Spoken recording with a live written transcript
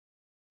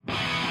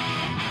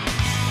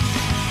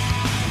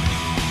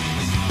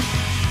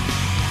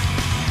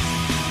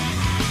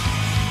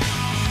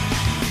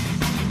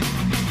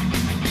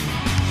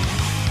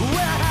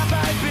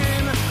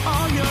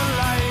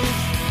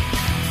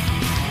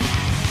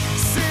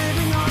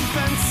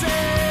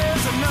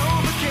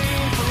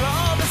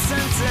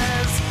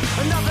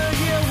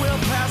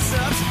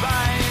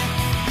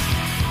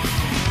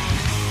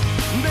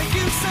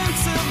making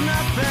sense of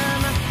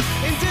nothing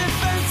in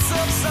defense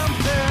of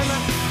something.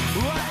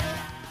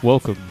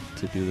 Welcome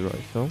to Do the Right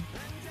Film.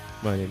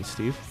 My name is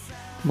Steve.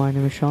 My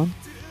name is Sean.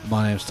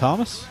 My name's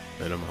Thomas.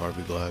 And I'm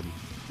Harvey Glad.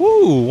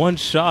 Woo! One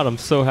shot. I'm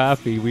so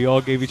happy. We all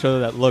gave each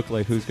other that look,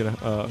 like who's gonna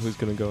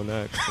go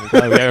next. I'm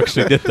glad we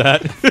actually did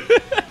that.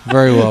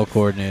 Very well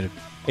coordinated.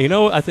 You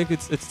know, I think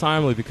it's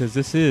timely because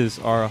this is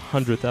our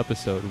 100th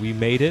episode. We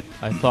made it.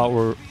 I thought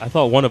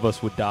one of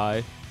us would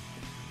die,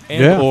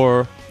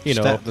 or you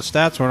know, the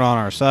stats weren't on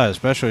our side,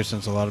 especially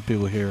since a lot of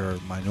people here are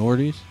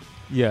minorities.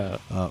 yeah.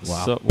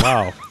 Wow.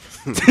 Wow.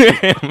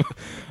 Damn.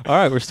 All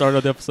right, we're starting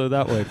out the episode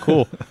that way.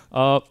 Cool.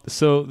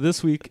 So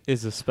this week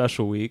is a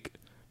special week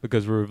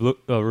because we're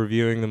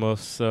reviewing the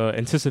most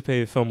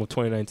anticipated film of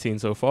 2019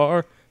 so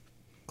far,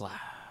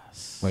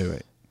 Glass.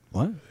 Wait.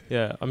 What?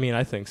 Yeah, I mean,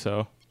 I think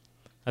so.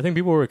 I think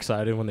people were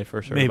excited when they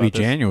first heard Maybe about this.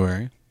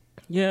 January.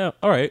 Yeah,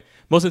 all right.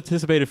 Most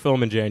anticipated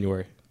film in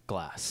January,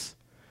 Glass.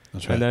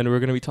 That's right. And then we're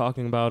going to be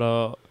talking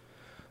about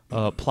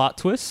plot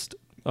twist.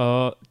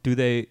 Do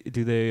they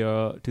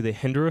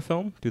hinder a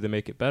film? Do they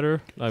make it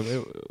better?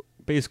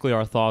 Basically,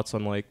 our thoughts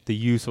on like the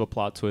use of a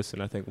plot twist,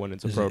 and I think when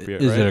it's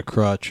appropriate. Is right? it a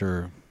crutch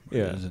or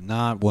Yeah. is it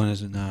not? When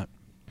is it not?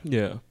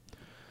 Yeah.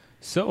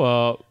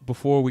 So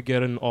before we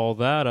get in all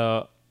that,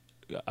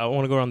 I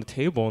want to go around the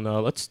table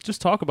and let's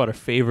just talk about our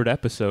favorite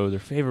episodes or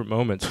favorite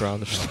moments around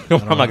the show.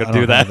 I'm not gonna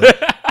do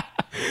that.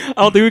 I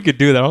don't think we could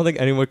do that. I don't think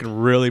anyone can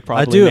really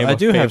properly name a have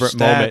favorite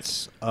moment.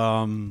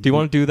 stats. Do you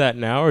want to do that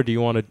now or do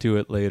you want to do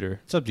it later?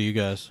 It's up to you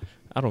guys.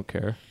 I don't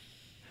care.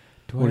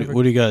 What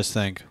do you guys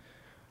think?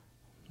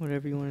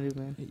 Whatever you want to do,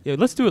 man. Yeah,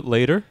 let's do it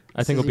later.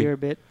 I think This it'll is be your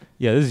bit.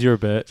 Yeah, this is your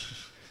bit.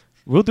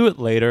 We'll do it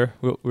later.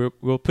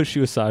 We'll push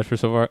you aside for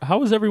so far. How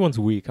was everyone's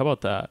week? How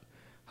about that?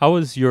 How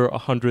was your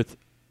 100th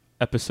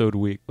episode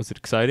week? Was it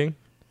exciting?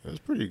 It was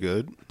pretty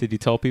good. Did you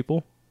tell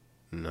people?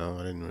 No,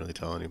 I didn't really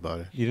tell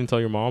anybody. You didn't tell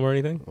your mom or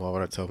anything? Why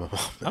would I tell my mom?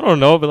 I don't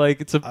know, but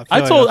like it's a.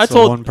 I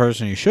told one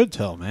person you should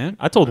tell, man.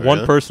 I told Oh, one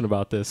really? person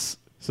about this,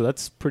 so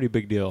that's a pretty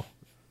big deal.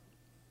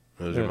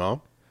 It was Yeah. your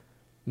mom?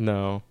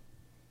 No,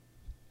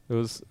 it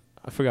was.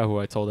 I forgot who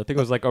I told. I think it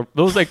was like it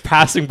was like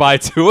passing by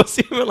too. It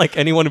wasn't even like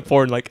anyone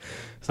important. Like,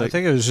 it's I like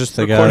think it was just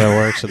the guy that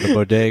works at the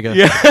bodega.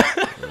 yeah.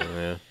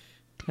 Yeah.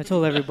 I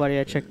told everybody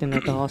I checked in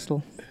at the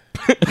hostel.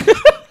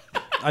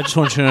 I just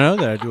want you to know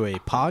that I do a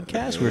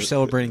podcast. We're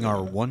celebrating our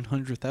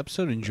 100th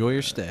episode. Enjoy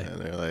your stay.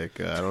 And they're like,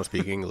 I don't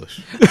speak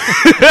English.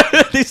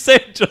 They say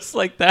it just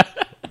like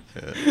that.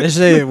 They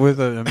say it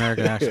with an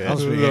American accent. I'll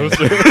speak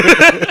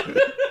English.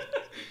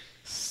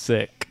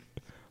 Sick.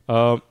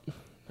 How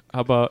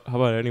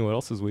about anyone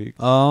else's week?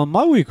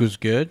 My week was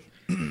good.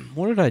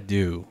 What did I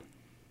do?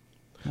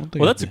 I don't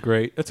think Well, I that's a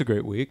did.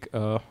 great week.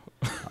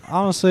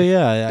 Honestly,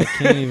 yeah, I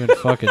can't even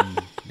fucking.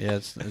 Yeah,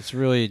 it's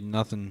really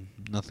nothing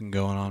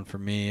going on for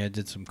me. I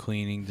did some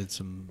cleaning, did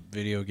some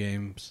video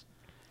games.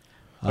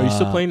 Are you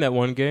still playing that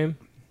one game?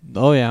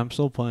 Oh yeah, I'm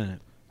still playing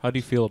it. How do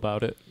you feel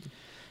about it?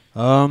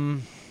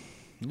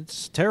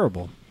 It's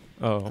terrible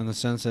in Oh, the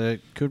sense that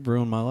it could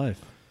ruin my life.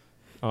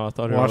 I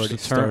thought it already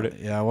started.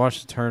 Yeah, I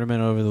watched the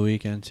tournament over the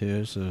weekend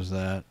too, so there's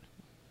that.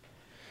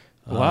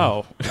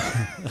 Wow.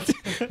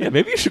 Yeah,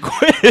 maybe you should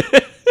quit.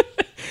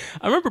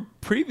 I remember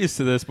previous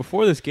to this,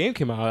 before this game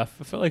came out, I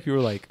felt like you were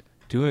like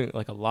doing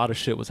like a lot of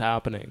shit was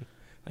happening.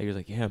 Like you were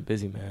like, yeah, I'm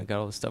busy, man. I got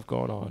all this stuff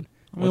going on.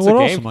 I mean, Once what the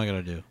else game- am I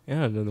gonna do?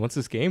 Yeah, and then once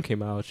this game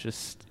came out, it's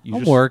just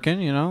I'm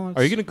working, you know.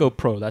 Are you gonna go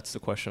pro? That's the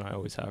question I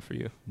always have for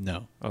you.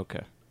 No.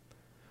 Okay.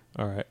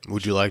 All right.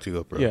 Would you like to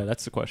go pro? Yeah,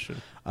 that's the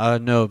question.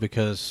 No,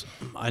 because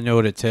I know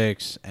what it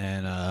takes,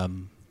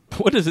 and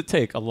What does it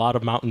take? A lot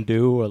of Mountain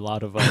Dew, a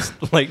lot of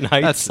late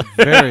nights. that's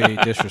very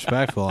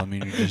disrespectful. I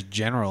mean, you're just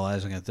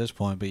generalizing at this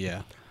point, but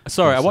yeah.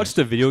 Sorry, I That's watched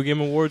the Video Game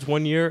Awards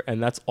one year,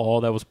 and that's all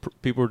that was.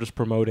 People were just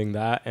promoting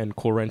that and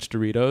Cool Ranch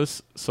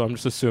Doritos. So I'm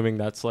just assuming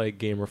that's like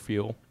gamer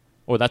fuel,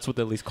 or that's what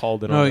they at least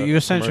called it. No, on the you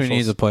essentially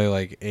need to commercials. play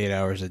like 8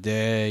 hours a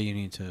day. You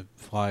need to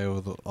fly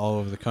all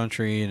over the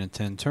country and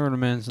attend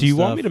tournaments. Do you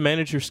want me to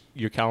manage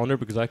your calendar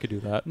because I could do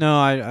that? No,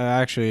 I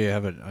actually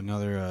have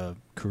another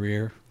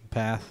career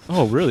path.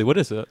 Oh, really? What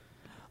is it?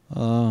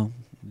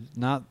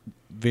 Not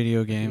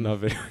video game No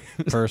video.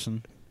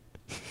 person.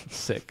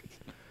 Sick.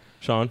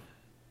 Sean,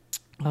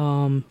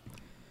 Um,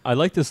 I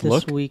like this this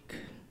look. week,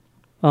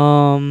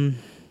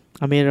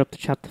 I made it up to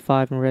chapter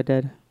 5 in Red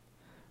Dead.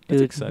 That's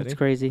Dude, exciting. it's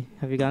crazy.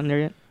 Have you gotten there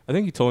yet? I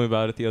think you told me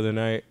about it the other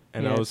night,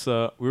 and I Yeah. was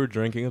we were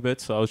drinking a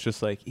bit, so I was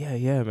just like,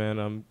 yeah, man,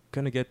 I'm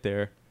gonna get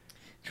there.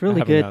 It's really I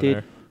haven't good, gotten dude.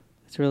 there.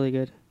 It's really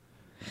good.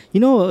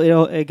 You know,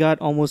 it got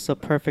almost a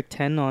perfect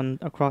 10 on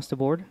across the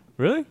board.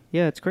 Really?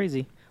 Yeah, it's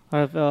crazy.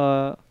 Out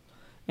of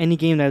any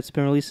game that's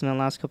been released in the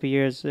last couple of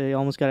years, it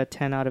almost got a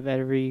 10 out of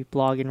every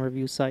blog and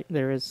review site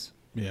there is.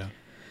 Yeah.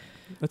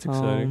 That's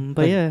exciting.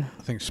 But yeah,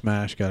 I think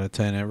Smash got a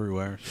 10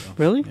 everywhere. So.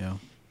 really? Yeah.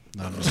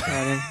 No, I'm just kidding.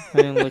 I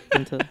haven't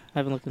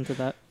looked into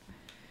that.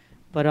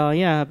 But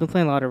yeah, I've been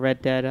playing a lot of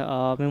Red Dead.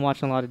 I've been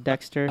watching a lot of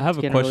Dexter. I have it's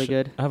a getting question. really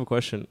good. I have a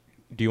question.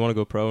 Do you want to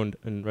go pro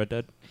in Red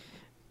Dead?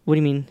 What do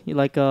you mean? You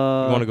like you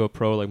want to go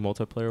pro like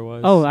multiplayer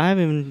wise? Oh, I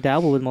haven't even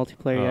dabbled with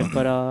multiplayer yet,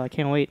 but I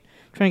can't wait.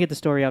 trying to get the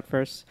story out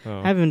first. Oh,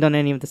 I haven't done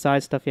any of the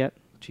side stuff yet.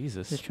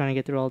 Jesus. Just trying to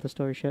get through all the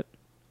story shit.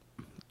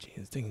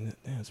 Jeez,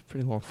 it's a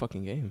pretty long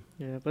fucking game.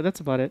 Yeah, but that's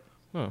about it.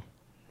 Oh.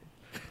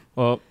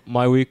 Well,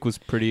 my week was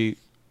pretty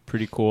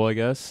cool, I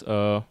guess.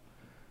 I'd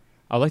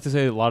like to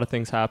say a lot of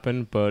things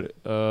happened, but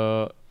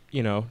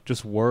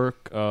just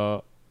work.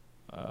 I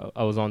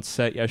was on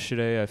set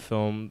yesterday. I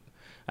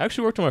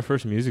actually worked on my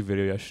first music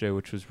video yesterday,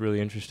 which was really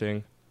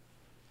interesting.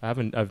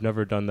 I've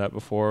never done that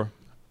before.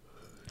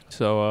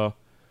 So,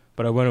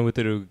 but I went in with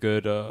it with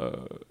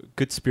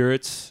good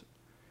spirits.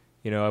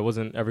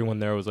 Everyone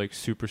there was like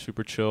super,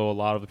 super chill. A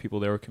lot of the people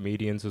there were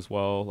comedians as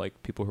well,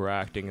 like people who were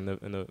acting in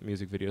the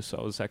music video. So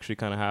I was actually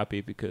kind of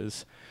happy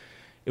because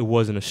it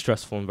wasn't a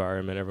stressful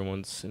environment.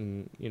 Everyone's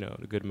in,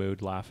 a good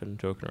mood, laughing,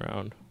 joking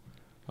around.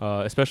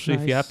 Especially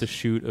if you have to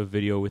shoot a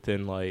video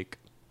within like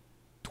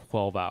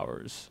 12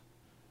 hours.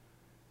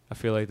 I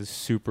feel like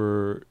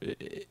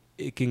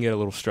it can get a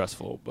little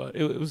stressful, but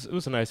it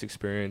was a nice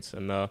experience.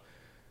 And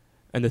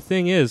the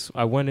thing is,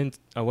 I went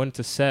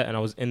into set and I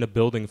was in the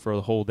building for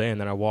the whole day, and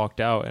then I walked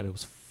out and it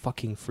was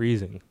fucking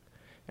freezing,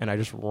 and I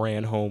just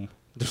ran home,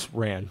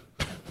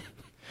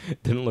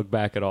 didn't look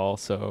back at all.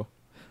 So,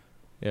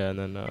 yeah, and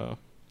then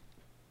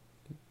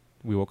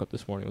we woke up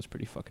this morning. It was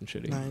pretty fucking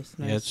shitty. Nice.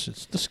 Yeah,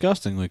 it's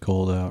disgustingly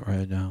cold out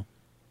right now.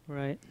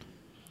 Right.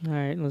 All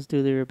right, let's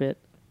do the bit.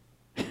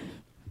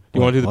 You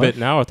want to do the What? bit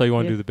now? Or I thought you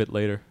want to Yeah. do the bit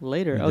later.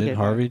 Later. Did Okay.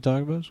 Harvey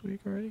talk about this week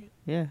already?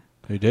 Yeah.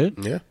 He did?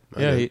 Yeah.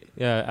 I Yeah, did.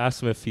 I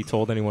asked him if he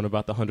told anyone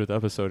about the 100th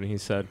episode, and he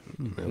said,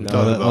 Yeah, we No. talked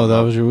Oh, about that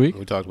my- was your week?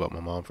 We talked about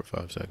my mom for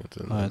 5 seconds.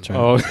 And Oh, that's right.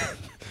 "Oh,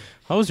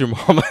 how was your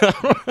mom?"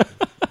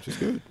 She's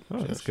good. Oh,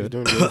 that's She's good.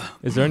 doing good.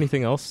 Is there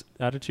anything else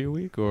added to your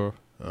week, or?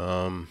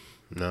 No,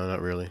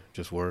 not really.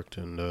 Just worked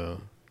and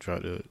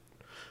tried to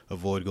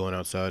avoid going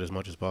outside as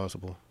much as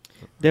possible.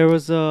 There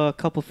was a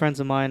couple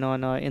friends of mine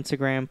on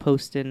Instagram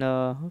posting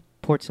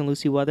Port St.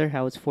 Lucie weather,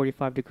 how it's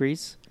 45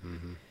 degrees.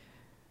 Hmm.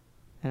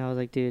 And I was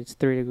like, dude, it's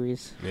 3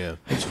 degrees. Yeah.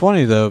 It's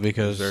funny, though,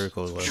 because Very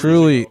cold weather.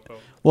 truly...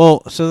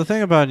 Well, so the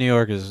thing about New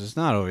York is it's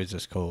not always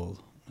this cold.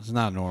 It's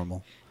not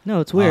normal. No,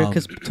 it's weird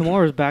because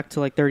tomorrow's back to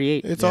like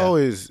 38. It's Yeah.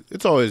 always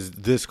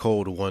this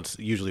cold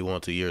usually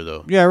once a year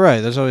though. Yeah, right.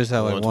 There's always that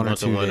like Once- 1 or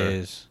once a 2 winter.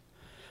 days.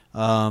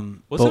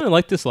 Wasn't but, it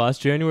like this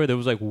last January? There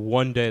was like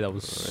one day that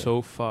was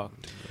so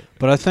fucked.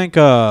 but I think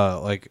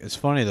like it's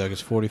funny though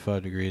because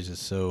 45 degrees is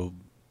so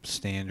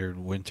standard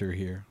winter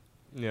here.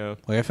 Yeah.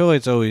 Like I feel like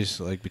it's always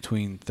like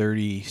between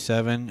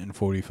 37 and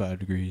 45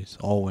 degrees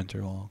all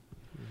winter long.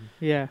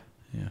 Yeah.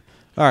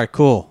 All right,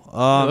 cool.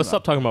 Let's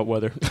stop talking about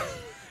weather.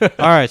 All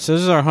right, so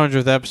this is our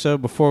 100th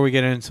episode. Before we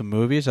get into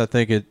movies, I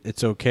think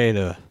it's okay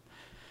to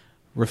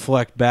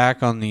reflect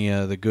back on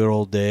the good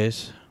old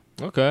days.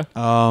 Okay.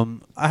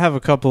 I have a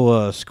couple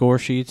of score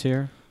sheets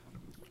here.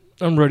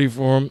 I'm ready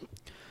for him.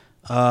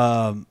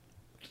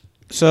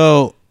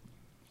 So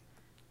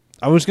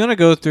I was gonna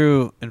go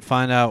through and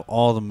find out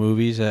all the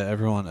movies that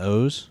everyone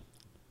owes,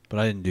 but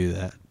I didn't do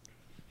that.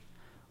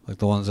 Like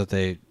the ones that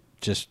they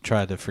just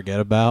tried to forget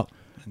about.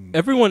 And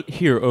Everyone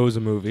here owes a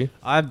movie.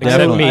 I Except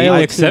definitely, me. I owe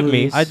two Except me.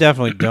 movies. I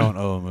definitely don't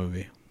owe a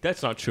movie.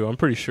 That's not true. I'm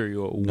pretty sure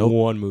you owe Nope.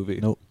 one movie.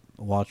 Nope,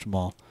 watch them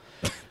all.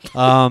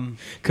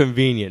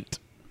 Convenient.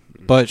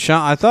 But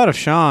Sean, I thought of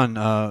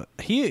Sean.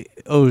 He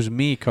owes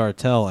me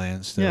Cartel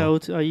and still.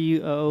 Yeah,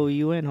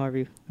 you and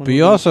Harvey. One but you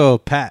movie. also owe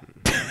Pat.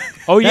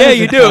 Oh yeah,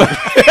 you do.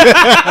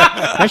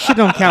 That shit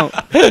don't count.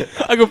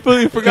 I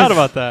completely forgot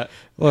about that.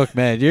 Look,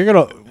 man, you're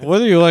gonna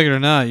whether you like it or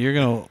not, you're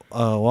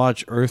gonna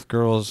watch Earth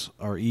Girls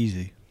Are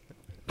Easy.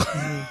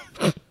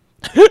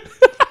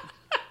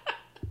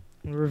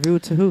 Review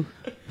it to who?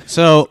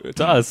 So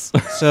It's us.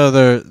 So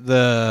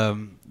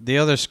the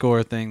other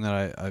score thing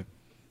that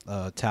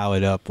I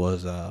tallied up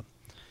was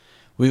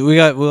we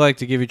like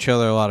to give each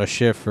other a lot of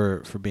shit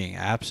for being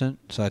absent.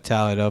 So I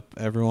tallied up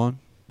everyone.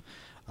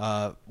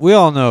 We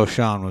all know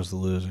Sean was the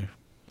loser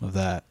of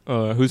that.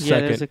 Who's Yeah,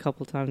 there's second? a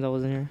couple times I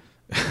wasn't here.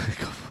 A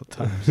couple of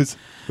times.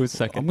 Who's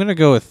second? I'm gonna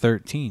go with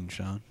 13,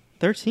 Sean.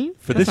 13?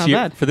 For That's this not year?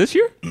 bad. For this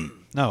year?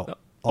 No,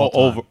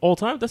 All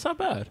time? That's not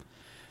bad.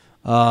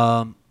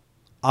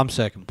 I'm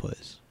second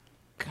place.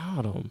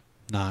 Got him.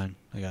 9.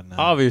 I got 9.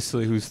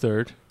 Obviously, who's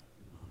third?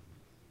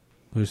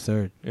 Who's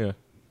third? Yeah.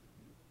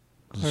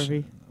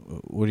 Harvey,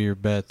 What are your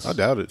bets? I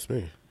doubt it's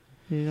me.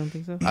 you don't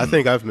think so? I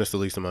think I've missed the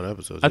least amount of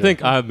episodes. I yeah.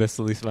 think I've missed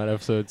the least amount of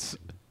episodes.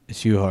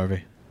 It's you,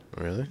 Harvey.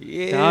 Really?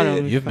 Yeah. Got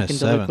him. You've fucking missed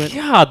 7. delinquent.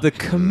 God, the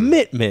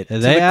commitment. to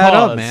They the add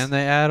cause. up, man.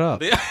 They add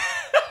up. Yeah.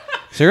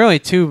 So you're only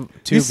two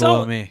You below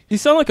sound- me. You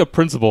sound like a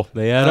principal.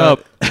 They add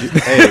up.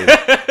 Hey,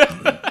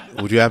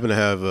 would you happen to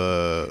have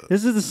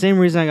This is the same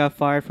reason I got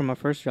fired from my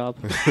first job.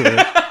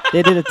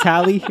 They did a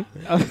tally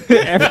of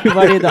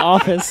everybody in the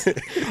office.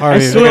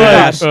 Harvey, if swear I to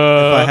ask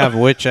God. if I have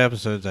which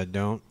episodes, I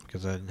don't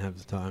because I didn't have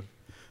the time.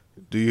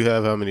 do you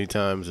have how many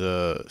times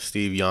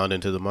Steve yawned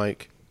into the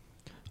mic?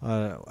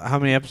 How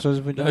many episodes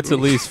have we done? That's at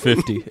least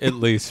 50. At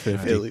least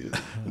 50.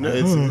 No,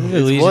 it's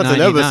At least once an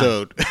 99.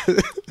 episode.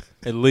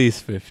 At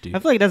least 50. I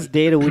feel like that's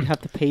data we'd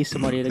have to pay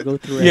somebody to go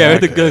through. it. Yeah, I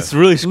Like, think that's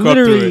really scrub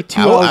through literally it.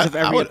 2 I would- hours of I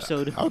every would-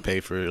 episode. I would pay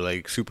for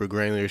like super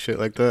granular shit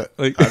like that.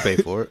 Like- I'd pay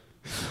for it.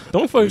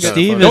 Don't fucking get,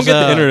 Steve don't is, get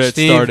the internet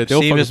started. They'll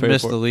Steve fucking has pay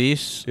missed for the it.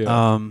 lease.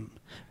 Yeah.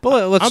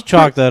 But let's I'm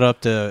chalk that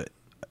up to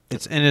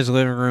it's in his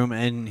living room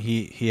and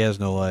he has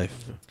no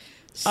life.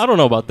 I don't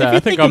know about that. you I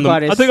think think I'm the.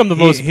 about it, I think I'm the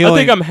he- most. he I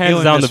only- think I'm he hands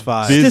only down the missed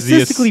 5. busiest.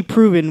 Statistically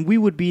proven, we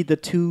would be the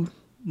 2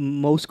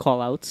 most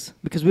call-outs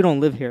because we don't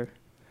live here.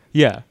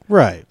 Yeah,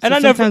 Right. and So I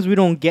never. sometimes we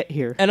don't get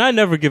here. And I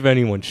never give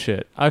anyone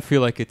shit. I feel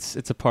like it's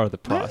a part of the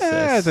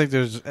process. I think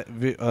there's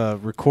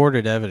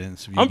recorded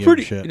evidence. Of you I'm giving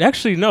pretty. Shit.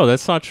 Actually, no,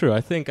 that's not true. I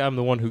think I'm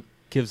the one who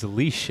gives the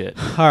least shit.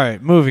 All right,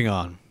 moving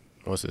on.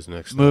 What's this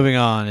next? Moving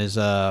on is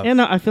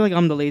And I feel like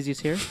I'm the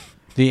laziest here.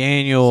 the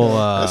annual.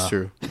 That's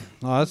true.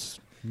 No, that's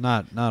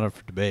not up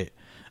for debate.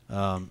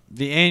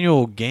 The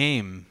annual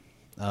game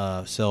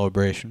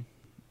celebration,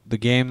 the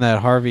game that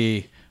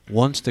Harvey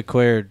once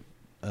declared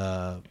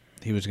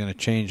he was going to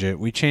change it.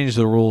 We changed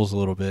the rules a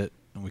little bit,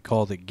 and we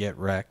called it Get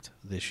Wrecked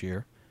this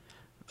year,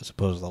 as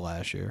opposed to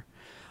last year.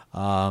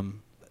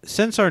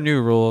 Since our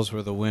new rules,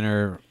 where the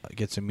winner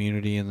gets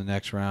immunity in the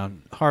next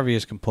round, Harvey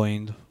has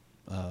complained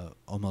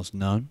almost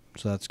none,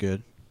 so that's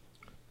good.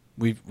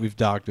 We've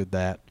doctored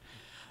that.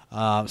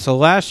 So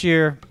last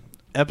year,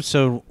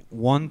 episode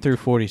 1 through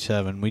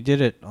 47, we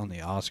did it on the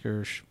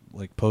Oscars,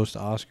 like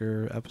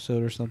post-Oscar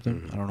episode or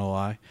something. I don't know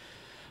why.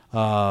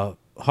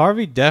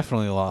 Harvey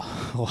definitely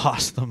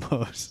lost the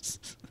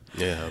most.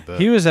 Yeah, I bet.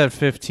 He was at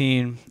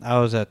 15. I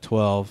was at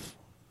 12.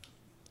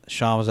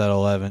 Sean was at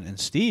 11, and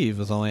Steve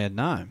was only at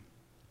 9.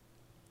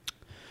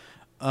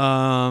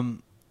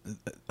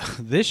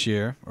 This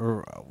year,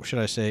 or should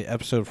I say,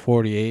 episode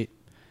 48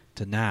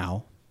 to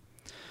now,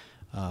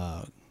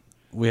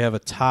 we have a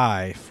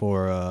tie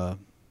for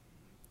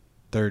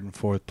third and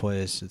fourth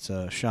place. It's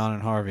Sean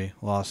and Harvey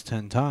lost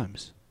 10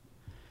 times.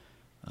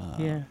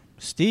 Yeah.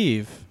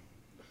 Steve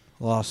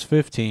lost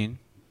 15,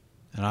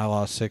 and I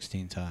lost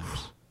 16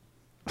 times.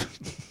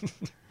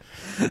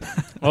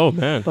 Oh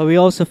man. But we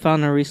also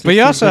found out recently. But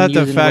you also Steve's have been to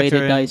using factor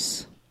weighted in-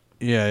 dice.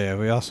 Yeah.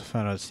 We also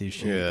found out Steve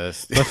cheated.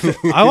 Yes.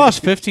 I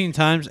lost 15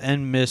 times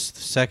and missed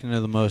second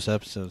of the most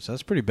episodes.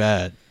 That's pretty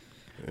bad.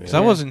 Because I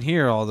Yeah. wasn't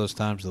here all those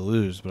times to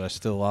lose, but I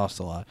still lost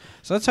a lot.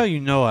 So that's how you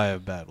know I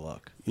have bad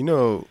luck. You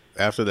know,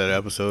 after that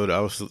episode, I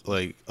was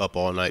like up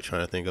all night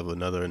trying to think of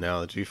another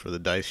analogy for the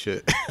dice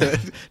shit,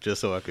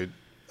 just so I could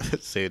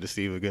say it to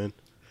Steve again.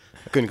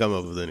 I couldn't come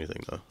up with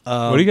anything though.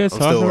 What are you guys I'm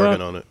talking still working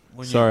about? on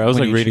it. Sorry, I was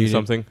when like you reading cheated.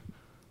 something.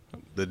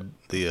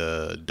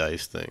 The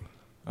dice thing.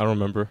 I don't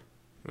remember.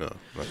 No,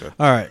 okay.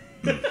 All right.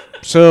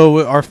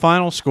 So our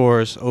final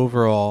scores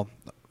overall,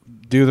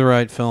 Do the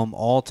Right Film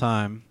all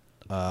time,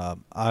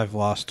 I've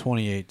lost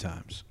 28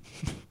 times.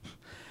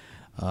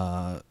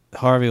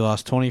 Harvey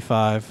lost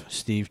 25,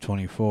 Steve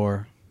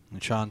 24,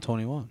 and Sean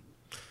 21.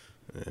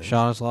 Yeah.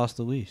 Sean has lost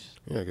the least.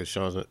 Yeah, because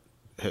Sean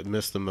had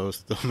missed the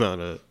most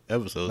amount of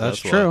episodes.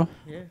 That's why. true.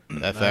 Yeah.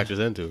 That factors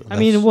into it. I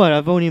mean, what?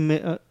 I've only.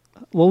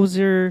 What was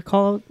your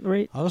call out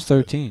rate? I was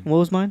 13. What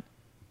was mine?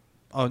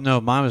 Oh,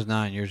 no, mine was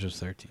 9. Yours was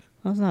 13.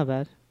 That's not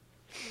bad.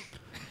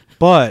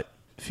 But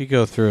if you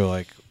go through,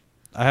 like,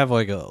 I have,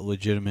 like, a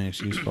legitimate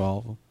excuse for all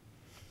of them.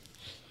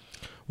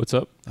 What's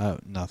up?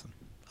 Nothing.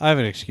 I have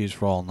an excuse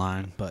for all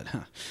 9, but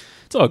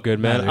It's all good,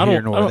 man. neither I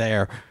here don't. nor I don't,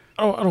 there.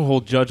 I don't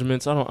hold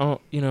judgments. I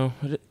don't. You know.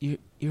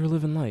 You're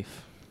living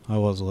life. I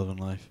was living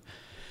life.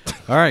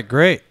 All right,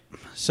 great.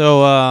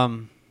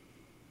 So,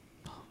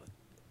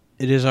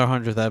 it is our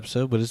 100th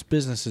episode, but it's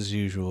business as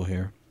usual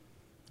here.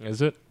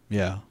 Is it?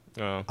 Yeah.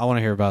 Oh. I want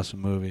to hear about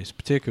some movies,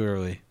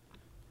 particularly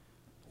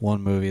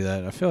one movie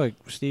that I feel like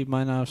Steve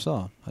might not have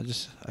saw.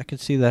 I could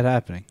see that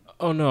happening.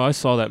 Oh no, I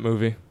saw that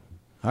movie.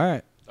 All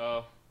right.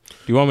 Do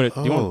you want me to?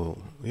 Do you want? Oh,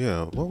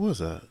 yeah. What was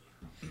that?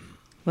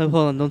 Wait,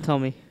 hold on. Don't tell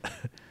me.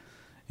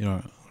 You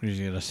know, you're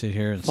just gonna sit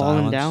here and Falling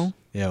silence? Down?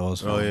 Yeah, it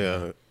was. Oh, Falling yeah.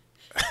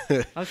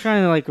 Down. I was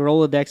trying to like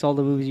Rolodex all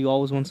the movies you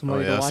always want Oh,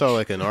 somebody yeah. to I watch. saw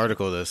like an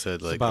article that said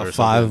It's like about or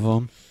 5 of something.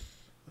 them.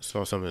 I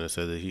saw something that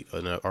said that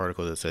an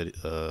article that said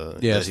Yeah, that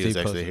he was Steve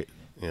actually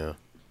yeah.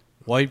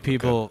 White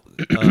people.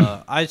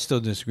 I still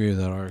disagree with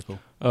that article.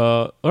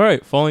 All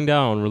right, Falling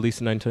Down,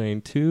 released in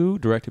 1992,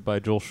 directed by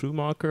Joel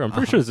Schumacher. I'm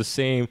pretty sure it's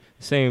the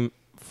same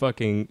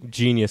fucking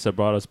genius that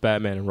brought us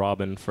Batman and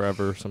Robin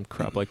Forever, some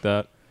crap like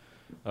that.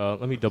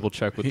 Let me double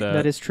check with that.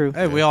 That is true.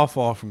 Hey, we all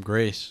fall from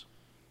grace.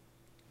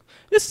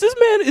 This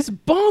man is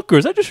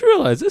bonkers. I just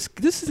realized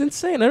this is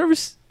insane.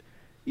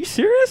 You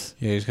serious?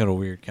 Yeah, he's got a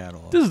weird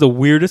catalog. This is the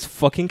weirdest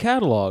fucking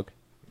catalog.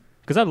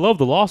 Because I love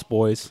The Lost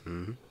Boys,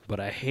 Mhm. but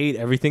I hate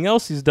everything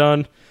else he's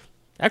done.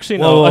 Actually,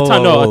 Whoa, no. whoa, A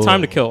Time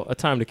whoa. to Kill. A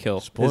Time to Kill.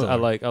 Spoiler. I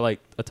like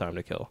A Time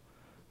to Kill.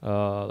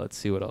 Let's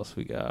see what else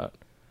we got.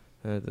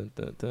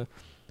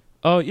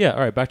 Oh yeah. All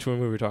right. Back to what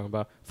we were talking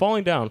about.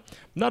 Falling Down.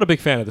 Not a big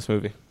fan of this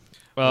movie.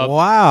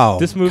 Wow.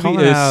 this movie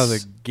coming is- out of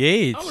the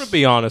gates. I'm gonna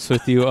be honest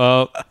with you.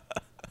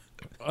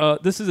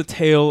 This is a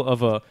tale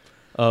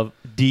of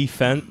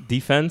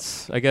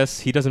defense. I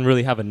guess he doesn't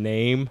really have a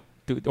name,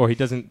 or he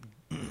doesn't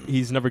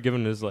he's never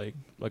given his like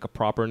a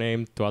proper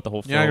name throughout the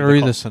whole film. You're not gonna They read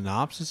call- the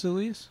synopsis at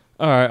least?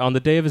 All right, on the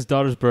day of his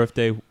daughter's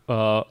birthday,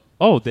 I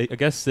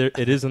guess it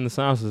is in the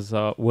synopsis.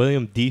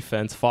 William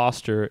Defense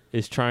Foster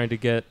is trying to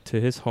get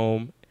to his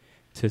home,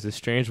 to his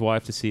estranged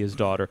wife, to see his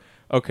daughter.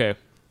 Okay,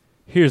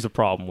 here's the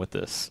problem with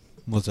this.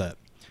 What's that?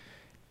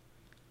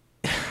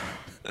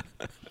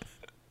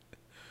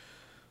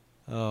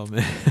 Oh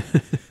man.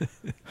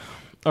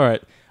 All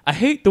right, I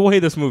hate the way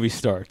this movie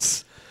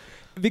starts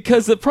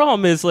because the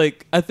problem is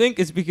like I think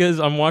it's because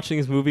I'm watching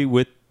this movie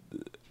with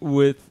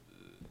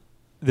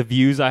the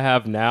views I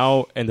have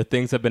now and the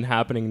things that have been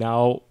happening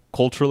now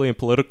culturally and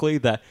politically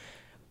that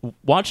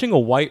watching a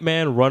white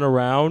man run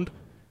around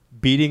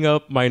beating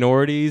up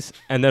minorities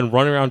and then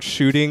run around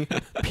shooting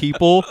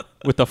people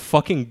with a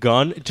fucking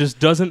gun just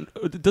doesn't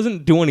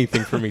do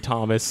anything for me,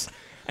 Thomas.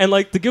 And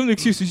like to give him the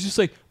excuse, he's just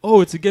like,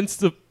 oh, it's against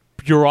the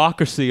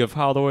bureaucracy of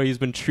how the way he's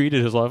been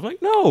treated his life. I'm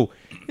like, no,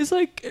 it's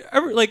like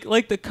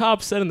the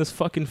cop said in this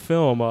fucking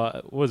film.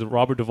 What was it,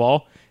 Robert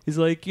Duvall? He's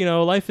like,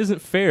 life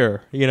isn't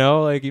fair.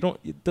 Like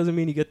it doesn't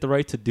mean you get the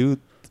right to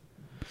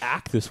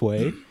act this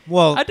way.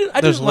 Well, I there's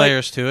didn't like-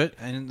 layers to it,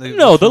 and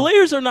The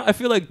layers are not. I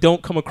feel like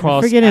don't come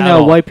across. Forgetting at that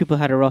all. white people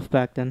had it rough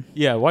back then.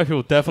 Yeah, white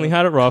people definitely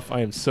had it rough.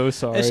 I am so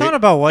sorry. It's not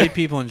about white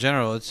people in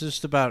general. It's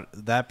just about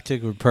that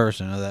particular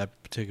person at that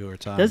particular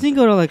time. Doesn't he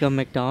go to like a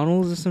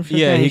McDonald's or some shit?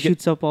 Yeah, and he he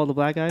shoots up all the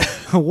black guys.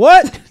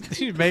 What?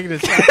 You're making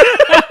it sound.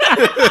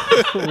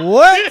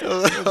 What?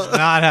 That's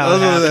not how it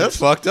happens. That's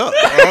fucked up.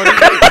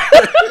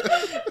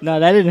 No,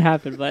 that didn't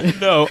happen. But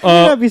No.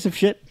 that'd be some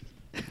shit.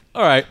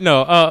 All right.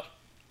 No. All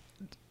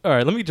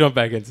right. Let me jump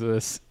back into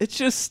this. It's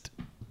just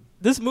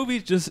this movie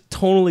just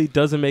totally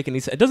doesn't make any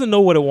sense. It doesn't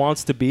know what it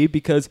wants to be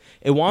because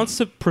it wants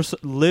to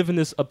live in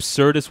this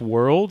absurdist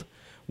world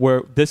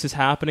where this is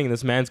happening and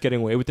this man's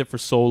getting away with it for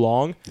so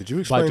long. Did you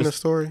explain the just-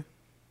 story?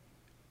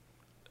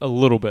 A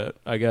little bit,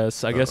 I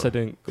guess. I guess I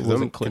didn't. It 'Cause I'm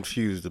wasn't clear.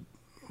 confused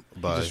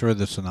by. Just read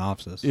the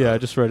synopsis. Yeah, I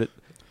just read it.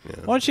 Yeah.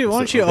 Why don't you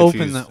I'm open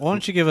confused. the? Why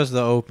don't you give us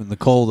the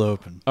cold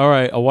open? All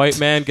right, a white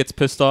man gets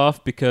pissed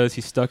off because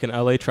he's stuck in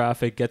LA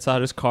traffic, gets out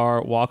of his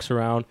car, walks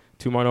around,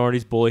 two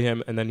minorities bully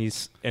him, and then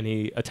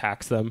he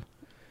attacks them.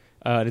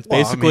 And it's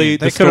basically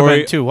they the could have story.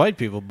 been two white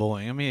people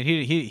bullying. I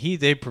mean,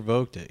 they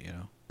provoked it.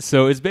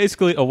 So it's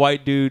basically a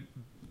white dude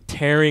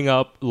tearing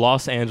up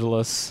Los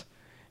Angeles,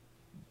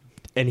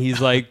 and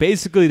he's like,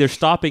 basically they're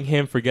stopping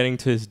him for getting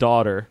to his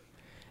daughter,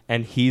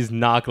 and he's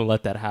not gonna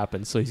let that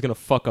happen. So he's gonna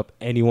fuck up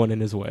anyone in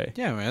his way.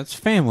 Yeah, man, it's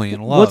family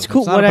and love. What's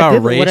cool? It's not What about I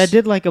did, race. what I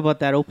did like about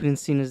that opening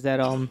scene is that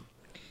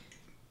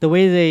the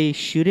way they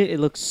shoot it, it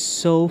looks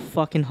so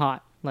fucking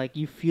hot. Like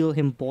you feel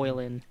him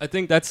boiling. I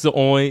think that's the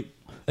only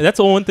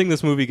thing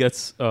this movie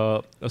gets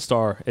a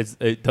star.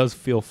 It does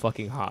feel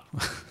fucking hot.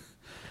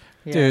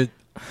 Yeah. Dude.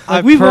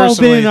 Like we've all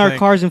been in our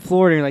cars in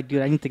Florida and you're like,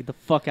 dude, I need to get the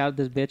fuck out of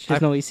this bitch.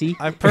 There's no AC.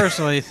 I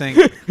personally think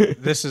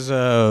this is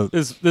a.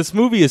 This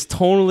movie is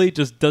totally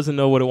just doesn't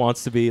know what it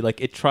wants to be.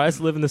 Like it tries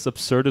to live in this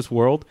absurdist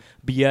world,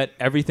 but yet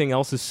everything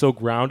else is so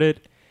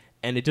grounded,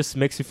 and it just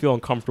makes you feel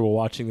uncomfortable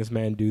watching this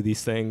man do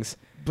these things.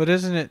 But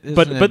isn't it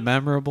But-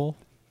 memorable?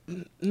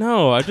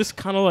 No, I just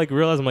kind of like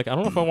realize I'm like I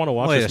don't know if I want to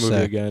watch Wait this a movie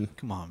sec. again.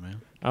 Come on,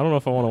 man. I don't know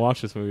if I want to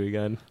watch this movie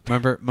again.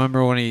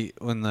 Remember when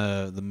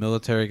the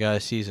military guy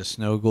sees a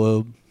snow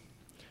globe?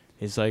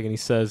 He's like, and he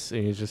says,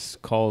 and he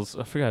just calls.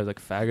 I forgot, like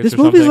faggots This or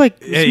movie's something.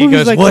 like Yeah, this he movie's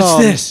goes, like, "What's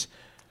this?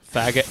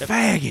 faggot.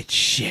 Faggot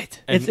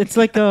shit." And It's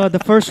like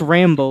the first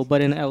Rambo,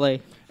 but in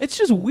L.A. it's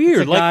just It's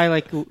weird. a Like guy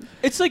like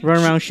it's like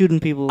running around shooting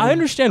people. I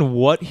understand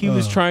what he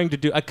was trying to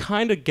do. I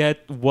kind of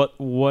get what.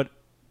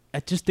 I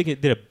just think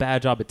it did a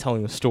bad job at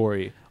telling the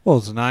story. Well,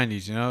 it's the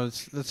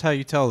 '90s, that's how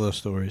you tell those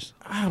stories.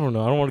 I don't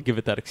know. I don't want to give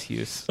it that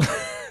excuse.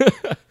 Don't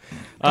you-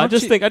 I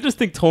just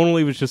think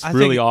tonally was just I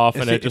really think off,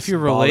 if and it- it just if you're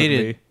bothered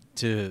related me.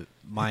 to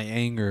my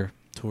anger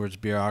towards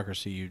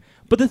bureaucracy, you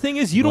But the thing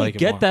is, you like don't it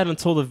get more. that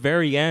until the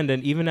very end,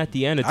 and even at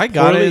the end, it's I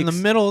got it poorly in the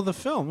middle of the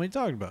film. What are you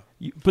talking about?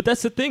 But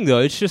that's the thing, though.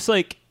 It's just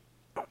like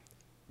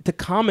the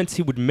comments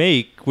he would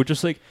make were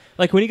just like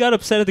when he got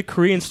upset at the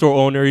Korean store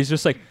owner, he's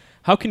just like,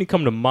 "How can you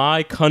come to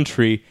my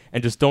country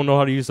and just don't know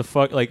how to use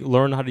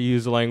learn how to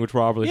use the language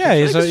properly?" Yeah,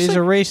 It's he's just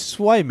a like- racist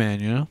white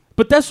man,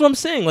 But that's what I'm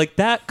saying. Like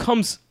that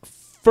comes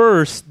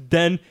first,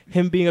 then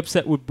him being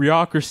upset with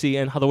bureaucracy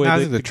and how the way I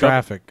the, think the the gov-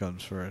 traffic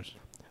comes first.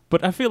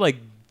 But I feel like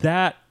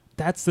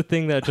that's the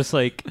thing that just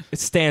like it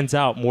stands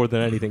out more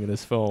than anything in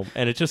this film,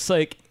 and it just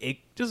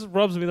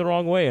rubs me the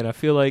wrong way, and I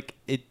feel like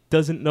it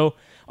doesn't know.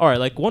 All right,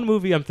 like one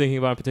movie I'm thinking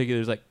about in particular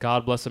is like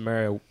God Bless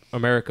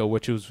America,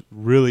 which was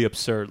really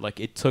absurd. Like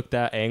it took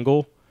that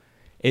angle.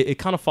 It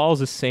kind of follows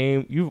the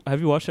same. Have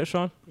you watched that,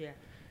 Sean? Yeah.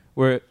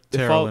 Where it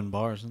Terrell in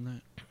bars, isn't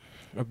it?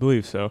 I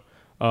believe so.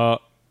 And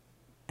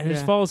it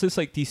just Yeah. follows this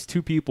like these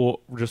two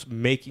people just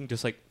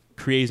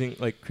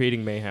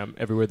creating mayhem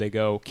everywhere they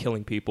go,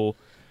 killing people.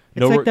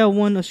 It's like that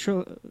one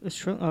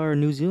or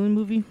New Zealand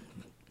movie.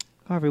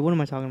 Harvey, what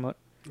am I talking about?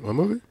 What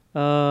movie?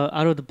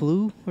 Out of the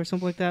Blue or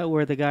something like that,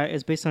 where the guy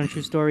is based on a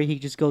true story. He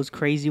just goes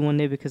crazy one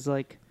day because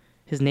like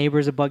his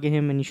neighbors are bugging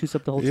him, and he shoots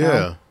up the whole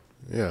town.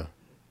 Yeah.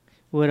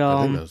 With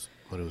I think that's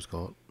what it was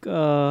called.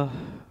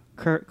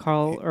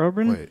 Carl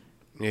Urban. Wait,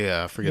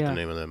 yeah, I forget Yeah. the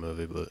name of that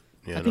movie, but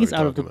yeah, I know think it's what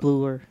Out you're of the talking about.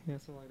 Blue or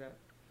something like that.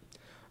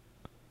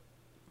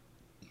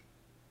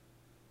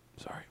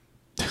 Sorry.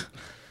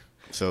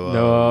 So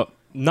No,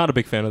 not a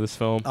big fan of this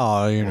film.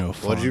 Oh, you know.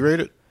 what did you rate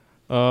it?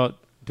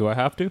 Do I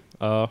have to?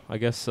 I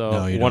guess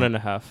No, you one don't. and a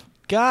half.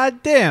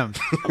 God damn.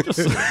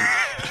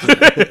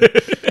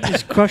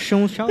 Just crush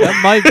Sean's child.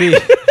 That might be.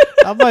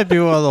 That might be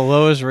one of the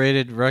lowest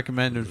rated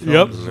recommended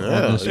films. on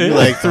Yeah, this you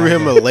like threw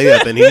him a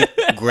layup and he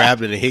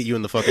grabbed it and hit you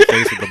in the fucking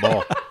face with the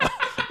ball.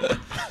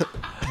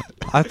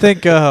 I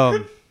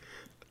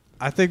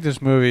think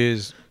this movie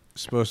is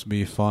supposed to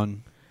be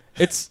fun.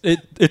 It's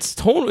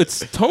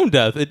tone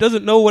deaf. It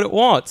doesn't know what it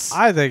wants.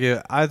 I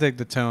think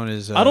the tone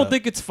is. I don't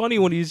think it's funny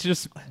when he's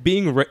just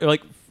being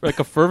like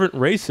a fervent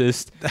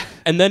racist,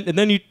 and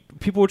then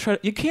people were trying.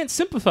 You can't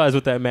sympathize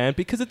with that man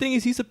because the thing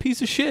is he's a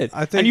piece of shit.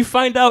 I think- and you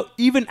find out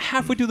even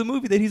halfway through the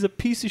movie that he's a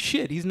piece of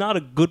shit. He's not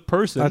a good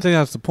person. I think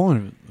that's the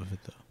point of it,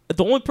 though.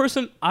 The only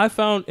person I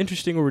found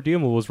interesting or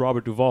redeemable was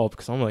Robert Duvall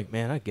because I'm like,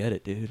 man, I get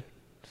it, dude.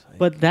 It's like-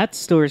 But that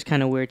story is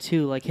kind of weird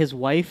too. Like his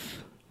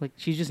wife, like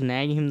she's just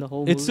nagging him the whole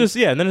movie. it's just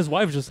and then his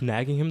wife's just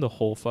nagging him the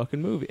whole fucking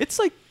movie. It's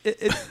like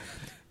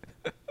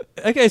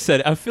like I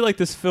said, I feel like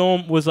this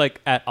film was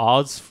like at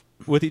odds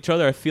with each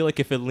other. I feel like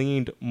if it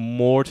leaned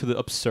more to the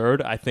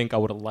absurd, I think I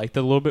would have liked it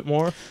a little bit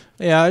more.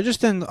 Yeah, I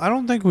just didn't. I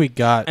don't think we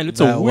got And it's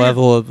a that weird-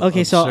 level of.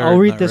 Okay, so absurd I'll in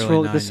read the this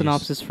early the 90s.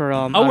 synopsis for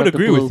I Out would of the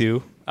agree Blue. with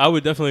you. I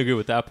would definitely agree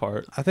with that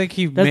part. I think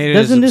he made it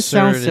Doesn't as this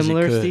sound absurd as he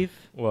similar, could. Steve?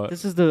 What?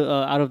 This is the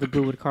Out of the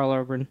Blue with Carl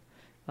Urban.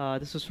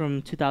 This was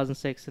from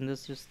 2006, and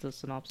this is just the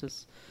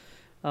synopsis.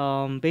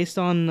 Based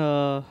on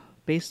the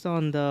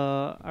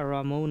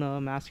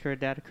Aramona massacre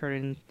that occurred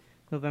in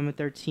November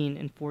 13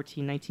 and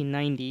 14,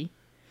 1990,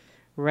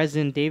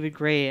 resident David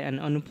Gray, an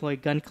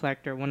unemployed gun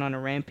collector, went on a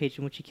rampage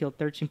in which he killed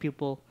 13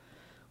 people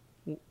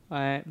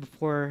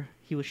before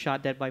he was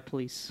shot dead by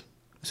police.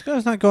 This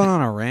guy's not going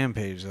on a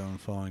rampage though and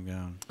falling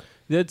down.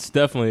 That's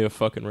definitely a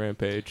fucking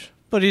rampage.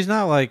 But he's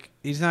not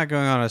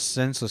going on a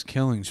senseless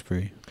killing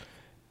spree.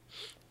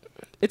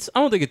 I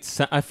don't think it's.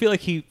 I feel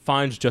like he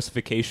finds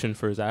justification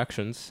for his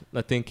actions.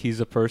 I think he's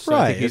a person.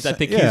 Right, I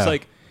think yeah.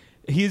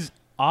 he's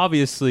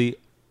obviously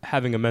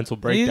having a mental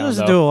He breakdown.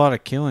 doesn't though. do a lot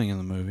of killing in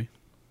the movie.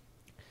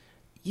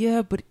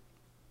 Yeah, but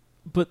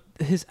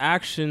his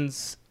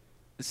actions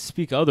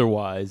speak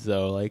otherwise,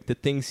 though. Like the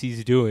things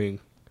he's doing.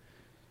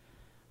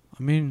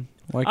 I mean,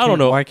 I don't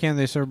know. Why can't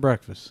they serve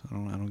breakfast? I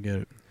don't get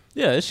it.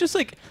 Yeah, it's just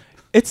like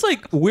it's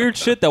like weird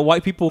shit that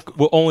white people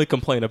will only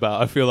complain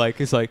about. I feel like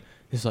it's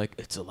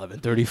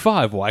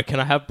 11:35. Why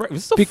can't I have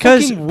breakfast? It's the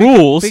fucking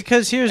rules.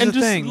 Because here's and the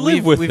just thing: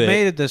 live we've with it.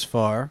 made it this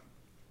far,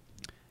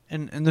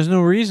 and there's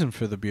no reason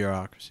for the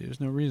bureaucracy. There's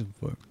no reason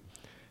for it.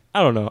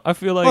 I don't know. I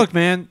feel like Look,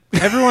 man,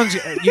 everyone's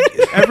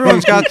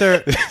got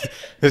their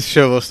This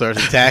show will start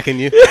attacking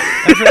you.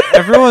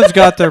 everyone's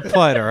got their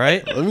plight. All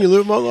right, Let me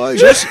live my life.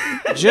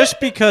 just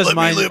because Let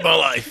me live my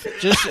life.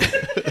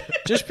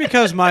 just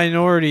because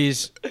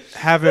minorities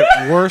have it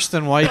worse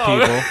than white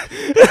people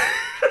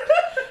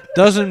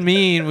doesn't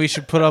mean we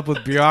should put up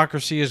with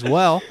bureaucracy as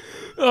well.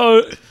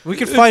 oh, We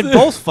can fight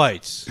both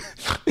fights.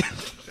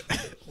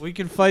 We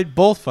can fight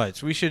both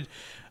fights. We should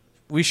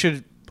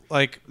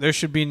like there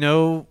should be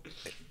no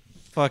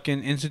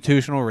fucking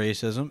institutional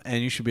racism,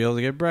 and you should be able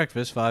to get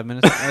breakfast 5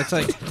 minutes. It's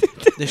like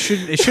it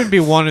shouldn't be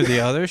one or the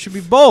other. It should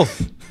be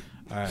both.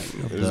 All right,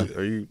 I'm done.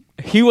 Are you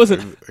he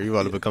wasn't. are you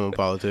about to become a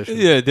politician?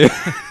 Yeah, dude.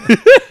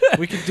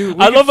 We can do.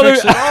 I love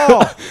fix it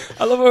all.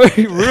 I love how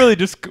he really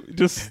just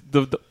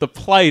the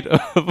plight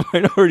of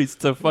minorities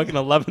to fucking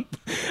 11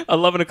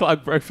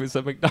 o'clock breakfast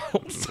at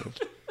McDonald's.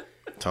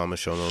 Thomas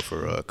showing up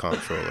for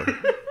comptroller.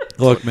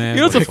 Look, man.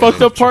 You know what's the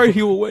fucked up part?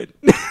 He will win.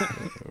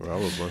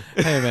 Probably.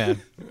 Hey,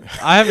 man.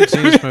 I haven't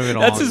seen this movie in a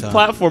That's long his time.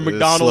 platform. His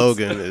McDonald's.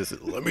 slogan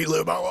is "Let me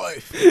live my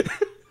life."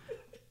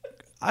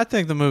 I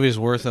think the movie's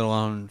worth it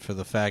alone for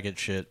the faggot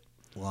shit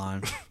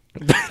line.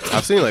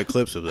 I've seen like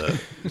clips of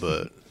that,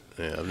 but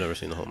yeah, I've never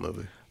seen the whole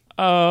movie.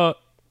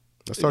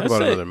 Let's talk I'd about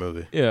say- another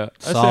movie. Yeah,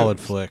 I'd say- Solid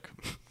flick.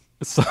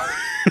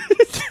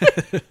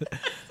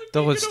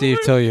 Don't let Steve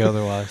tell you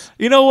otherwise.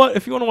 You know what?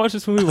 If you want to watch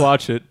this movie,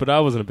 watch it. But I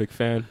wasn't a big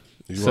fan.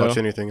 Did you So- watch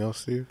anything else,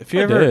 Steve? If you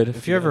I ever did,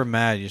 if you're yeah. ever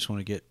mad, you just want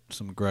to get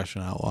some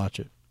aggression out, watch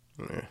it.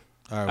 Yeah.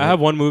 All right, I have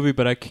one movie,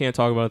 but I can't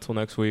talk about it until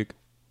next week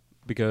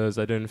because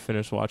I didn't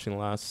finish watching the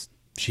last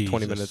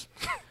 20 minutes.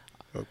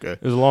 Okay.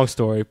 It was a long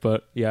story,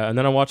 but yeah. And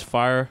then I watched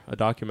Fire, a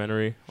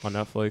documentary on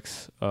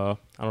Netflix. I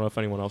don't know if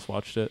anyone else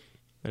watched it.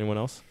 Anyone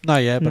else?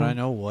 Not yet, but No. I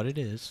know what it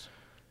is.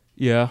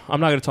 Yeah, I'm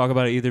not going to talk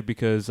about it either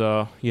because,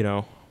 I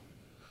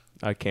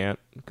can't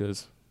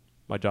because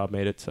my job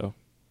made it. So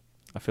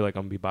I feel like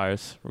I'm going to be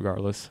biased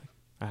regardless.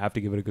 I have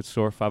to give it a good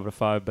score, 5 out of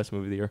 5, best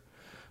movie of the year.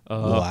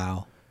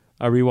 Wow.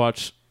 I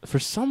rewatched, for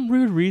some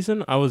weird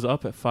reason, I was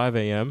up at 5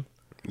 a.m.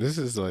 This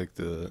is like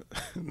the.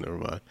 Never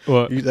mind.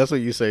 What? That's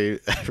what you say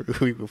every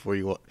week before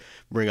you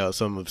bring out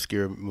some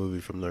obscure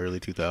movie from the early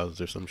 2000s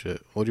or some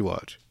shit. What'd you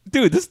watch?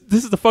 Dude, this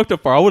is the fucked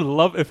up part. I would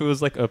love if it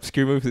was like an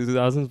obscure movie from the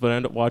 2000s, but I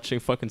ended up watching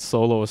fucking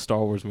Solo, a Star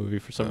Wars movie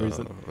for some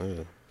reason.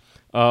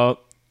 Yeah.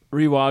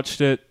 Rewatched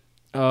it.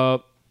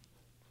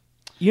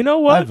 You know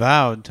what? I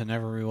vowed to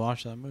never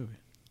rewatch that movie.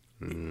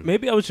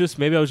 Maybe I was just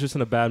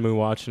in a bad mood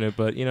watching it,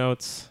 but you know,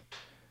 it's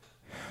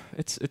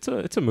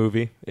a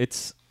movie. I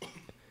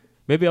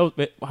don't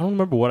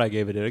remember what I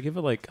gave it. Did I give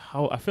it like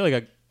how? I feel like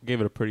I gave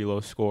it a pretty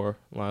low score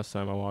last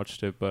time I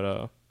watched it,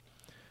 but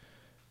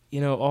you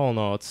know, all in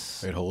all,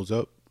 It holds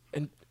up.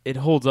 and it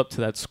holds up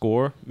to that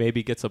score.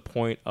 Maybe gets a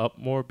point up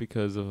more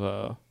because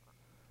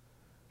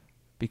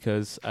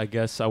I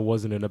guess I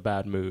wasn't in a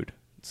bad mood.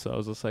 So I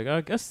was just like,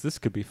 I guess this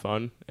could be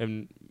fun,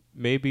 and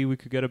maybe we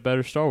could get a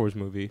better Star Wars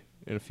movie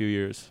in a few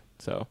years.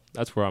 So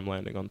that's where I'm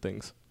landing on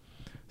things.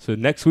 So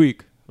next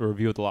week, a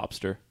review of The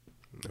Lobster.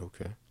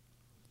 Okay.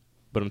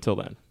 But until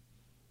then,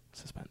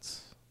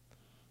 suspense.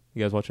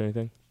 You guys watch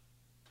anything?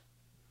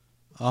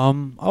 I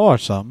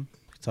watched something.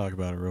 We can talk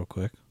about it real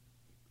quick.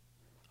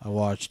 I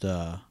watched.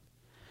 This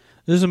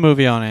is a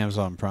movie on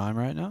Amazon Prime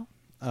right now.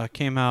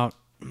 Came out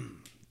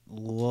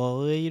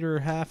later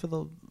half of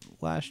the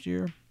last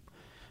year.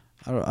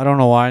 I don't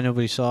know why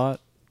nobody saw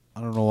it.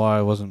 I don't know why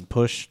it wasn't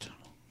pushed,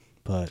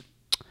 but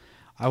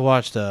I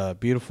watched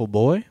Beautiful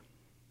Boy,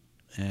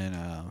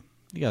 and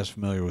you guys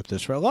familiar with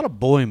this, right? A lot of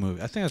boy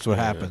movies. I think that's what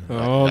happened.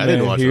 Oh, I didn't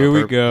man, watch it here on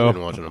we purpose. go. I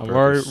didn't watch it on I'm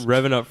already purpose.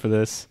 revving up for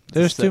this.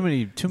 There's too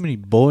many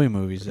boy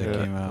movies that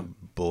Yeah. came out.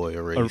 Boy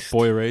Or Erased.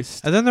 Boy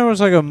Erased. And then there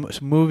was like a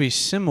movie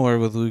similar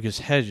with Lucas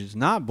Hedges,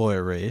 not Boy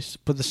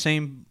Erased, but the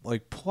same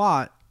like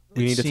plot.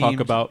 We it need to talk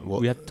seemed- about. Well-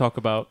 We have to talk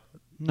about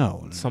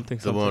no. something.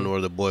 The one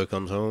where the boy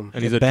comes home.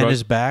 and he's a Ben drug-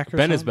 is back. Or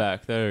Ben is something?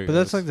 back. There. But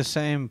that's like the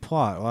same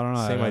plot. Well, I don't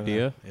know. Same I-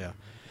 idea? Yeah.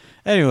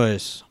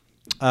 Anyways,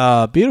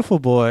 Beautiful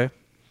Boy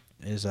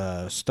is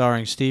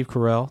starring Steve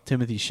Carell,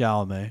 Timothy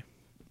Chalamet,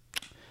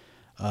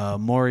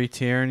 Maury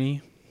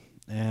Tierney,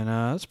 and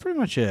that's pretty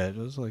much it.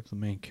 Those are like the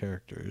main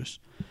characters.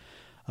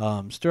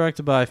 It's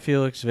directed by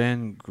Felix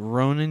Van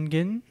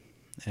Groningen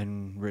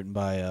and written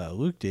by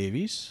Luke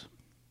Davies.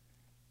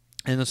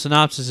 And the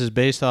synopsis is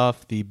based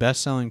off the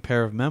best-selling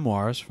pair of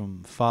memoirs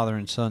from father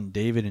and son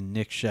David and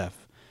Nick Sheff.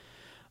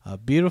 A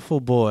Beautiful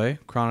Boy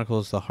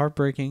chronicles the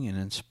heartbreaking and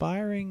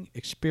inspiring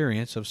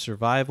experience of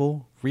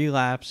survival,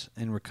 relapse,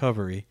 and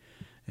recovery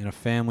in a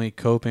family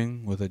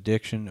coping with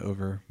addiction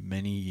over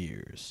many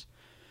years.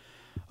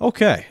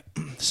 Okay,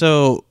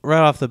 so right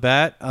off the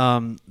bat,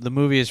 the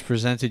movie is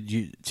presented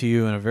to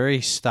you in a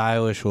very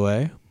stylish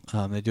way.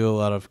 They do a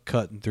lot of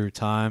cutting through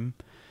time.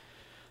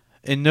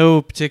 In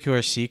no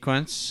particular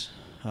sequence.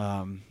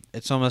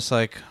 It's almost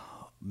like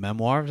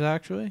memoirs,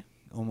 actually,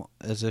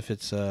 as if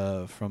it's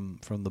from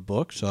the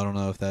book. So I don't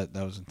know if that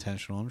was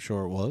intentional. I'm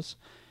sure it was.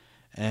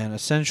 And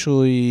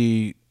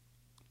essentially,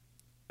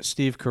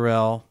 Steve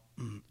Carell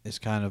is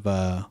kind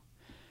of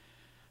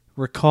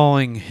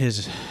recalling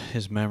his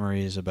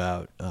memories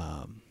about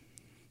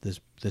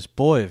this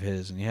boy of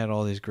his, and he had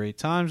all these great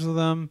times with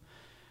him.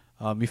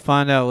 You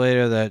find out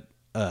later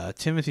that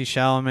Timothy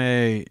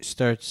Chalamet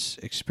starts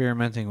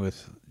experimenting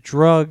with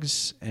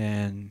drugs,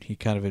 and he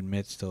kind of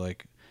admits to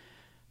like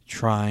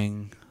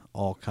trying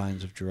all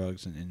kinds of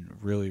drugs and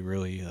really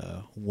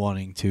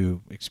wanting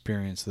to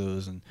experience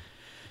those. And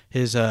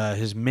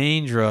his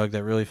main drug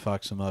that really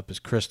fucks him up is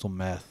crystal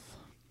meth.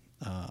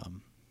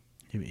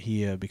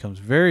 He becomes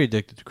very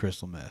addicted to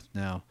crystal meth.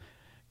 Now,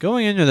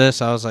 going into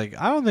this, I was like,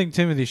 I don't think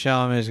Timothy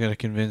Chalamet is going to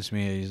convince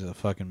me he's a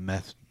fucking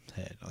meth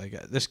head. Like,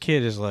 this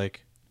kid is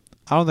like,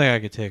 I don't think I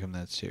could take him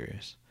that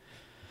serious.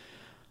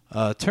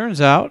 Turns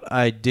out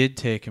I did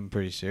take him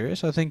pretty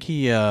serious. I think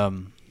he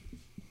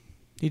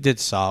did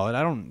solid.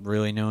 I don't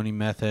really know any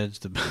meth heads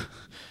to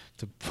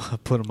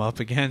put him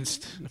up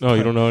against. No,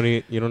 you don't know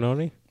any. You don't know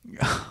any.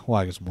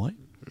 Why? Because what?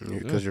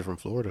 Because you're from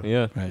Florida.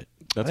 Yeah, Right.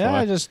 that's yeah,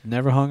 why. I just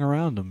never hung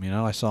around them. You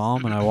know, I saw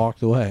them and I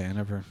walked away. I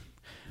never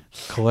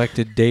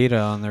collected data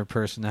on their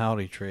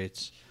personality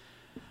traits.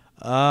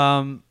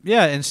 Yeah,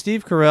 and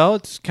Steve Carell,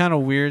 it's kind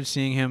of weird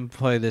seeing him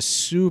play this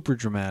super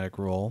dramatic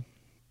role,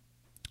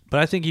 but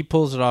I think he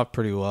pulls it off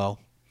pretty well.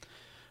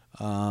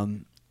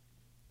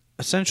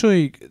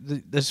 Essentially,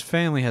 this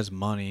family has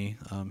money.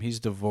 He's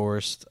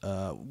divorced.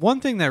 One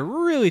thing that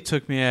really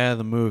took me out of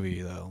the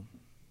movie, though,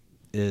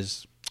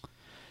 is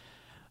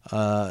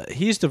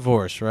he's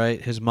divorced, right?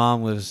 His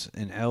mom lives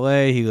in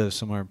L.A. He lives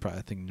somewhere, probably,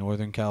 I think,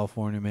 Northern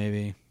California,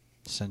 maybe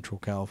Central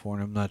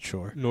California. I'm not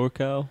sure.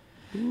 NorCal.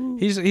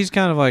 He's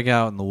kind of like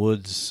out in the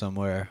woods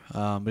somewhere,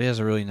 but he has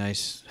a really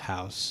nice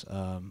house.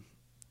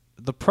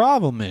 The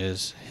problem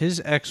is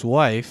his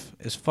ex-wife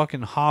is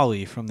fucking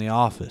Holly from The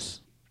Office.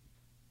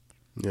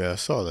 Yeah, I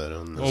saw that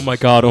on this. Oh my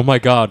god! Oh my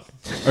god!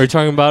 Are you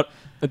talking about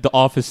the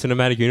Office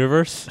Cinematic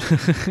Universe?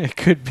 It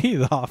could be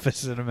The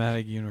Office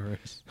Cinematic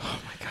Universe.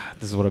 God,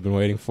 this is what I've been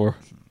waiting for.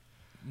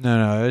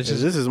 No, it's Yeah,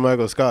 just this is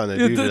Michael Scott and that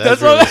Yeah, dude. th- That's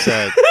that's really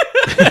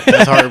sad.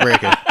 That's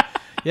heartbreaking.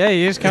 Yeah,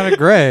 he is kind of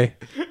gray.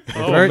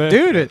 Oh, Very- man.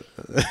 dude,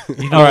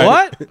 you know All right.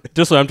 what?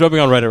 Just so I'm jumping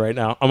on Reddit right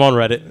now. I'm on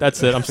Reddit.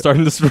 That's it. I'm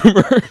starting this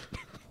rumor.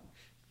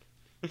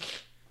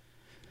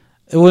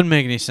 It wouldn't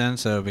make any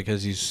sense though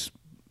because he's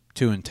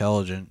too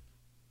intelligent.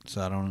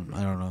 So I don't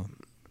know.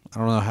 I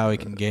don't know how he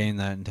can gain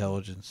that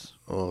intelligence.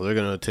 Oh, they're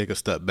gonna take a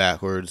step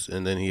backwards,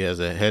 and then he has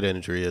a head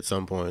injury at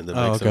some point that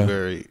Oh, makes okay. him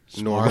very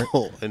Smart.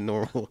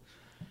 normal.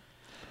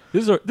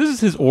 This is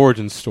his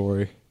origin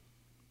story.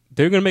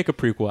 They're gonna make a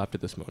prequel after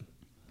this one.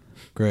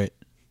 Great.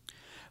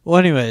 Well,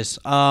 anyways,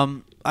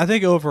 I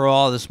think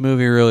overall this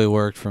movie really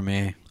worked for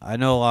me. I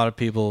know a lot of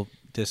people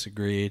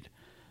disagreed.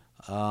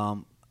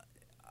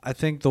 I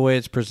think the way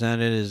it's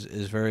presented is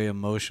very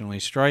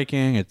emotionally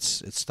striking.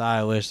 It's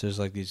stylish. There's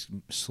like these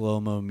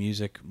slow-mo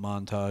music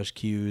montage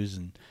cues,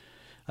 and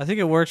I think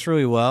it works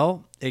really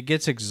well. It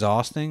gets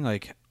exhausting,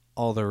 like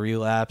all the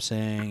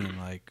relapsing and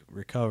like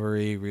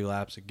recovery,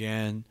 relapse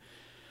again.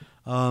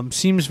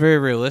 Seems very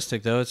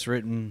realistic though. It's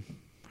written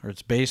or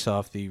it's based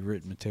off the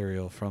written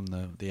material from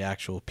the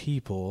actual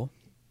people.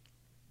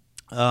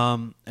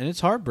 And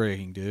it's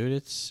heartbreaking,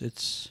 dude.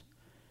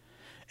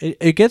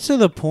 It gets to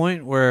the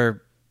point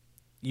where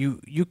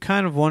you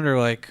kind of wonder,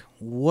 like,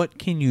 what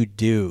can you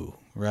do,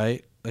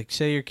 right? Like,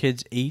 say your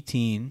kid's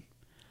 18,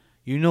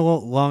 you no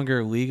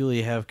longer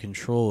legally have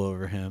control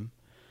over him,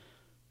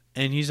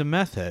 and he's a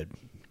meth head.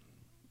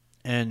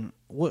 And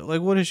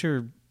what is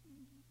your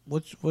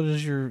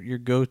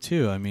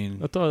go-to? I mean,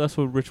 I thought that's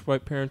what rich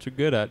white parents are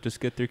good at. Just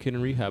get their kid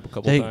in rehab a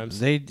couple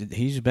times.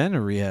 he's been to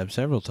rehab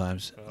several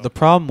times. The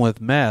problem with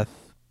meth,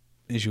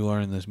 as you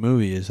learn in this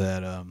movie, is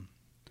that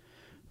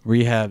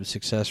rehab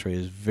success rate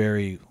is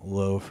very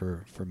low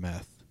for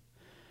meth.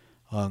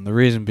 The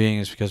reason being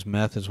is because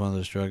meth is one of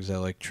those drugs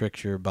that like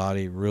tricks your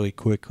body really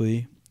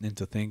quickly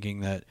into thinking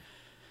that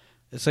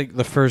it's like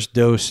the first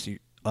dose,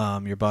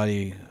 your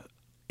body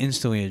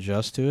instantly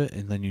adjusts to it,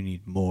 and then you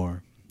need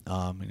more,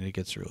 and it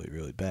gets really,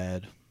 really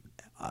bad.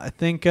 I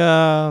think,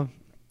 like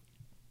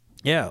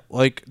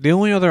the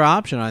only other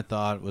option I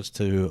thought was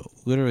to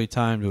literally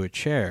tie him to a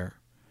chair.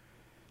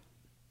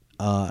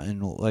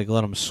 And like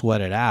let him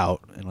sweat it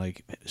out and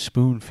like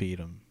spoon feed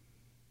him.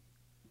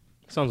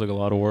 Sounds like a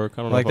lot of work.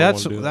 I don't Like know if I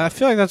that's want to do I that.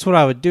 feel like that's what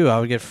I would do. I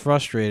would get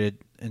frustrated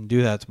and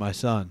do that to my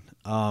son.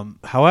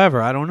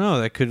 However, I don't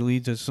know. That could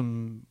lead to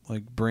some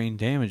like brain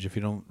damage if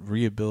you don't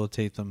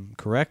rehabilitate them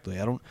correctly.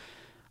 I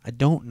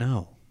don't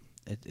know.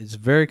 It's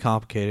very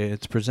complicated.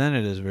 It's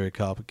presented as very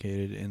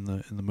complicated in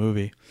the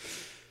movie,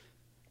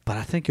 but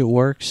I think it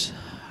works.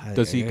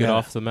 Does he get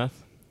off the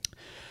meth?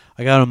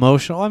 I got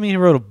emotional. I mean, he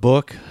wrote a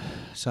book,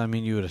 so I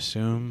mean, you would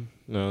assume.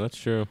 No, that's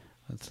true.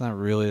 It's not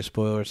really a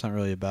spoiler. It's not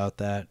really about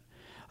that.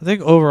 I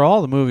think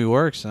overall the movie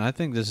works, and I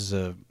think this is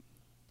A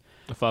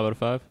 5 out of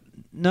 5?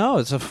 no,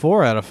 it's a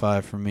 4 out of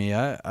 5 for me.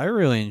 I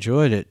really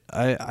enjoyed it.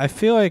 I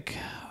feel like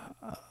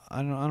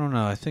I don't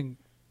know. I think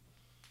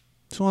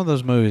it's one of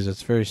those movies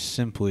that's very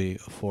simply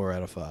a 4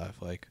 out of 5.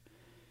 Like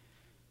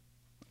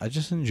I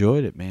just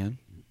enjoyed it, man.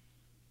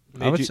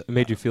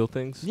 Made you feel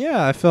things?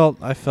 Yeah, I felt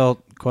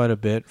quite a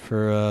bit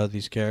for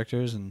these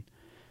characters, and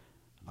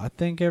I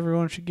think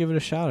everyone should give it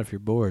a shot if you're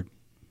bored.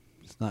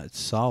 It's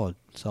solid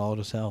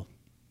as hell.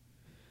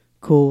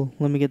 Cool.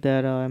 Let me get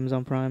that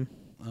Amazon Prime.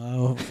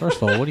 First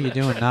of all, what are you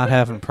doing not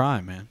having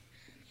Prime, man?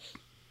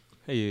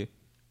 Hey,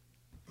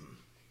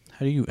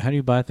 How do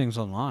you buy things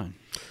online?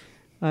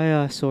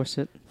 I source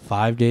it.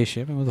 5-day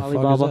shipping? What the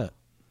Alibaba. fuck is that?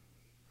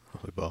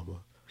 Alibaba.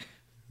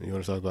 You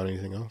want to talk about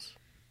anything else?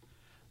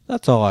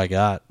 That's all I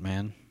got,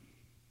 man.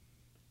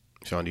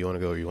 Sean, do you want to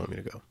go or you want me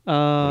to go? do you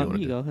wanna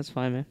You do? go. That's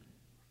fine, man.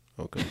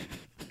 Okay.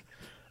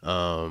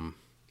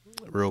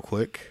 Real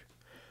quick,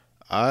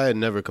 I had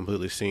never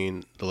completely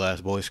seen The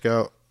Last Boy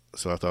Scout,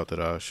 so I thought that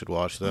I should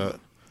watch that.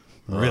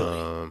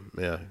 Really?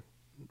 Yeah.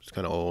 It's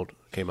kind of old.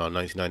 Came out in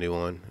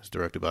 1991. It's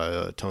directed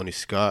by Tony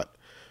Scott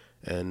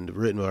and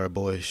written by our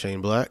boy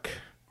Shane Black.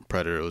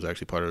 Predator was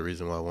actually part of the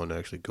reason why I wanted to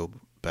actually go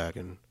back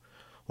and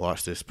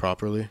watch this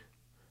properly.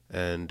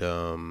 And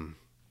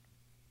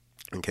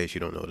in case you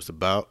don't know what it's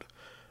about,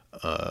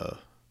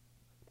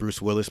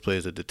 Bruce Willis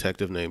plays a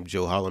detective named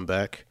Joe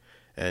Hollenbeck,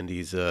 and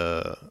he's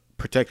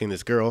protecting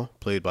this girl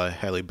played by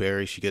Halle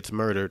Berry. She gets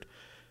murdered,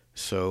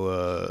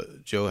 so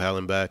Joe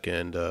Hollenbeck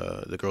and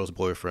the girl's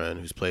boyfriend,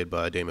 who's played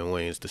by Damon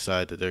Wayans,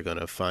 decide that they're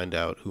gonna find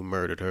out who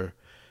murdered her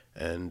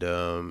and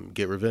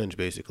get revenge,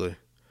 basically.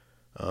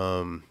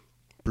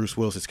 Bruce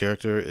Willis's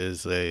character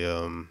is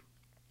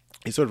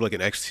he's sort of like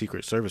an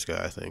ex-Secret Service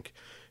guy, I think.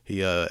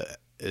 He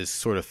is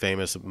sort of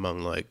famous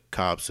among like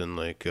cops and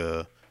like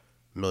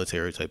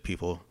military type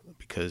people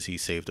because he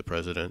saved the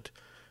president,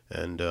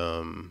 and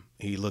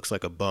he looks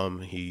like a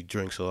bum. He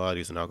drinks a lot.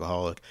 He's an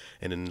alcoholic,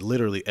 and in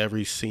literally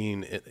every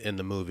scene in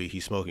the movie,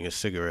 he's smoking a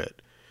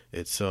cigarette.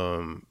 It's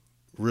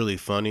really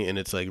funny, and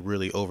it's like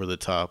really over the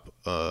top,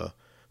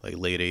 like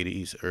late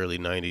 '80s, early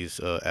 '90s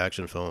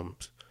action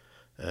films,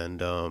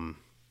 and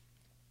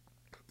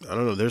I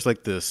don't know. There's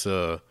like this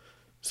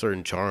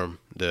certain charm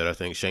that I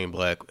think Shane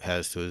Black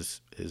has to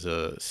his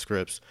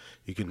scripts.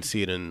 You can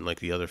see it in like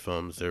the other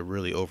films. They're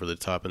really over the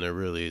top, and they're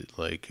really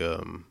like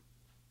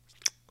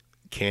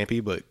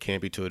campy, but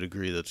campy to a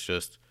degree that's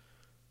just,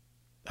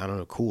 I don't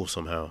know, cool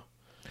somehow.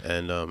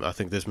 And I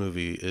think this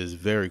movie is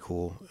very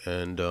cool.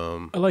 And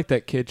I like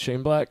that kid,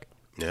 Shane Black.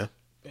 yeah,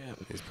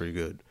 he's pretty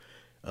good.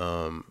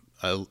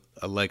 I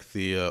like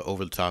the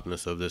over the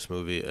topness of this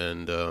movie,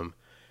 and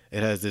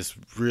it has this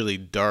really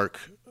dark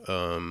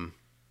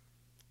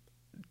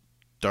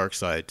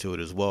side to it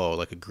as well,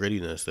 like a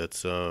grittiness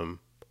that's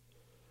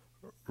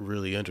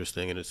really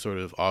interesting, and it's sort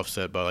of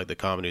offset by like the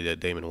comedy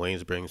that Damon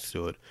Wayans brings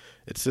to it.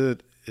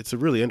 It's a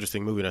really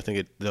interesting movie, and I think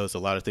it does a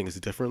lot of things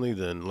differently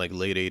than like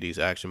late '80s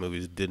action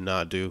movies did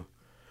not do.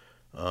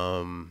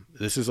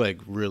 This is like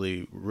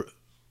really,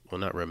 well,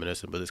 not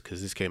reminiscent, but this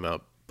because this came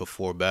out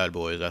before Bad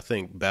Boys. I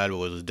think Bad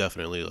Boys was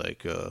definitely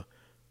like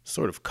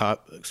sort of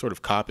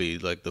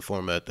copied like the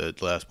format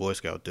that Last Boy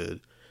Scout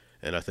did,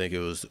 and I think it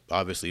was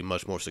obviously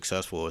much more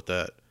successful at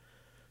that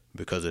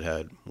because it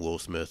had Will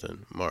Smith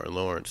and Martin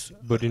Lawrence.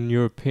 But in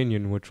your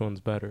opinion, which one's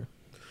better?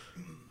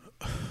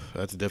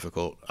 That's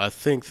difficult. I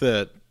think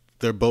that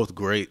they're both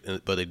great,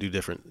 but they do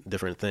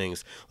different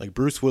things. Like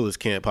Bruce Willis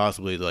can't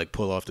possibly like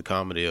pull off the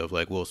comedy of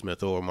like Will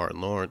Smith or Martin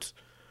Lawrence,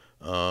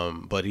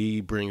 but he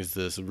brings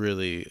this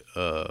really,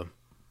 I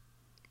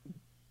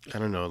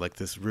don't know, like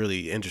this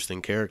really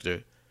interesting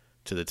character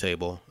to the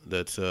table.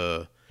 That's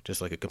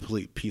just like a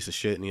complete piece of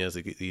shit, and he has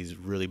like, these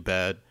really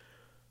bad,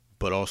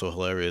 but also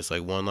hilarious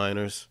like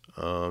one-liners.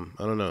 I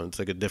don't know, it's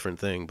like a different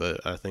thing,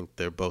 but I think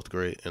they're both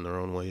great in their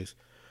own ways.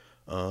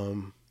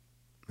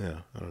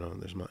 Yeah, I don't know.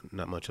 There's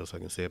not much else I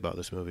can say about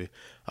this movie.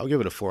 I'll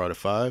give it a 4 out of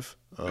 5.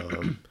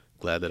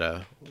 Glad that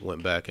I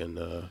went back and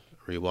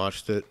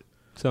rewatched it.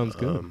 Sounds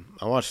good.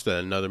 I watched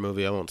another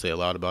movie. I won't say a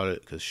lot about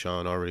it because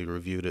Sean already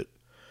reviewed it.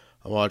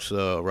 I watched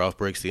Ralph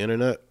Breaks the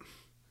Internet.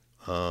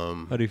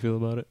 How do you feel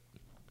about it?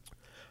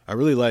 I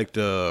really liked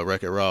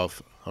Wreck-It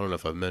Ralph. I don't know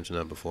if I've mentioned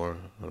that before.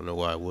 I don't know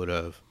why I would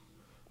have.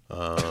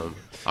 I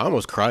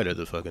almost cried at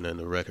the fucking end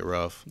of Wreck-It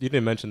Ralph. You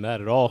didn't mention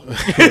that at all.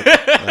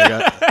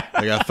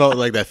 I felt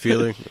like that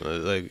feeling,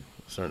 like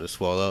starting to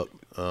swell up.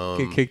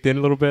 Get kicked in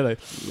a little bit. Like,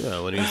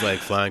 Yeah, when he's like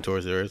flying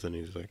towards the earth, and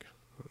he's like,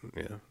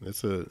 yeah,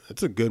 it's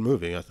a good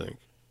movie. I think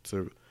it's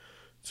a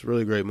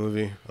really great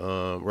movie.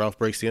 Ralph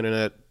Breaks the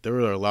Internet. There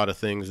were a lot of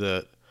things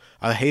that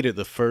I hated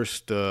the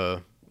first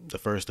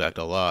act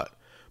a lot,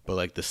 but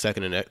like the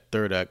second and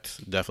third acts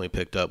definitely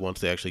picked up once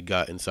they actually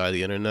got inside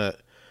the internet,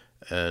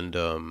 and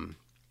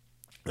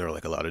there were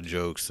like a lot of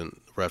jokes and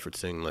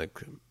referencing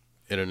like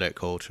internet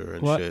culture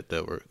and shit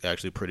that were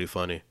actually pretty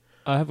funny.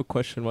 I have a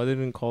question. Why they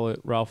didn't call it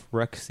Ralph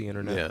Wrecks the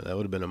Internet? Yeah, that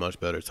would have been a much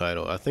better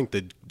title. I think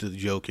the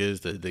joke is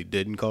that they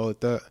didn't call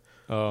it that,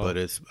 but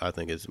I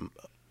think it's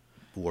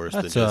worse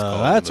than just calling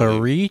it. That's a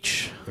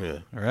reach, yeah,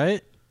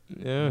 right?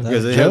 Yeah. That's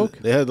a they joke.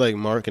 They had like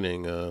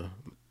marketing.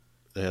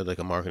 They had like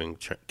a marketing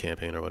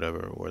campaign or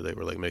whatever where they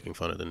were like making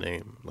fun of the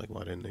name. Like,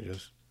 why didn't they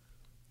just?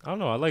 I don't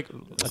know. I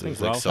think like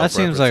Ralph. That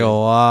seems like a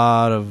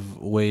lot of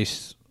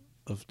waste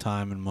of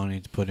time and money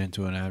to put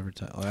into an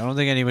advertisement. Like, I don't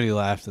think anybody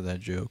laughed at that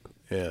joke.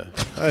 Yeah,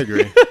 I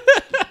agree.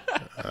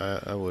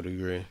 I would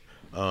agree.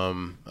 I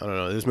don't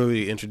know. This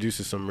movie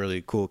introduces some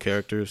really cool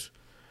characters,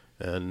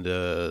 and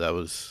that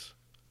was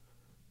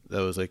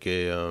like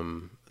a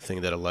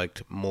thing that I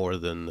liked more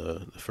than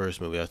the first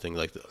movie. I think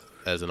like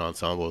as an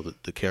ensemble,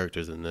 the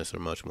characters in this are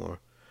much more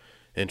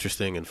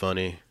interesting and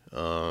funny.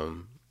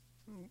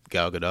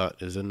 Gal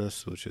Gadot is in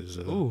this, which is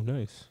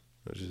nice.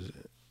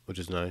 which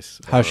is nice.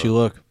 How's she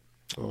look?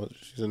 Well,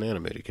 she's an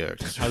animated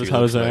character. How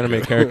does an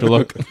anime character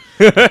look?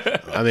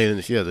 I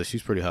mean,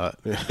 she's pretty hot.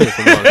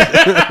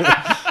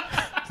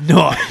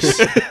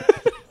 Nice.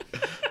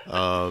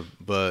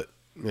 But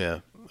yeah,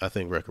 I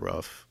think Wreck-It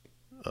Ralph,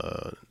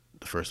 the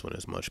first one,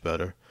 is much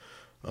better.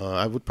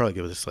 I would probably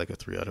give this like a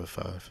 3 out of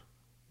 5.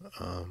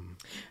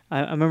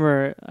 I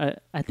remember.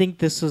 I think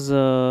this was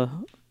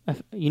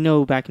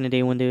back in the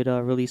day when they'd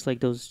release like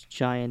those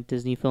giant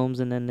Disney films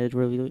and then they'd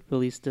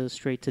release the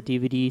straight to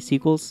DVD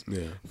sequels. Yeah,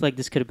 I feel like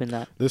this could have been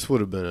that. this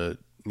would have been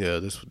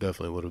this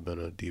definitely would have been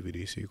a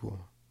DVD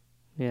sequel.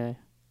 Yeah.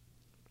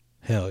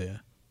 Hell yeah.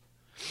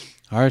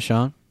 All right,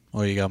 Sean.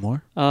 Oh, you got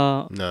more?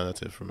 No,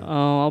 that's it for me.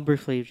 I'll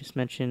briefly just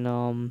mention.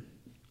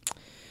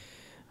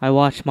 I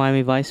watched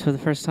Miami Vice for the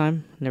first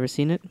time. Never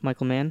seen it.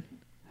 Michael Mann.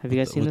 Have you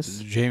guys seen this?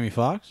 Jamie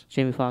Foxx?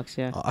 Jamie Foxx,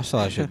 yeah. Oh, I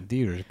saw that shit in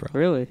theaters, bro.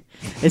 Really?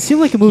 It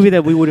seemed like a movie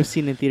that we would have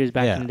seen in theaters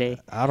back yeah, in the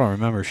day. I don't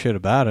remember shit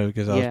about it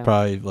because I was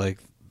probably like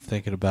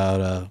thinking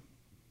about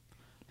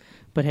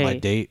but hey, my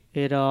date.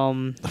 It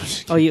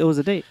it was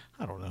a date.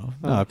 I don't know.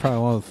 No, I probably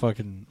wanted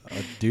fucking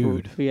a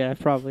dude. Yeah,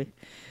 probably.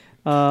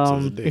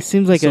 a date. It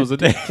seems like So was a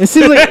date.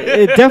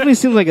 it definitely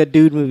seems like a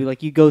dude movie.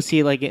 Like you go see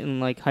it like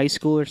in like high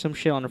school or some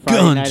shit on a Friday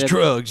Guns, night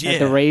drugs, at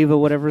the rave or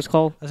whatever it's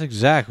called. That's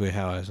exactly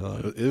how I saw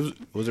it.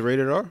 Was it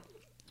rated R?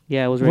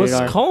 Yeah, it was rated Was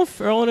R. Colin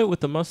Farrell in it with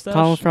the mustache?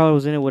 Colin Farrell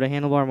was in it with a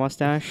handlebar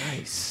mustache.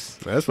 Nice.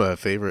 That's my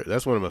favorite.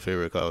 That's one of my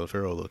favorite Colin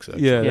Farrell looks.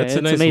 Actually. Yeah, Yeah, that's a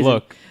it's nice amazing.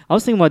 look. I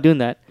was thinking about doing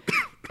that,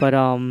 but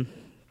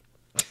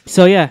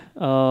so yeah,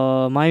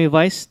 Miami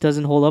Vice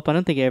doesn't hold up. I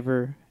don't think it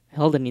ever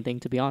held anything,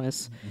 to be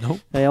honest. Nope.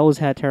 I always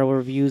had terrible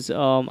reviews.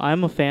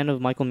 I'm a fan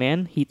of Michael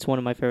Mann. He's one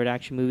of my favorite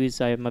action movies.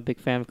 I'm a big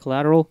fan of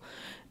Collateral.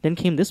 Then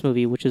came this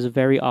movie, which is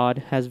very odd,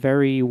 has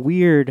very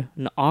weird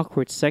and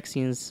awkward sex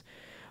scenes.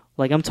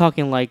 Like, I'm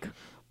talking like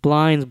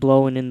blinds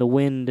blowing in the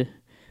wind,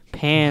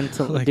 pan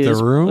to Like dude,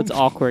 The Room? It's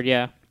awkward,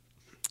 yeah.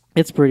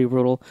 It's pretty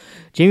brutal.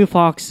 Jamie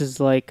Foxx is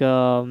like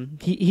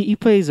he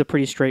plays a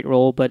pretty straight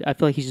role, but I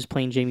feel like he's just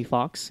playing Jamie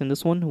Foxx in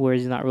this one,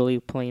 whereas he's not really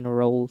playing a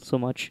role so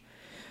much.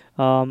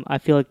 I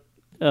feel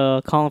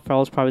like Colin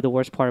Farrell is probably the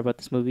worst part about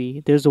this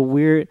movie. There's a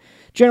weird.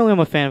 Generally, I'm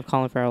a fan of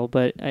Colin Farrell,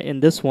 but in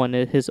this one,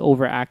 his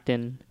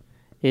overacting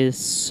is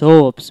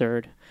so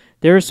absurd.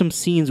 There are some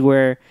scenes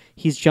where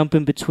he's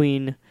jumping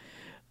between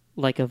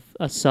like a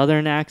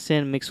southern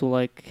accent mixed with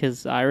like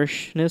his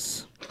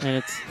Irishness,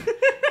 and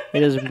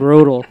it is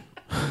brutal,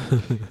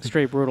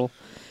 straight brutal.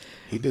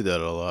 He did that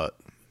a lot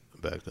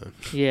back then.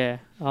 Yeah.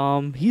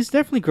 He's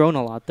definitely grown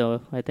a lot,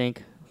 though. I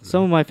think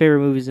some of my favorite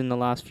movies in the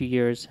last few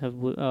years have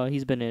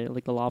he's been in it,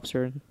 like The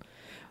Lobster and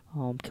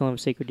Killing of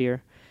a Sacred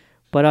Deer.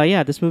 But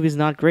yeah, this movie is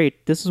not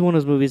great. This is one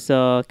of those movies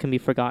can be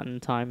forgotten in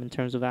time in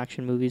terms of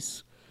action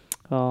movies.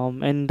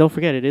 And don't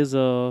forget, it is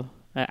an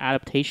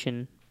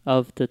adaptation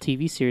of the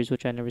TV series,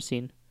 which I've never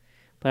seen.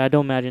 But I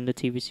don't imagine the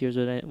TV series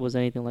was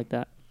anything like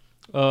that.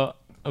 I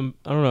don't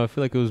know. I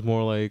feel like it was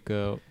more like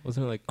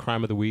wasn't it like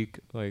Crime of the Week?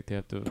 Like they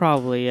have to.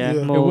 Probably, yeah.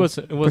 Yeah. More It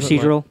wasn't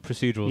procedural. Like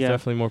procedural. Yeah.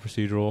 Definitely more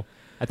procedural.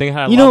 I think it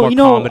had a lot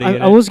more comedy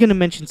in I it. was gonna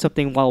mention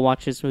something while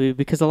watching this movie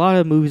because a lot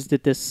of movies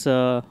did this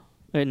in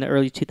the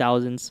early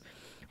 2000s,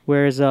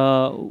 whereas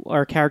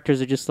our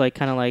characters are just like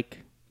kind of like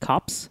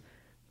cops,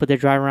 but they're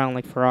driving around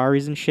like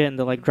Ferraris and shit, and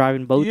they're like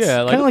driving boats.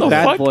 Yeah, like, kind of what like the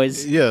Bad fuck?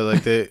 Boys. Yeah,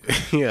 like they,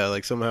 yeah,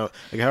 like somehow,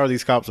 like how are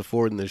these cops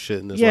affording this shit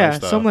in this Yeah,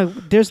 lifestyle? so I'm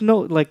like, there's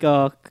no like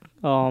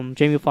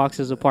Jamie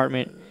Foxx's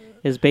apartment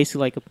is basically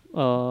like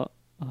a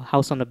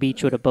house on the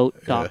beach with a boat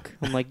dock.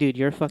 I'm like, dude,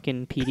 you're a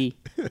fucking PD.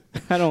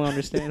 I don't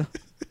understand.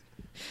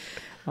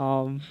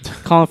 Colin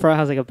Farrell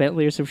has like a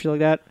Bentley or some shit like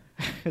that.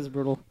 It's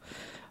brutal.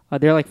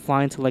 They're like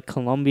flying to like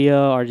Colombia,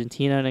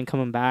 Argentina, and then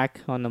coming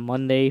back on a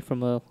Monday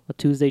from a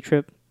Tuesday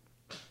trip.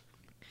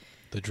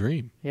 The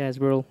dream. Yeah, it's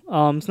brutal.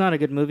 It's not a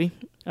good movie.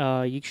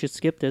 You should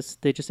skip this.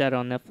 They just added it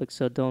on Netflix,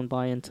 so don't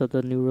buy into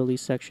the new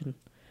release section.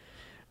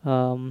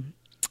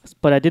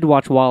 But I did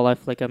watch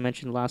Wildlife, like I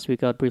mentioned last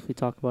week. I'll briefly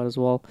talk about as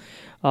well.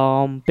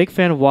 Big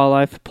fan of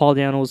Wildlife. Paul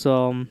Dano's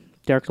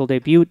directorial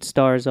debut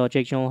stars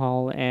Jake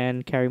Gyllenhaal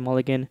and Carey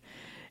Mulligan,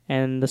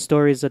 and the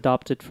story is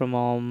adopted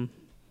from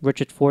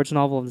Richard Ford's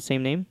novel of the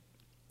same name,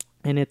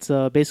 and it's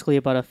basically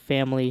about a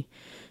family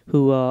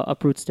who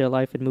uproots their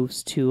life and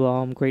moves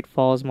to Great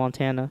Falls,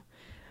 Montana.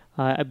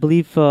 I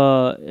believe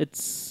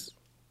it's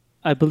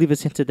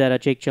hinted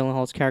that Jake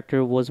Gyllenhaal's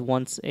character was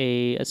once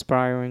a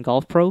aspiring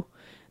golf pro.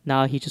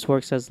 Now he just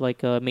works as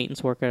like a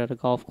maintenance worker at a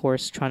golf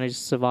course, trying to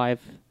just survive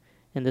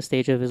in this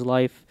stage of his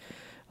life.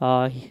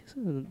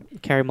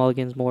 Carey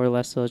Mulligan's more or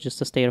less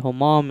just a stay-at-home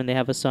mom, and they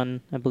have a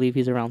son. I believe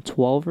he's around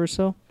 12 or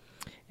so.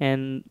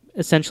 And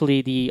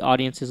essentially, the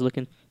audience is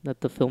looking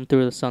at the film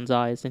through the son's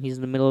eyes, and he's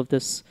in the middle of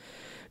this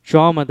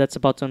drama that's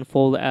about to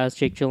unfold as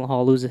Jake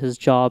Gyllenhaal loses his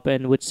job,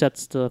 and which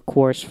sets the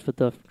course for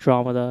the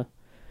drama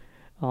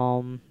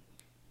that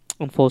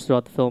unfolds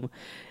throughout the film.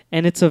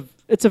 And it's a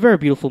very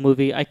beautiful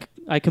movie.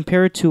 I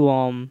compare it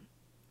to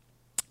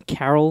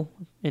Carol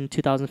in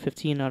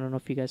 2015. I don't know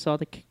if you guys saw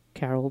the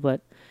Carol,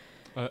 but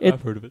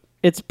I've heard of it.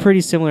 it's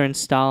pretty similar in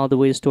style, the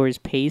way the story's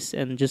paced,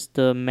 and just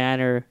the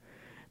manner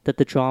that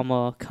the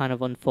drama kind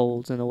of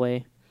unfolds in a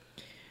way.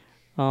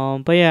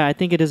 But yeah, I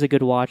think it is a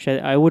good watch.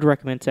 I would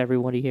recommend to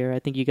everybody here. I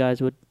think you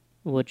guys would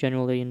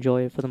genuinely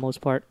enjoy it for the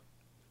most part.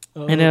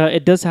 And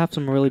it does have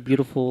some really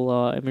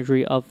beautiful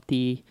imagery of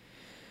the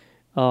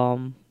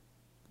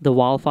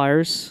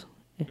wildfires.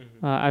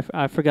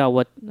 I forgot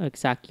what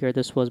exact year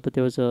this was, but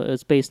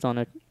it's based on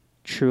a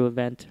true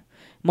event.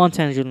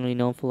 Montana is generally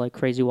known for like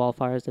crazy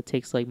wildfires that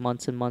takes like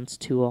months and months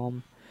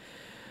to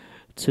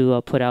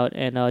put out.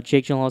 And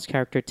Jake Gyllenhaal's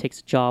character takes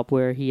a job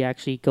where he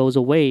actually goes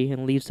away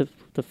and leaves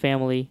the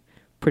family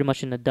pretty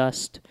much in the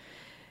dust.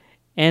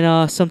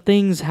 And some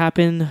things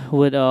happen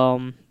with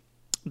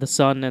the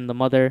son and the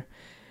mother.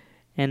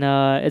 And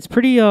it's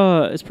pretty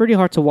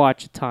hard to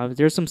watch at times.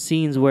 There's some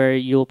scenes where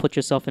you'll put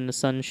yourself in the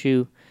son's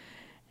shoe,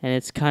 and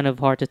it's kind of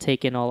hard to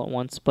take in all at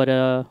once. But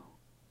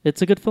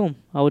it's a good film.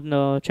 I would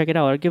check it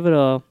out. I'll give it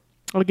a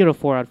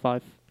 4 out of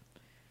 5.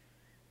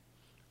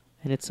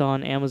 And it's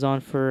on Amazon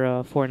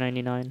for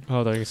 $4.99.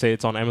 Oh, they're gonna say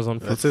it's on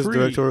Amazon for That's free. his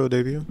directorial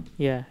debut.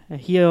 Yeah,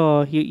 he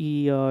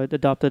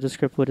adopted the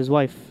script with his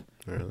wife.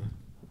 Really?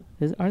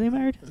 Are they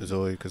married?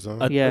 Zoe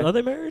Kazan. Yeah. Are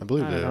they married? I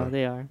believe I they don't know. are.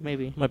 They are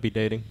maybe. Might be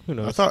dating. Who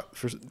knows? I thought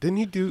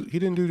he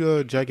didn't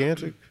do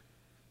Gigantic.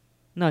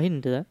 No, he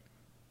didn't do that.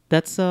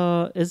 That's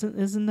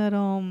isn't that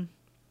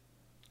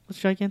what's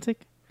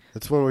Gigantic?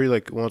 That's the one where he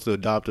like wants to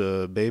adopt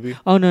a baby.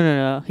 Oh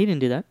no, he didn't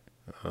do that.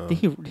 Oh, I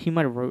think he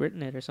might have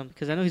written it or something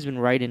because I know he's been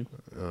writing.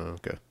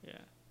 okay. Yeah.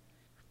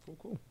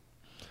 Cool.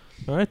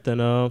 All right, then.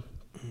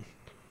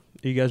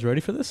 You guys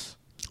ready for this?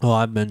 Oh,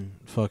 I've been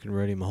fucking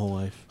ready my whole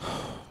life.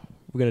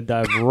 we're gonna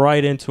dive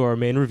right into our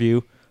main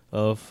review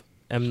of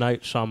M.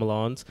 Night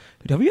Shyamalan's.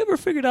 Dude, have you ever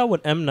figured out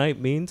what M. Night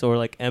means, or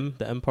like M,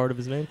 the M part of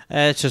his name?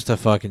 It's just a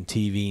fucking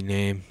TV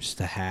name, just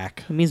a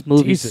hack. It means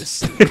movies.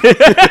 Jesus.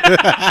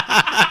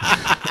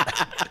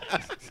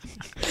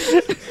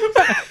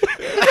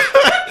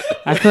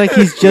 I feel like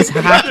he's just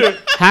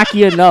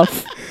hacky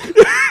enough.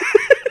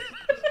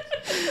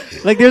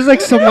 Like there's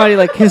like somebody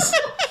like his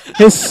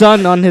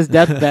son on his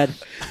deathbed.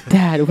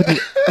 Dad,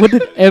 what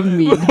did M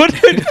mean? What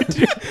did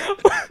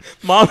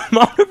Mom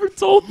never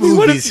told me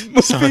what is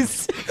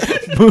Movies,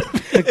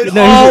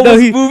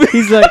 movies.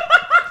 He's like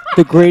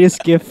the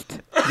greatest gift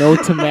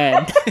known to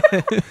man.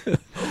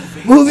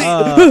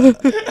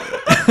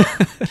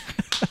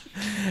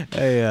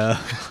 Hey,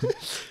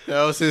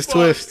 That was his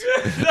twist.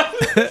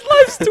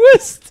 Life's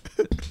twist.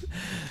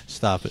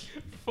 stop it.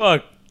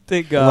 Fuck.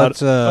 Thank God.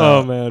 Let's,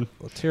 oh man.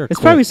 Let's hear a It's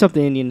clip. probably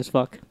something Indian as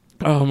fuck.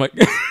 Oh my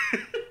God.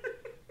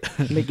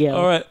 Miguel.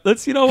 All right.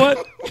 Let's. You know what?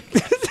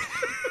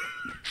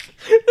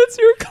 Let's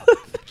hear a clip.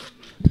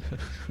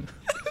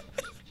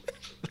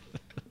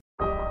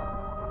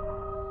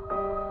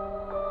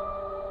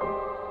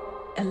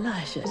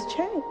 Elijah's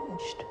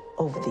changed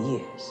over the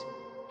years.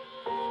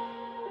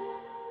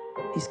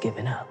 He's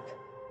given up.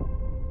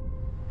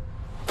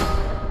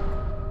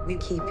 We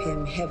keep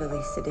him heavily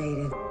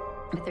sedated.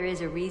 But there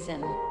is a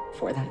reason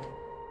for that.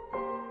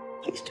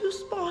 He's too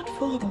smart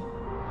for them.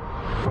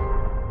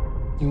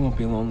 You won't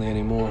be lonely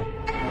anymore.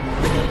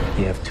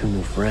 You have 2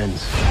 new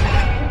friends.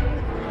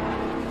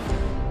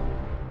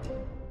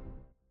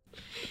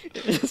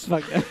 It's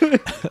fucked up.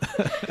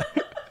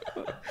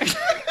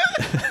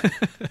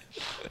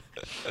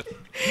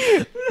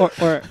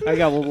 or I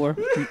got one more.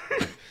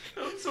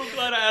 I'm so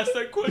glad I asked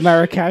that question.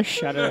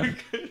 Marrakesh. I don't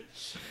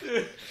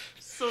know.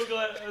 So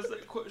glad I asked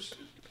that question.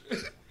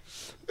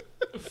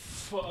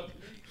 Fuck.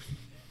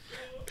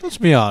 Let's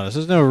be honest.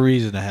 There's no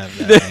reason to have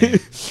that name.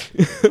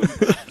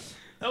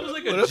 That was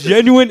like a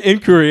genuine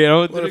inquiry.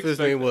 What if his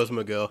name was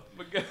Miguel?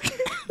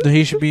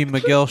 He should be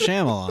Miguel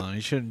Shyamalan. He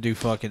shouldn't do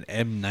fucking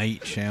M.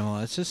 Night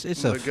Shyamalan.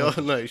 It's a. Miguel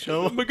Night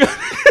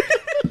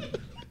Shyamalan.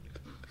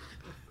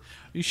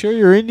 You sure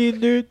you're Indian,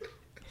 dude?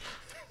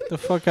 The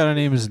fuck kind of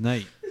name is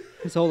Night?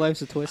 His whole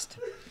life's a twist.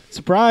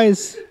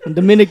 Surprise! I'm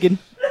Dominican.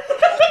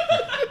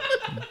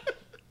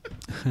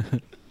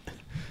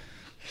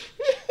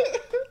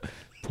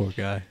 Poor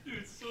guy.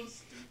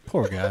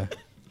 Poor guy.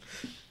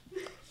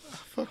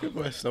 Fucking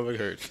my stomach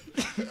hurts.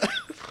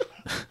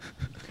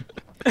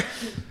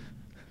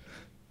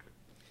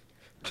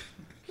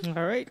 All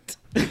right.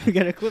 We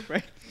got a clip,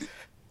 right?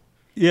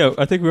 Yeah,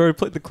 I think we already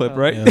played the clip,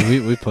 right? Yeah,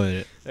 we played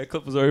it. That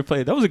clip was already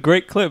played. That was a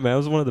great clip, man. It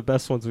was one of the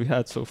best ones we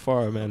had so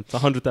far, man. It's the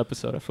 100th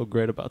episode. I feel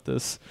great about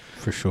this.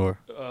 For sure.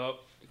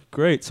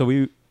 Great. So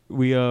we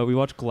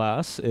watched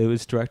Glass. It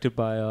was directed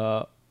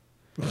by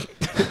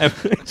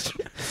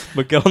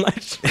Miguel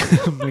Night.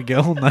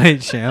 Miguel Night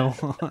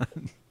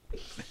Shyamalan.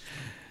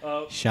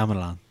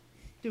 Shyamalan.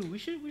 Dude,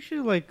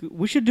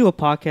 we should do a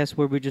podcast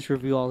where we just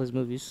review all his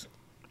movies.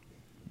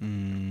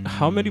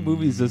 How many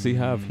movies does he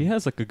have? He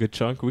has like a good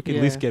chunk. We can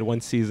at least Yeah. get one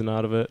season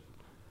out of it.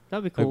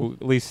 That'd be Like, cool.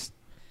 at least,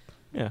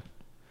 yeah.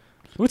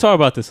 We'll talk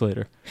about this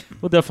later.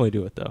 We'll definitely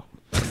do it though.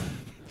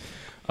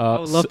 I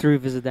would love to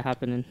revisit The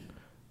Happening.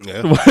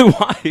 Yeah.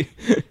 Why? I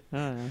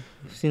don't know.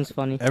 It seems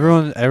funny.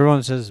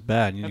 Everyone says it's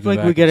bad. You I need to feel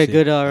go like we back get and a see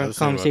good it. I was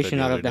thinking about conversation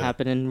that the out of other The day.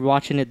 Happening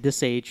watching it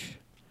this age.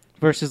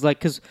 Versus like,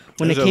 because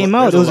when There's it a came lo-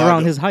 out, there's it a was lot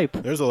around go- his hype.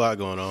 There's a lot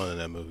going on in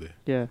that movie.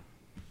 Yeah.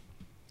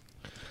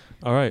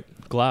 All right,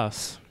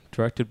 Glass,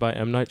 directed by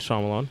M. Night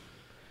Shyamalan.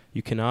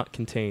 You cannot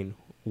contain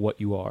what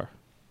you are.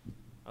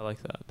 I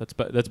like that.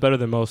 That's better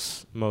than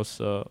most.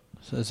 So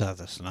is that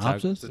the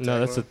synopsis? No,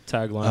 that's a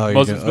tagline. Oh,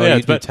 Most- you yeah,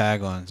 it's do bet-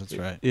 taglines. That's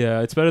right.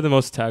 Yeah, it's better than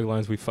most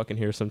taglines we fucking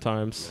hear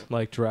sometimes,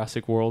 like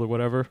Jurassic World or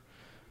whatever.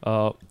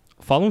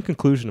 Following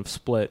conclusion of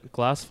Split,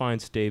 Glass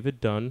finds David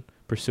Dunn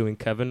pursuing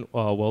Kevin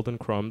Weldon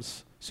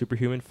Crumb's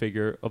superhuman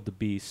figure of the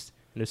Beast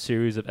in a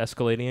series of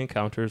escalating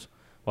encounters,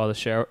 while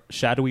the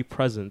shadowy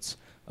presence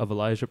of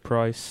Elijah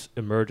Price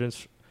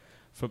emerges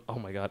from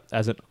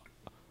as an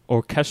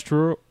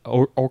orchestral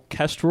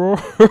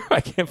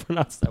I can't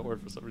pronounce that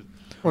word for some reason.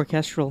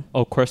 Orchestral.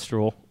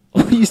 Orchestral.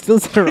 You still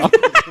said it wrong.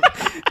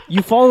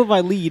 You followed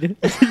my lead.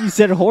 You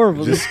said it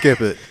horribly. Just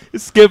skip it.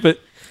 Skip it.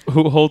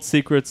 Who holds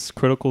secrets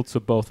critical to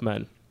both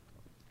men.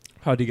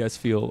 How do you guys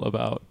feel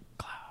about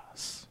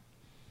Glass?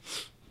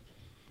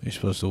 You're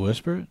supposed to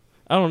whisper it?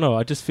 I don't know.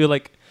 I just feel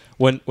like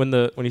when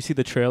you see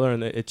the trailer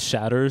and it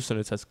shatters and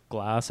it says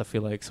Glass, I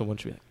feel like someone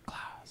should be like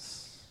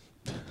Glass.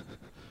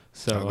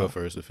 So I'll go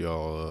first if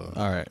y'all.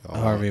 All right, y'all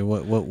Harvey.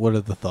 What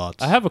are the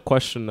thoughts? I have a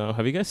question though.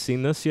 Have you guys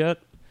seen this yet?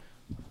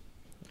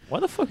 Why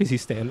the fuck is he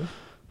standing?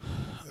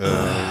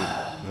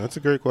 That's a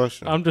great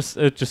question. I'm just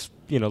let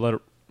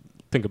it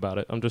think about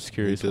it. I'm just he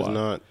curious does why.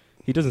 not.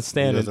 He doesn't He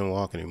stand. doesn't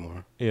walk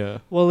anymore. Yeah.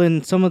 Well,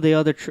 in some of the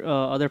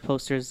other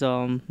posters,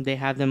 they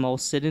have them all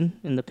sitting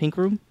in the pink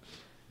room,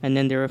 and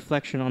then their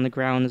reflection on the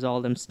ground is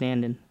all them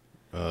standing.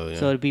 Oh yeah.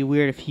 So it'd be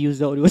weird if Hughes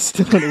though was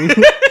still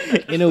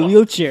in a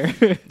wheelchair.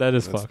 That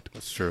is that's, fucked.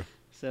 That's true.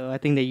 So I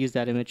think they used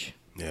that image.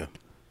 Yeah.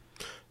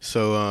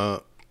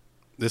 So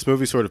this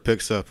movie sort of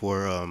picks up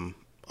where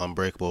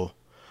Unbreakable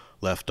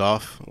left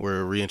off.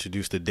 We're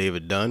reintroduced to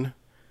David Dunn.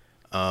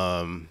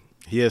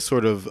 He has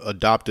sort of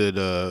adopted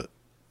a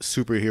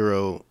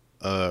superhero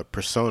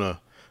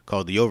persona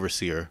called the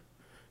Overseer.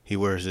 He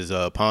wears his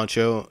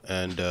poncho,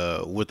 and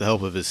with the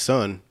help of his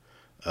son,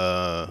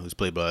 who's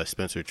played by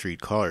Spencer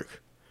Treat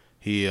Clark,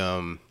 he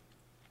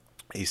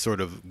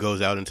sort of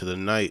goes out into the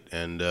night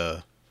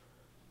and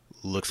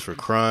looks for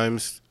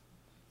crimes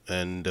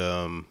and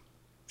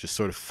just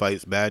sort of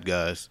fights bad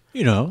guys.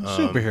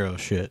 Superhero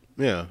shit.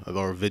 Yeah,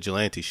 or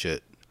vigilante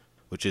shit,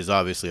 which is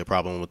obviously a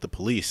problem with the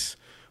police,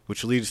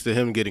 which leads to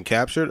him getting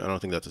captured. I don't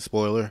think that's a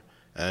spoiler.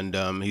 And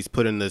he's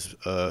put in this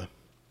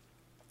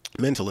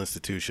mental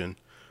institution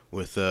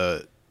with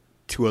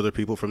 2 other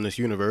people from this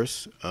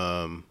universe.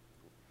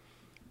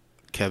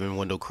 Kevin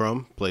Wendell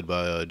Crumb, played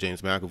by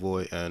James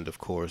McAvoy, and of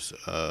course,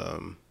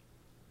 the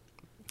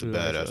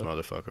badass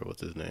motherfucker.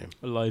 What's his name?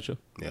 Elijah.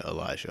 Yeah,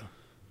 Elijah.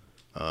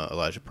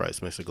 Elijah Price,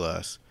 Mr.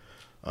 Glass.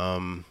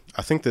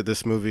 I think that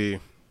this movie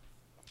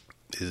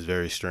is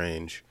very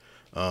strange.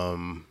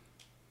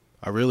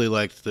 I really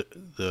liked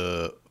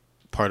the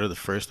part of the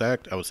first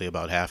act. I would say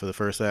about half of the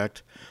first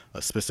act,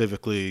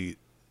 specifically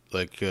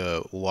like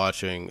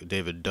watching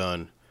David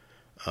Dunn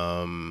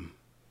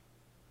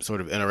sort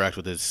of interact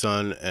with his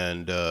son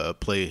and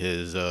play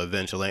his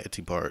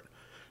vigilante part.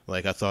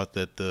 Like, I thought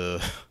that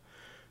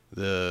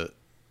the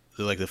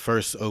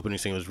first opening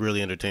scene was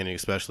really entertaining,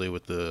 especially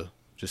with the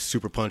just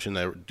super punching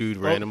that dude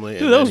randomly.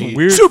 Dude, that was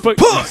weird. Super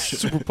punch!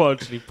 Super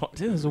punch. Dude,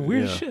 that was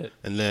weird shit.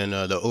 And then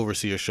the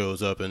Overseer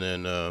shows up, and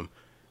then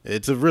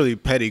it's a really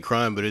petty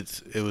crime, but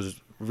it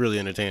was really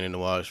entertaining to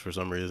watch for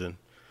some reason.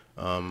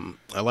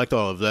 I liked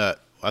all of that.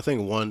 I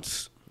think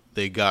once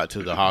they got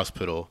to the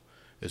hospital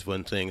is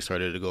when things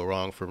started to go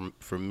wrong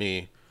for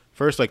me.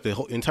 First, like, the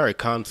whole entire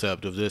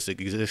concept of this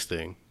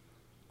existing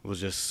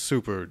was just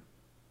super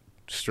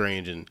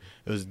strange, and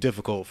it was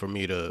difficult for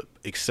me to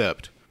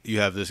accept. You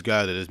have this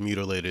guy that is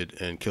mutilated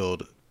and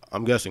killed,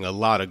 I'm guessing, a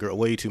lot of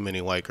way too many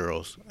white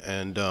girls,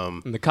 and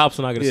the cops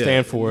are not going to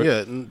stand for it. Yeah,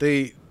 and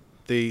they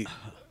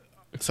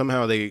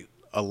somehow they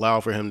allow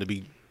for him to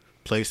be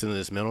placed in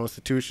this mental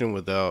institution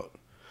without,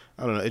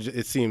 I don't know,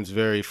 it seems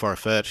very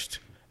far-fetched,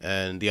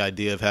 and the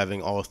idea of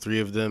having all 3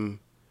 of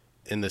them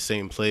in the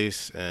same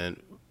place and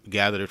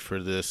gathered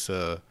for this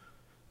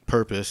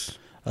purpose.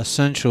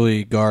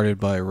 Essentially guarded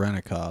by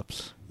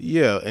rent-a-cops.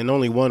 Yeah, and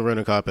only one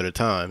rent-a-cop at a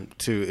time,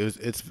 too.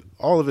 It's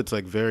all of it's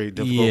like very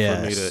difficult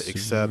for me to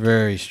accept.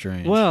 Very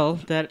strange. Well,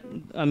 if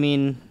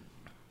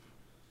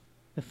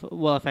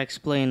I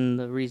explain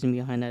the reason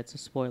behind that, it's a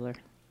spoiler,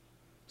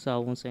 so I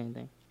won't say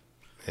anything.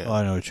 Yeah. Oh,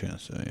 I know what you're gonna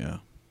say. Yeah.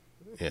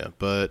 Yeah,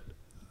 but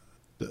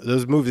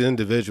those movies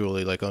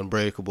individually, like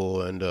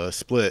Unbreakable and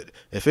Split,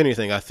 if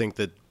anything, I think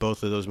that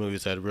both of those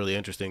movies had really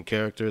interesting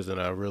characters,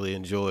 and I really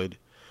enjoyed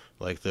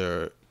like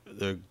their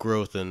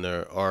growth and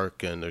their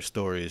arc and their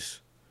stories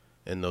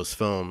in those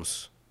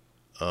films.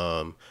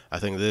 I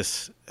think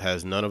this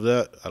has none of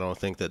that. I don't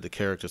think that the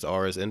characters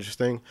are as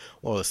interesting.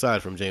 Well,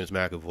 aside from James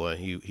McAvoy,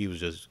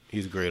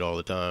 he's great all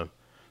the time.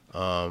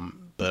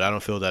 But I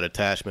don't feel that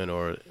attachment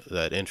or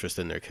that interest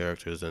in their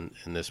characters in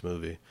this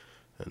movie,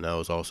 and that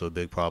was also a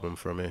big problem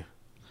for me.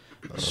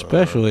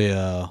 Especially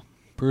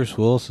Bruce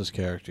Willis's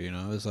character, it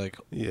was like,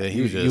 yeah,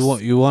 he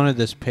was you wanted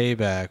this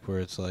payback where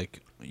it's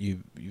like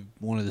you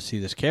wanted to see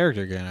this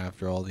character again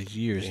after all these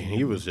years.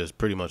 He was just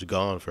pretty much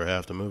gone for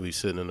half the movie,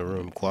 sitting in the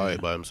room quiet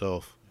by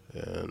himself,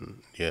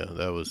 and yeah,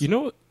 that was. You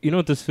know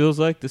what this feels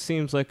like? This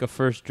seems like a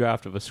first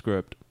draft of a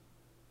script.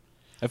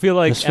 I feel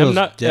like this feels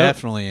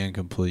definitely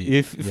incomplete.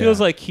 It feels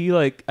like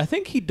I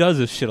think he does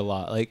this shit a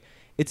lot. Like,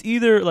 it's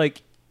either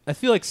like, I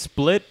feel like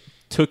Split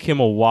took him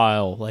a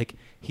while. Like,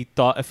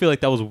 I feel like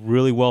that was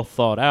really well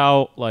thought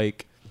out.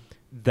 Like,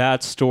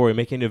 that story,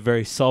 making it a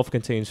very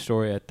self-contained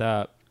story at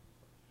that,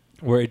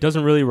 where it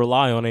doesn't really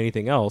rely on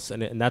anything else,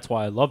 and that's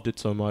why I loved it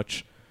so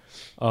much.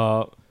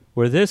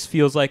 Where this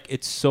feels like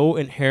it's so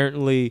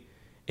inherently,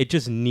 it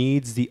just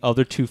needs the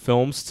other 2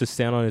 films to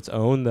stand on its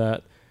own,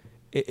 that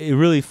it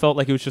really felt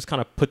like it was just kind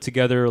of put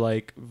together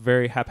like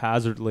very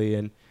haphazardly,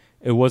 and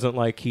it wasn't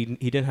like he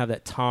didn't have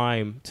that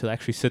time to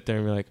actually sit there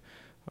and be like,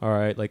 all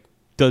right, like,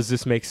 does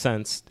this make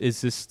sense?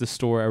 Is this the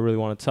story I really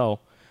want to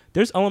tell?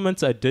 There's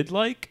elements I did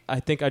like. I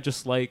think I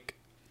just like,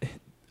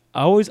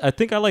 I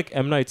think I like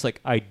M. Night's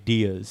like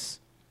ideas.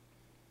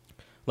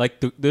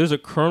 Like, there's a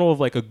kernel of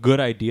like a good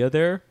idea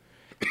there,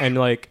 and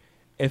like,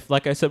 if,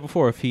 like I said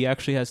before, if he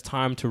actually has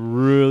time to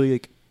really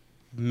like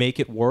make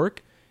it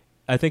work,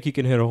 I think he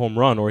can hit a home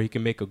run, or he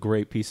can make a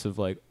great piece of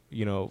like,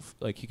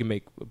 like he can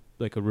make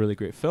like a really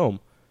great film.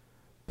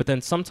 But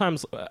then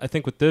sometimes I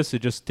think with this, it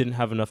just didn't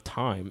have enough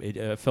time. It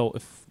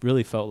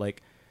really felt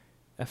like,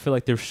 I feel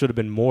like there should have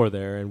been more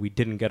there, and we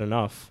didn't get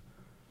enough.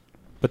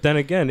 But then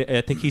again,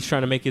 I think he's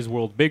trying to make his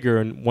world bigger,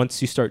 and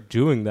once you start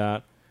doing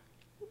that,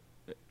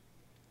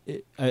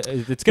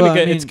 it's gonna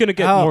it's gonna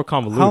get more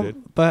convoluted.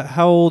 But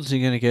how old is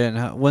he gonna get?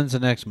 And when's the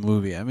next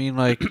movie? I mean,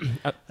 like,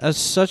 that's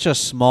such a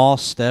small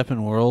step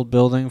in world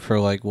building for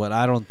like what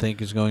I don't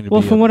think is going to be.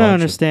 Well, from what I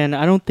understand,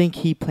 I don't think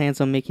he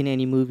plans on making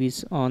any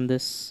movies on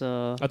this.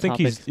 I think topic.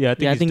 he's. Yeah, I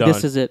think I he's think done.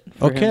 this is it.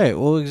 For Okay,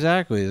 him. well,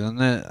 exactly. Then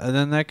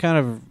that kind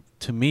of,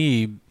 to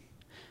me,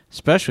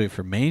 especially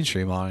for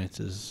mainstream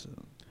audiences,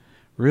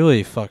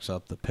 really fucks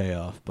up the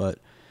payoff. But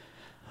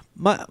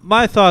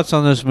my thoughts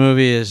on this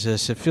movie is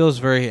this: it feels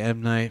very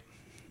M. Night.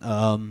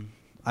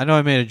 I know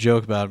I made a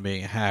joke about him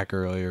being a hack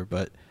earlier,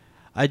 but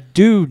I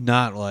do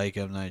not like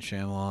M. Night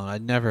Shyamalan. I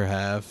never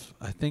have.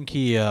 I think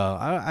he.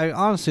 I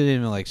honestly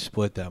didn't even like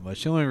Split that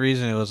much. The only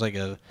reason it was like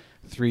a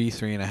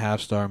 3.5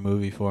 star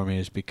movie for me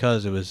is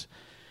because it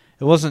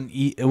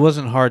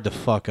wasn't hard to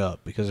fuck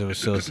up because it was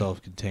so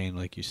self-contained,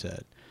 like you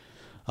said.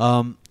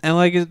 And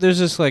like there's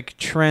this like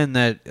trend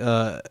that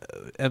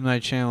M.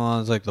 Night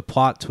Shyamalan is like the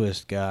plot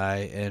twist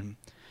guy, and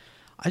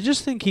I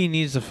just think he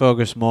needs to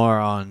focus more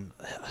on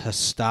a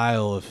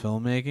style of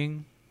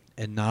filmmaking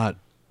and not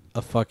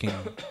a fucking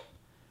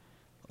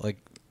like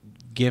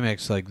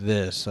gimmicks like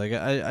this. Like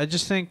I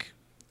just think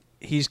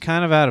he's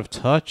kind of out of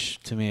touch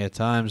to me at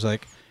times.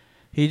 Like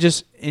he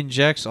just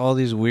injects all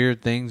these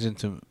weird things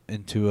into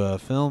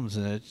films,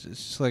 and it's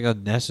just like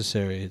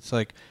unnecessary. It's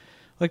like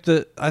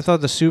I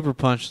thought the Super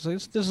Punch, like,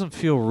 this doesn't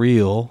feel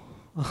real.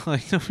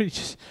 Like nobody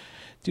just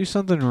do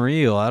something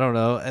real. I don't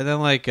know. And then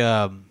like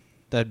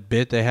that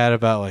bit they had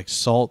about like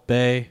Salt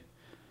Bay,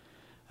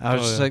 I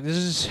was just like, this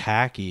is just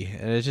hacky,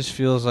 and it just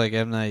feels like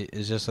M. Night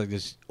is just like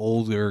this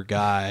older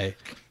guy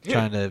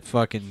trying to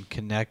fucking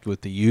connect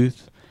with the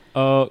youth.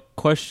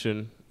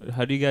 Question: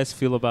 how do you guys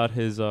feel about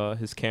his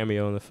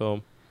cameo in the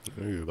film?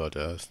 I knew you were about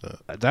to ask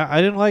that. I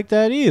didn't like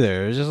that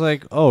either. It was just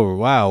like, oh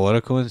wow, what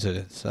a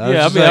coincidence. I'm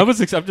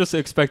just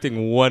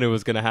expecting when it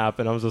was gonna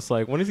happen. I was just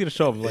like, when is he gonna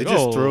show up? I'm like, it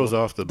just throws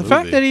off the movie.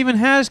 Fact that he even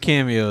has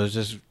cameos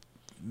just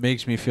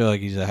makes me feel like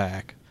he's a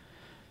hack.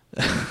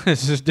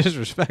 It's just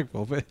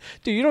disrespectful, but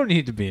dude, you don't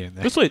need to be in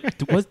there. Just wait,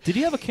 did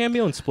he have a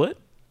cameo in Split?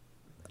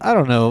 I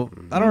don't know.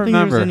 I don't think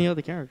remember. there was any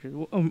other characters.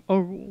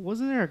 Or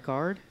wasn't there a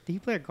guard? Did he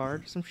play a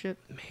guard or some shit?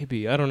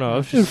 Maybe, I don't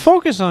know. Dude,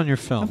 focus on your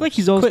film. I feel like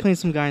he's always playing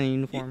some guy in a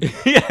uniform.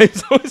 Yeah,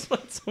 he's always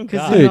playing some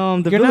Because guy.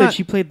 in The Village,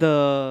 he played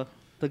the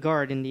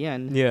guard in the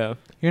end. Yeah.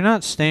 You're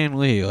not Stan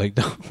Lee. Like,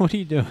 what are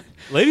you doing?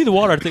 Lady in the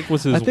Water, I think,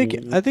 was his. I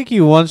think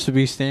he wants to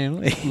be Stan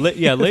Lee.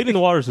 Lady in the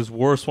Water is his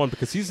worst one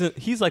because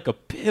he's like a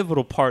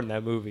pivotal part in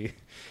that movie,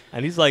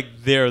 and he's like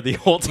there the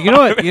whole time.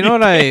 You know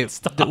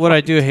what I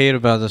do hate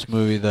about this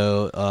movie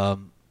though,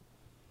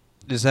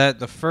 is that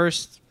the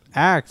first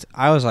act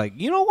I was like,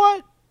 you know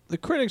what? The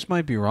critics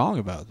might be wrong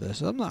about this.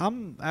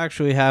 I'm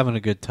actually having a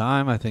good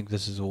time. I think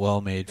this is a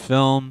well-made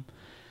film.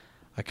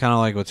 I kind of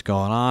like what's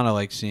going on. I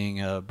like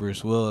seeing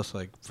Bruce Willis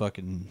like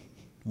fucking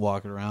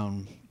walking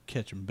around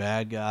catching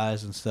bad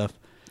guys and stuff.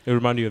 It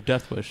reminded you of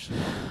Death Wish.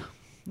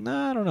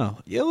 No, I don't know.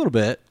 Yeah, a little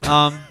bit.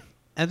 And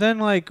then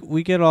like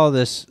we get all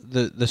this.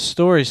 The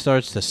story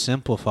starts to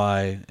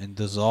simplify and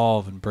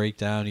dissolve and break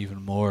down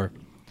even more.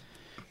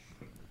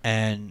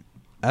 And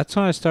that's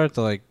when I start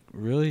to like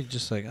really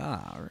just like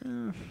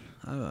I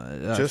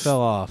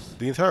fell off.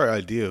 The entire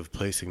idea of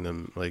placing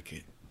them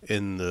like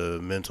in the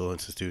mental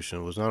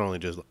institution was not only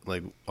just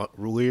like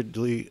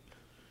weirdly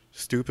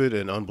stupid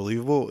and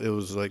unbelievable. It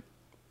was like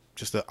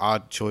just an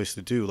odd choice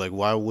to do. Like,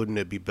 why wouldn't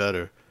it be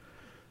better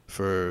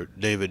for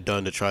David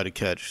Dunn to try to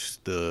catch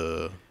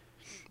the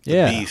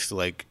beast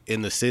like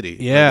in the city?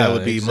 Yeah, like, that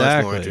would be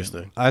much more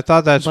interesting. I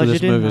thought that's what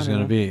this movie was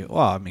going to be. Well,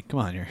 I mean, come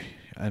on, you're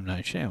M.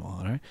 Night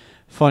Shyamalan, right?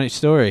 Funny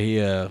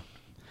story. I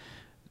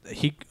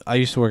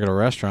used to work at a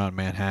restaurant in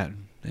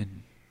Manhattan,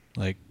 and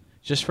like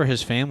just for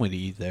his family to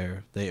eat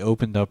there, they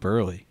opened up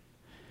early.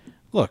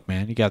 Look,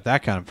 man, you got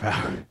that kind of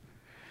power.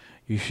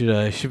 You should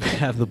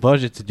have the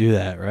budget to do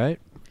that, right?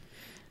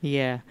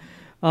 Yeah.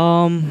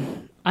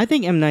 I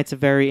think M. Night's a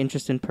very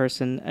interesting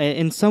person.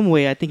 In some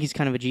way, I think he's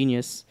kind of a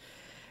genius.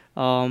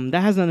 That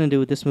has nothing to do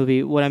with this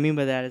movie. What I mean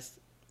by that is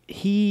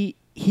he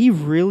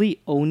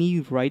really only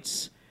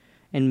writes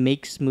and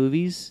makes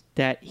movies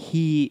that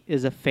he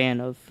is a fan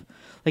of.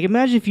 Like,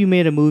 imagine if you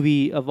made a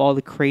movie of all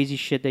the crazy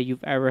shit that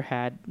you've ever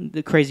had,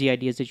 the crazy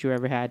ideas that you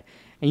ever had,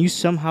 and you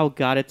somehow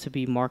got it to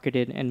be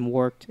marketed and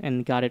worked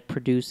and got it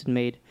produced and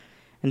made.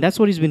 And that's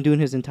what he's been doing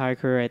his entire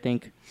career, I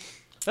think.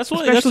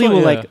 Especially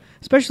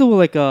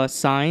with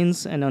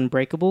Signs and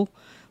Unbreakable.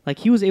 Like,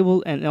 he was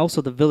able, and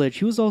also The Village,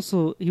 he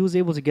was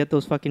able to get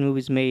those fucking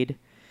movies made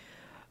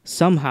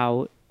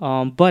somehow.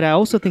 But I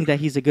also think that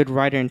he's a good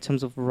writer in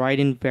terms of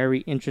writing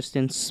very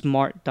interesting,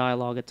 smart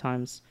dialogue at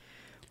times.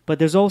 But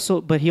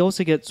he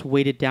also gets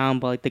weighted down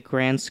by like the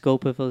grand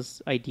scope of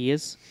his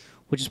ideas,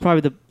 which is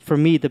probably for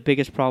me the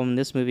biggest problem in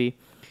this movie.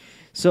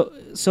 So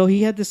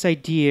he had this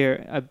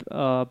idea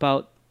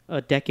about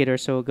a decade or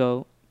so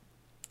ago,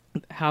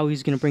 how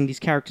he's going to bring these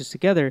characters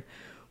together,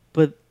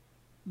 but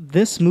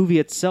this movie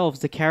itself,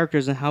 the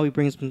characters and how he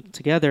brings them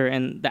together,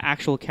 and the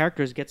actual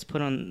characters gets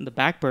put on the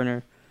back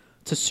burner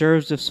to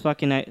serve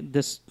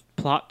this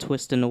plot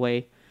twist in a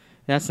way.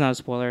 That's not a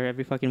spoiler.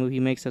 Every fucking movie he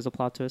makes has a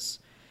plot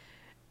twist.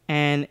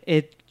 And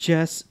it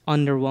just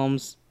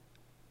underwhelms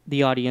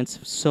the audience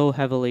so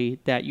heavily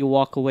that you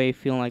walk away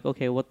feeling like,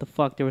 okay, what the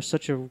fuck? There was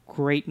such a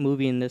great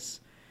movie in this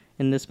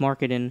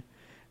marketing,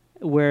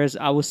 whereas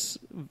I was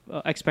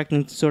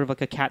expecting sort of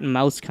like a cat and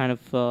mouse kind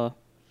of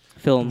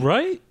film.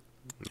 Right?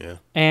 Yeah.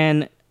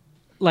 And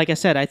like I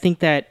said, I think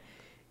that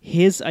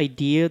his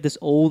idea, this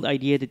old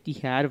idea that he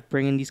had of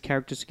bringing these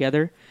characters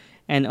together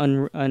and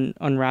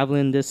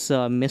unraveling this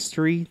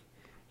mystery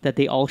that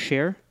they all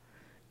share,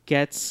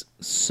 gets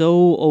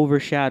so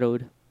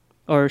overshadowed,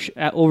 or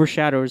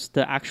overshadows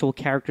the actual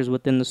characters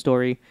within the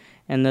story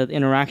and the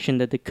interaction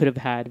that they could have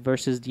had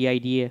versus the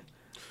idea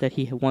that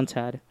he once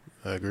had.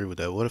 I agree with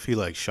that. What if he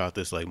like shot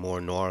this like more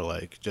noir,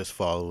 like just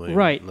following?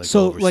 Right. Like,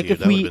 So overseer? like if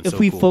That would've we been so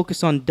cool.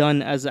 focus on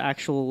Dunn as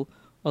a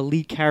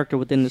lead character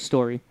within the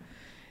story,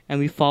 and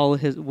we follow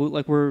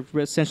we're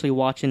essentially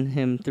watching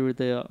him through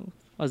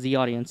as the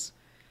audience,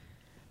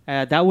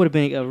 that would have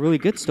been a really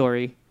good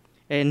story,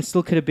 and it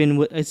still could have been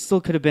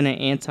an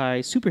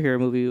anti-superhero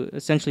movie,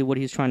 essentially what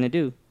he's trying to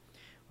do,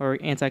 or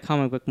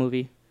anti-comic book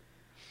movie.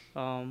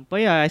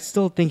 But yeah, I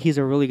still think he's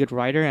a really good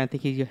writer, and I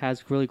think he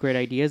has really great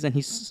ideas, and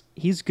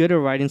he's good at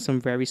writing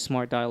some very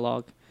smart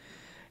dialogue,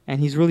 and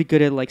he's really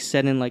good at like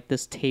setting like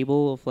this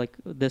table of like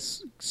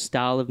this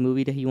style of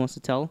movie that he wants to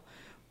tell.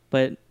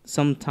 But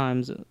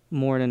sometimes,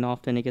 more than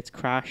often, it gets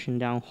crashing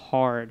down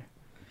hard,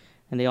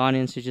 and the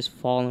audience is just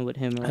falling with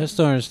him. I just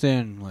don't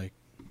understand. Like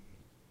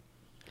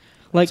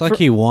it's for, like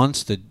he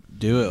wants to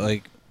do it.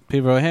 Like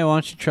people are like, hey, why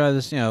don't you try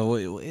this? You know,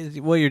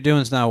 what you're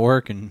doing is not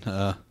working.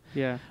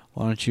 Yeah.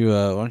 Why don't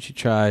you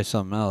try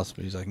something else?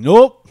 But he's like,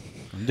 nope,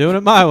 I'm doing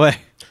it my way.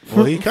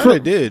 Well, he kind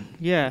of did.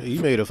 Yeah. He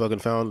made a fucking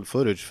found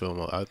footage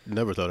film. I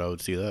never thought I would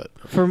see that.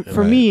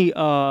 For me,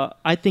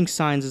 I think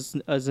Signs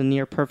is a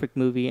near perfect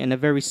movie and a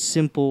very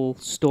simple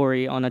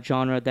story on a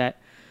genre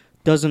that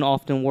doesn't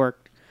often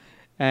work.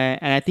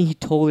 And I think he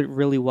told it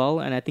really well,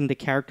 and I think the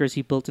characters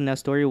he built in that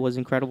story was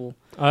incredible.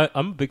 I'm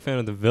a big fan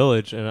of The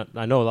Village, and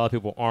I know a lot of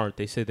people aren't.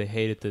 They say they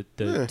hated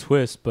the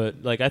twist,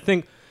 but like I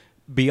think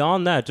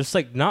beyond that, just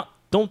like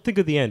don't think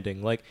of the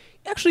ending. Like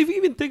actually, if you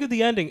even think of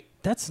the ending,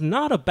 that's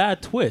not a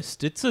bad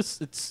twist. It's not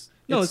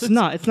a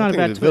bad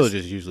The twist. Village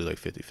is usually like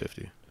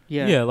 50-50.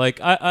 Yeah. Like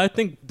I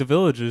think The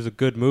Village is a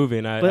good movie,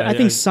 and I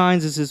think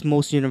Signs is his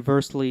most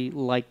universally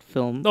liked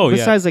film. Oh,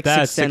 besides like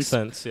that's Sixth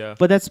Sense, yeah.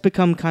 But that's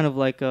become kind of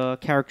like a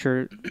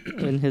character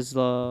in his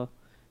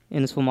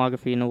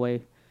filmography in a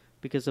way,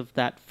 because of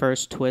that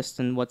first twist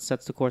and what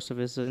sets the course of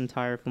his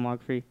entire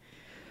filmography.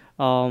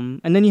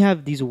 And then you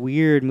have these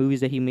weird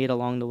movies that he made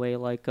along the way,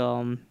 like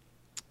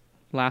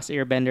Last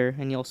Airbender,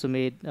 and he also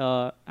made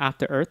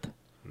After Earth,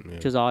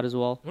 which is odd as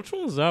well. Which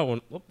one was that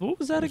one? What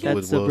was that again?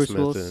 That's With Will Bruce Smith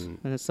Willis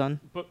and his son.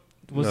 But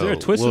was there a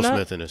twist Will in that?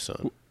 Smith and his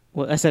son.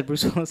 Well, I said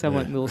Bruce Willis. I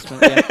went Will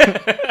Smith.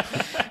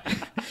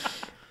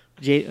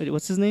 Yeah.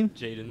 What's his name?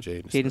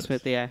 Jaden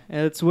Smith. Yeah,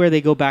 and it's where they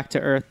go back to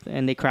Earth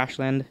and they crash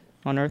land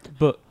on Earth.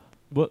 But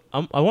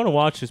I want to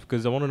watch this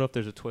because I want to know if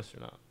there's a twist or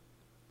not.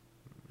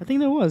 I think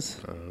there was.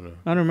 I don't know.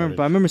 I don't remember,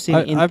 but I remember seeing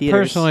it in I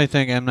theaters. personally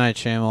think M. Night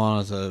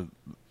Shyamalan is a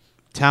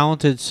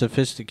talented,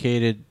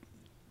 sophisticated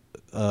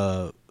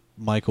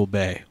Michael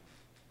Bay.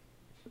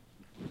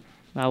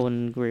 I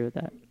wouldn't agree with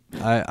that.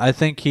 I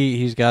think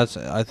he's got.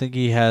 I think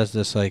he has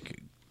this like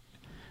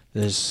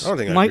this. I don't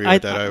think I agree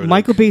with that. I would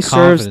Michael Bay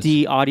serves confidence.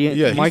 the audience.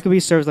 Yeah, Michael Bay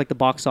serves like the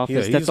box Yeah,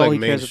 office. he's That's like all he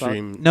cares about.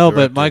 mainstream No, but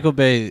director. Michael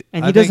Bay,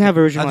 And I he doesn't think- have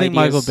original I think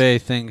ideas. Michael Bay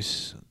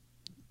thinks.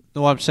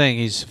 No, I'm saying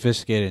he's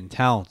sophisticated and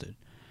talented.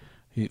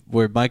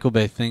 Where Michael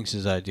Bay thinks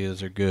his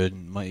ideas are good,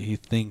 and he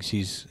thinks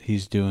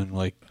he's doing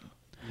like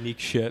Unique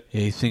shit.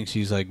 he thinks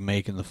he's like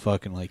making the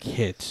fucking like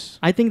hits.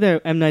 I think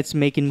that M. Night's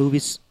making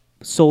movies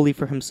solely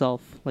for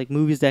himself, like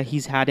movies that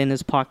he's had in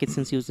his pocket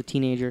since he was a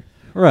teenager.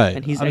 Right.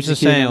 And he's I'm just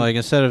executing saying, them. like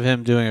instead of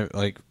him doing it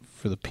like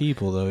for the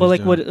people, though. But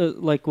he's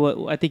like doing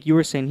what I think you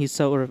were saying, he's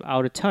sort of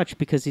out of touch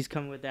because he's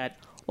come with that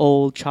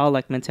old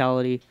childlike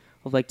mentality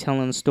of like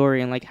telling a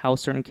story and like how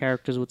certain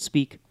characters would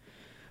speak.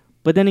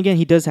 But then again,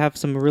 he does have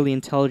some really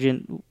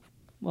intelligent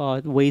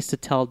ways to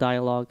tell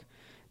dialogue.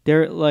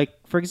 There, like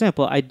for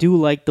example, I do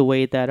like the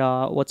way that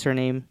what's her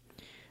name,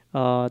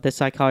 the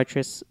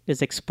psychiatrist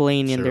is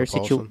explaining Sarah their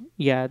situation. Paulson?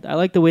 Yeah, I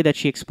like the way that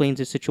she explains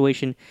the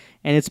situation,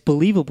 and it's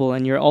believable,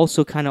 and you're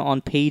also kind of on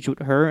page with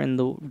her and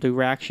the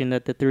reaction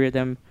that the three of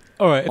them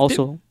All right.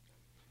 also.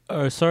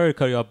 Sorry to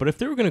cut you off, but if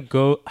they were gonna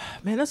go,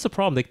 man, that's the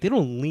problem. Like they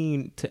don't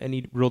lean to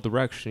any real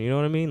direction. You know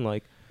what I mean?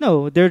 Like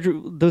No,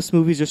 those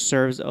movies just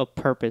serves a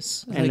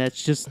purpose, and Like-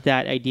 that's just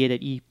that idea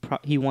that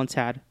he once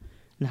had,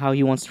 and how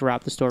he wants to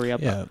wrap the story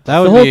up. Yeah, that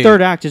the would whole be-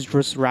 third act is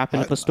just wrapping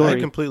up a I story.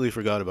 completely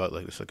forgot about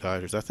like the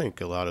psychiatrist. I think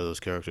a lot of those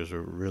characters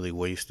were really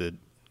wasted,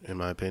 in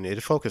my opinion.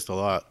 It focused a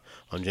lot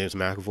on James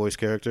McAvoy's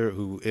character,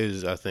 who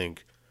is, I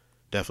think,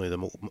 definitely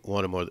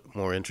one of the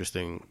more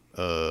interesting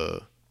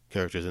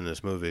characters in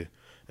this movie,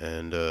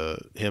 and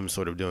him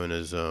sort of doing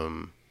his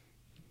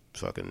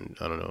fucking,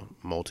 I don't know,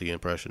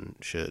 multi-impression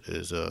shit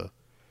is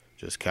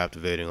just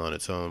captivating on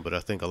its own. But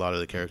I think a lot of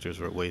the characters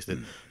were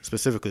wasted,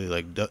 specifically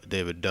like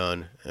David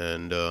Dunn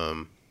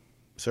and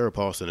Sarah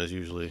Paulson is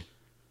usually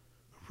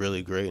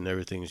really great in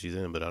everything she's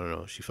in, but I don't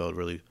know, she felt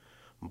really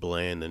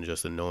bland and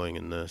just annoying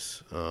in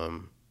this.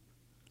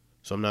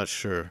 So I'm not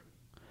sure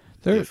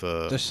if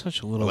there's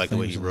such a little. I like the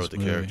way he things in wrote this the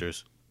movie.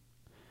 characters.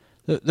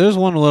 There's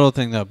one little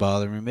thing that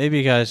bothered me. Maybe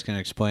you guys can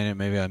explain it.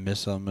 Maybe I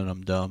missed something and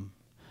I'm dumb.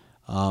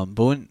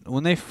 But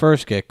when they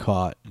first get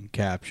caught and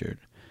captured,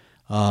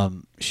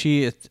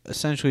 she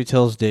essentially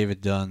tells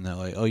David Dunn that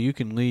like, oh, you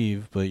can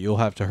leave, but you'll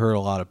have to hurt a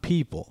lot of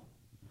people.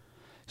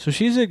 So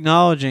she's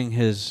acknowledging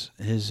his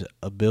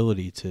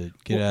ability to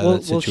get out of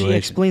that situation. Well, she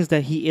explains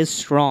that he is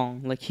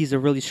strong. Like, he's a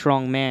really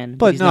strong man,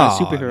 but he's no,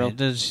 not a superhero. I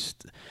mean,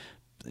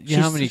 you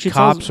know how many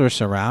cops were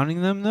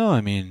surrounding them, though?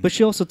 I mean... But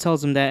she also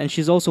tells him that, and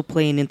she's also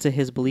playing into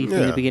his belief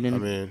in the beginning. I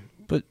mean,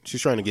 but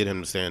she's trying to get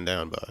him to stand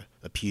down by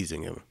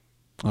appeasing him.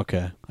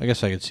 Okay, I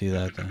guess I could see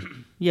that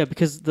then. Yeah,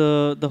 because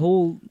the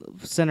whole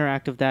center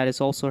act of that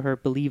is also her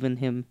believe in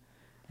him,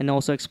 and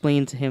also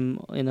explain to him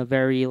in a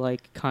very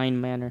like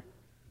kind manner.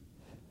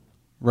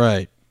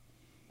 Right.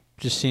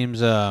 Just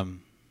seems I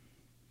don't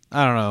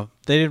know.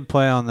 They didn't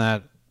play on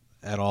that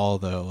at all,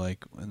 though.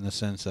 Like in the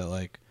sense that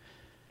like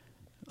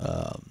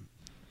I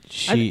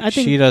think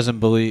she doesn't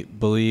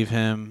believe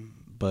him,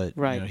 but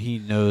right. You know, he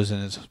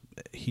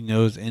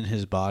knows in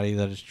his body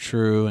that it's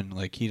true, and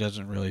like he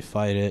doesn't really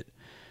fight it.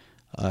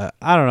 I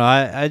don't know.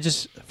 I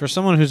just for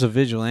someone who's a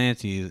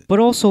vigilante, but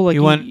also like he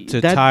went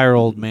to tire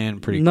old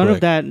man pretty quick. None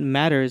of that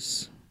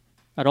matters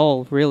at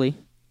all, really.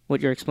 What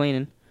you're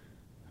explaining,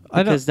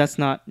 because that's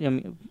not. I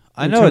mean,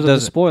 I know it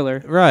doesn't.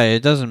 Spoiler, right?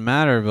 It doesn't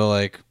matter, but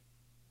like,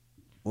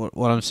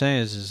 what I'm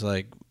saying is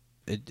like,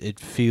 it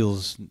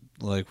feels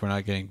like we're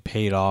not getting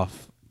paid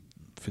off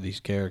for these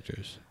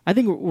characters. I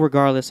think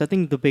regardless, I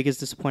think the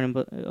biggest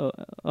disappointment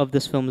of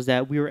this film is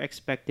that we were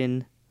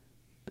expecting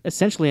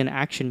essentially an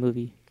action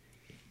movie.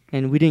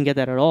 And we didn't get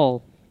that at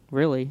all,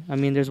 really. I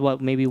mean, there's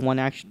maybe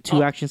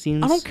two action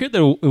scenes. I don't care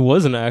that it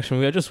was an action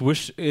movie. I just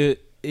wish it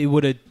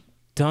would have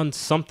done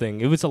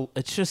something.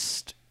 It's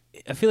just,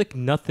 I feel like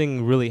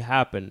nothing really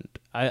happened.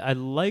 I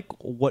like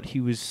what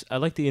he was, I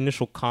like the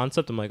initial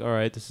concept. I'm like, all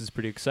right, this is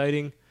pretty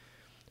exciting.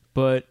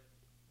 But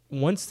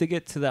once they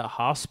get to that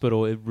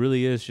hospital, it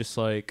really is just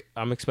like,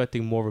 I'm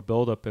expecting more of a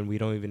build-up, and we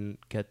don't even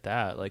get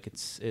that. Like,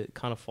 it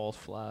kind of falls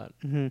flat.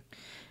 Mm-hmm.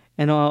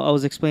 And I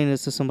was explaining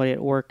this to somebody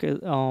at work.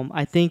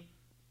 I think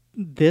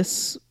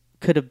this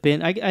could have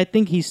been... I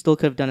think he still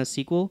could have done a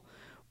sequel,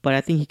 but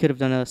I think he could have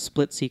done a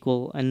split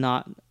sequel and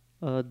not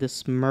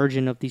this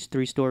merging of these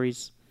three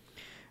stories.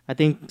 I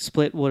think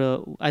Split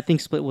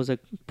was a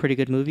pretty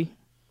good movie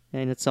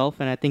in itself,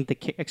 and I think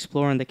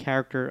exploring the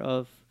character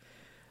of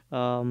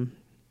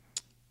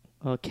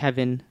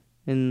Kevin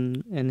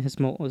and his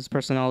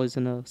personalities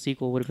in a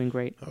sequel would have been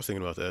great. I was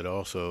thinking about that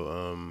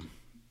also.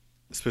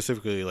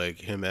 Specifically, like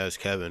him as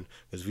Kevin,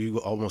 because we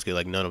almost get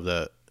like none of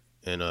that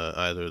in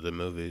either of the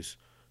movies,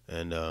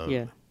 and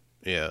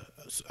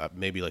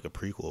maybe like a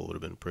prequel would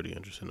have been pretty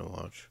interesting to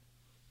watch,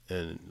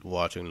 and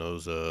watching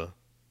those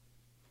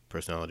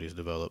personalities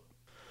develop.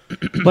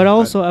 But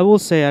also, I will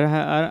say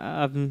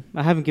I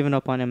haven't given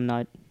up on M.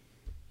 Night.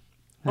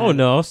 Oh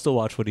no, I'll still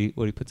watch what he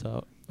puts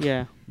out.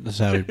 Yeah, that's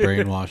how he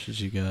brainwashes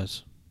you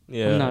guys.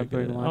 Yeah, I'm not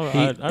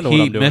brainwashed. I know what I'm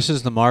doing. He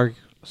misses the mark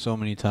so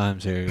many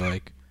times here.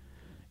 Like.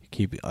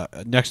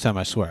 Next time,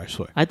 I swear.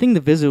 I think The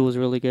Visit was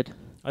really good.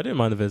 I didn't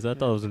mind The Visit. I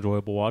thought it was an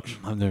enjoyable watch.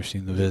 I've never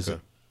seen The Visit.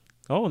 Okay.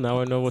 Oh,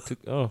 now I know what to...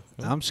 Oh.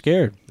 I'm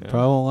scared. Yeah.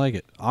 Probably won't like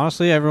it.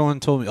 Honestly, everyone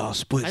told me,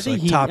 Split's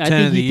like top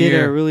 10 of the year. I think he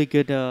did a really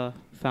good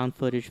found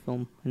footage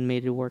film and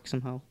made it work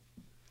somehow.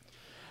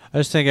 I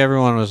just think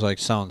everyone was like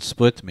selling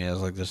Split to me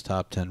as like this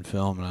top 10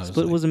 film. And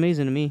Split was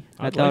amazing to me.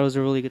 I thought it was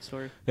a really good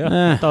story.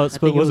 Yeah, I thought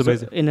Split was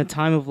amazing. In a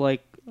time of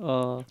like...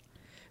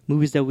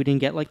 movies that we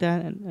didn't get like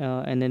that,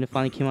 and then it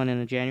finally came out in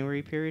a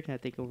January period. I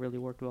think it really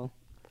worked well.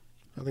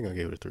 I think I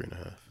gave it a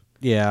 3.5.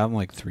 Yeah, I'm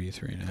like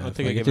 3.5. I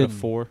think I gave it a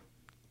 4.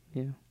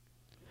 Yeah,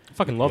 I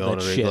fucking love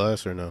that shit.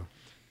 Glass or no?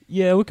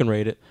 Yeah, we can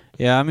rate it.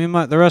 Yeah, I mean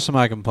the rest of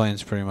my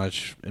complaints pretty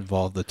much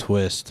involve the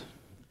twist.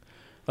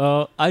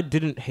 I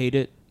didn't hate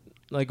it.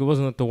 Like it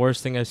wasn't like the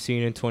worst thing I've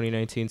seen in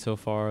 2019 so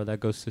far. That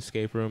goes to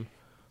Escape Room.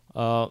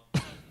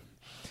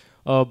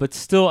 But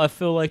still, I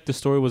feel like the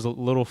story was a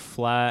little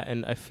flat,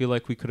 and I feel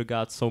like we could have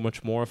got so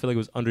much more. I feel like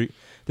it was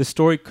the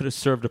story could have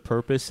served a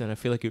purpose, and I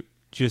feel like it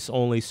just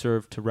only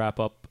served to wrap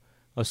up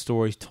a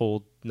story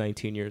told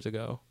 19 years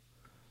ago.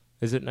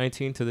 Is it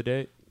 19 to the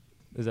date?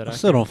 Is that? I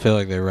still don't feel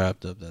like they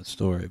wrapped up that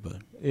story, but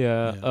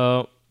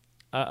yeah.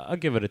 I'll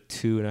give it a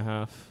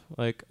 2.5.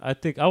 Like I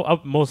think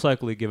I'll most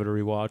likely give it a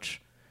rewatch,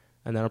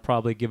 and then I'll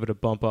probably give it a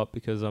bump up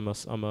because I'm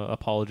a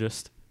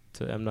apologist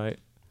to M. Night.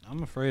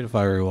 I'm afraid if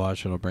I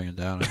rewatch it, I'll bring it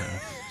down a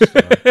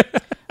half.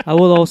 I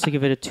will also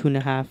give it a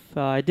 2.5.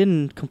 I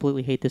didn't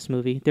completely hate this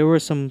movie. There were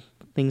some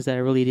things that I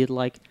really did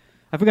like.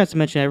 I forgot to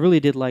mention I really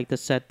did like the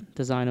set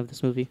design of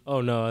this movie. Oh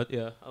no,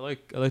 yeah, I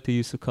like the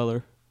use of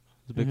color.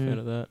 I was a big fan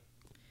of that.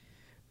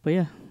 But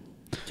yeah,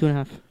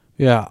 2.5.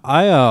 Yeah,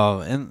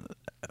 and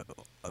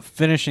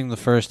finishing the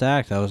first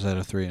act, I was at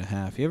a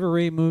 3.5. You ever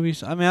rate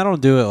movies? I mean, I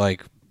don't do it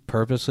like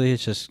purposely.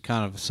 It's just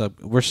kind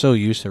of we're so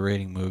used to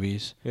rating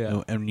movies.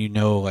 Yeah. And you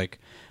know, like,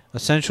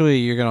 essentially,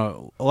 you're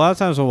gonna. A lot of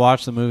times, we'll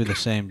watch the movie the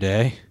same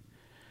day.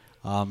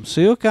 So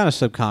you'll kind of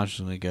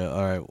subconsciously go,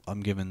 all right,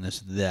 I'm giving this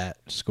that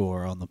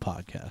score on the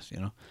podcast, you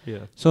know? Yeah.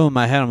 So in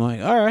my head, I'm like,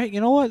 all right, you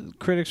know what?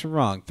 Critics are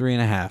wrong.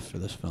 3.5 for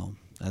this film.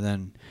 And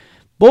then,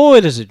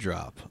 boy, does it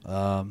drop.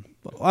 I mean,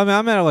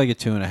 I'm at like a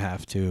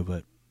 2.5 too,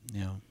 but,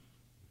 you know.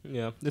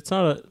 Yeah. It's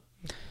not a...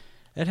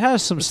 It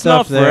has some It's stuff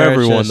not for there.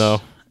 everyone,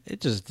 though.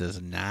 It just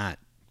does not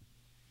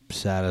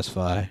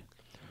satisfy.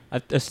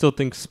 I still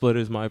think Split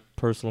is my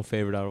personal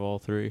favorite out of all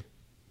three.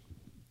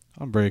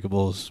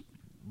 Unbreakable is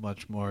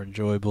much more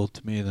enjoyable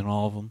to me than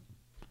all of them.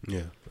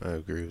 Yeah, I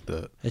agree with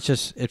that. It's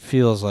just, it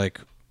feels like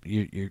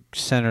you're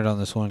centered on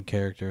this one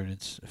character, and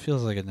it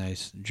feels like a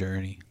nice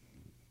journey.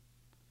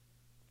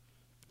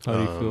 How do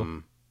you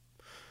feel?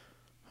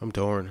 I'm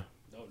torn.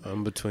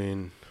 I'm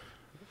between.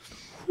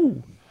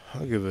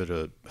 I'll give it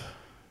a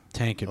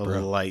Tank it,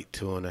 bro. light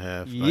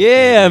 2.5.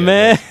 Yeah,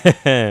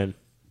 man.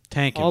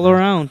 Tank it, All bro.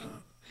 around.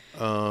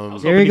 I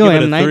was There hoping you to go, give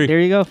it a M. Night. 3. There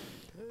you go.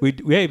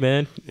 Hey,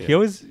 man. Yeah. We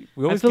always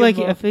I feel like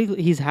give,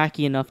 he's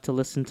hacky enough to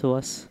listen to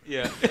us.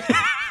 yeah.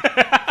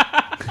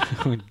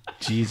 Oh,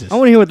 Jesus. I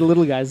want to hear what the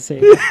little guys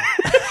say.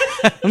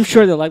 I'm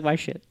sure they'll like my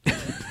shit.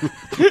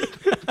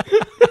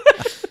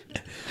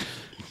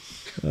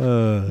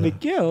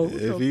 Miguel.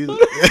 If he's,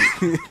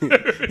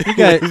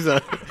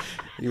 got-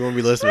 you won't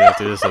be listening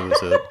after this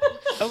episode.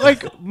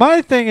 Like,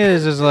 my thing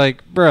is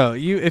like, bro,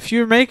 if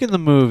you're making the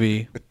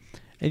movie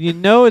and you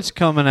know it's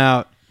coming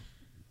out,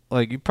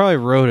 like, you probably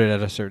wrote it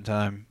at a certain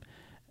time,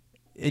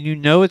 and you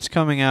know it's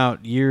coming out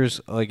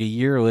a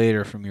year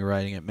later from you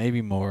writing it,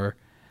 maybe more.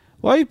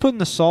 Why are you putting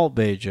the Salt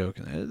Bay joke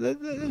in there?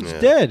 It's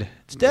dead.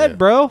 It's dead,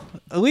 bro.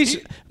 At least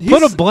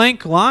put a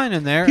blank line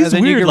in there, and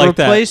then you weird can like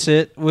that. replace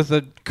it with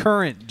a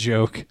current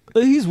joke.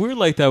 He's weird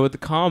like that with the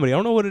comedy. I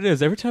don't know what it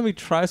is. Every time he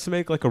tries to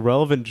make like a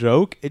relevant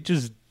joke, it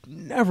just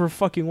never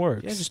fucking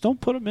works. Yeah, just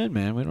don't put him in,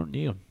 man. We don't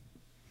need him.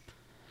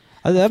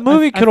 That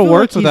movie I could have feel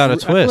worked like without a I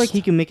feel twist. like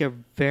he can make a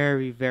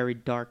very, very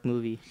dark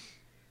movie.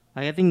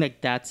 Like, I think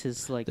like that's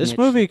his like. This niche.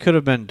 movie could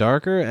have been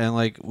darker, and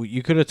like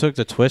you could have took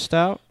the twist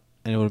out,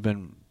 and it would have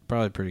been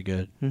probably pretty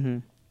good. Mm-hmm.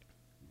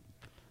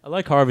 I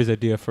like Harvey's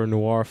idea for a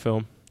noir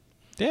film.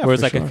 Yeah, where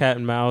it's for like sure. a cat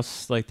and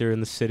mouse, like they're in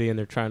the city and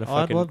they're trying to Oh,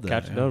 I'd fucking love that,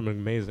 catch. yeah. That would have been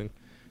amazing.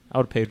 I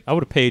would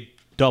have paid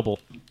double,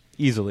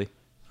 easily.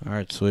 All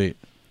right, sweet.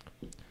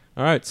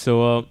 All right,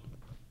 so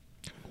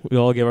we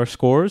all give our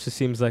scores. It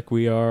seems like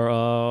we are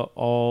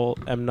all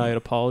M. Night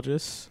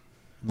apologists.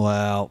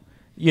 Well,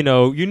 You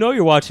know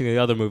you're watching the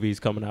other movies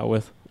coming out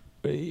with.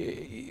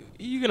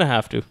 You're gonna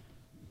have to.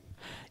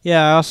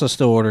 yeah, I also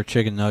still order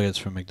chicken nuggets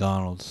from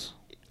McDonald's.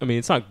 I mean,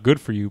 it's not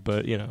good for you,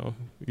 but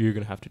you're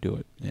gonna have to do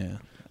it.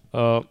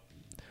 Yeah.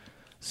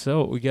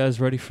 So we guys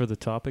ready for the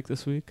topic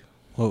this week?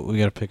 Well, we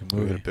got to pick a We're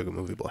movie. gonna pick a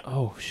movie, boy.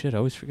 Oh shit! I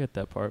always forget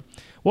that part.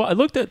 Well, I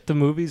looked at the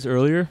movies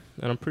earlier,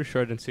 and I'm pretty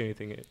sure I didn't see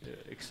anything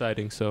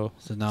exciting. So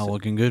Is it not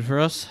looking good for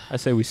us? I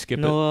say we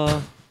skip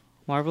No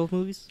Marvel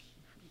movies.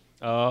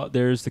 it.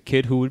 There's The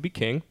Kid Who Would Be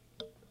King.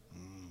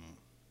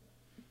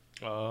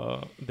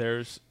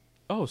 There's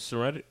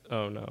Serenity.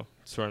 Oh no,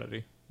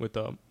 Serenity with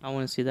I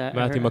want to see that.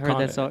 Matthew I heard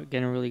that's McConaughey.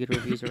 getting really good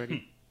reviews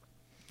already.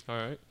 All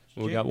right,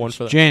 we got one It's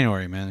for that.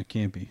 January, man. It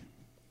can't be.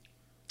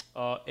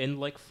 In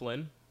Like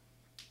Flynn,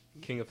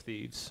 King of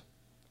Thieves.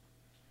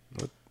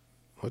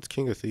 What's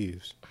King of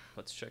Thieves?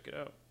 Let's check it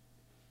out.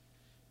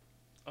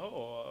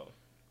 Oh,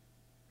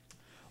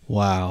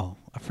 Wow.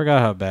 I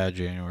forgot how bad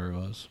January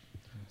was.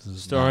 This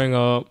is starring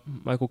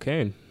Michael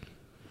Caine.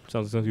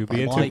 Sounds like something you'd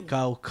be into.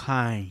 Michael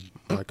Caine.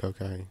 Like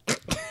okay.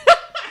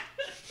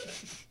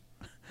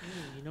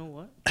 You know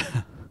what?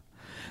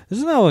 This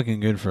is not looking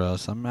good for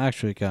us. I'm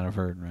actually kind of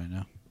hurting right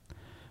now.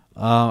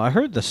 I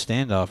heard the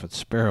standoff at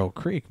Sparrow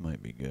Creek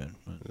might be good.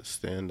 But The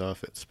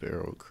Standoff at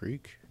Sparrow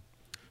Creek.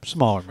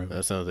 smaller movie.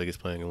 That sounds like it's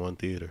playing in one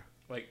theater.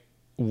 Like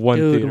one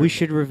Dude, theater. we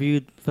should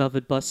review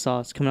Velvet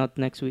Buzzsaw. It's coming out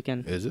next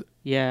weekend. Is it?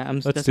 Yeah,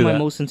 that's do my that.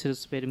 most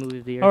anticipated movie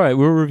of the year. All right,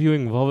 we're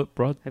reviewing Velvet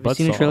Have you Buzzsaw.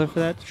 seen the trailer for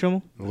that,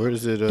 Strommel? Where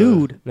does it?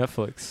 Dude,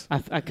 Netflix.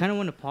 I kind of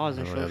want to pause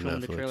and I show don't have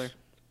him the Netflix. trailer.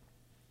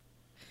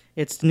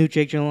 It's the new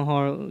Jake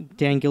Gyllenhaal,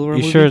 Dan Gilroy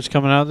You movie. sure it's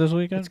coming out this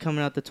weekend? It's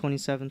coming out the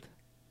 27th.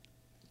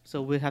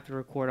 So we'll have to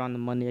record on the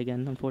Monday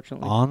again,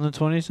 unfortunately. On the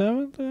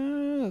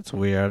 27th? That's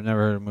weird. I've never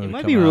heard of a movie It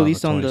might coming be out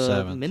released on on the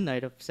the 27th.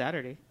 midnight of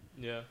Saturday.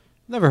 Yeah.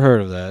 Never heard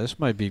of that. This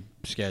might be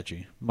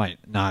sketchy. Might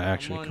not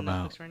actually I'm on come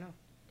Netflix out. right now.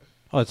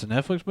 Oh, it's a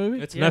Netflix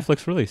movie? It's a Yeah.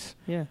 Netflix release.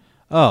 Yeah.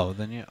 Oh,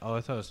 then yeah. Oh,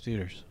 I thought it was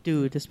theaters.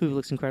 Dude, this movie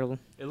looks incredible.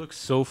 It looks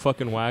so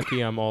fucking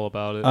wacky. I'm all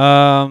about it.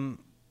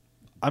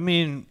 I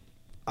mean,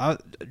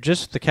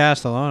 just the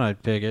cast alone,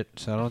 I'd pick it.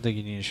 So I don't think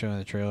you need to show me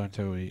the trailer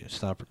until we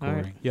stop All right.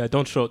 recording. Yeah,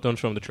 don't show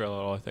him the trailer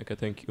at all. I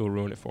think it'll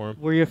ruin it for him.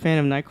 Were you a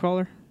fan of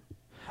Nightcrawler?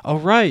 Oh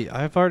right,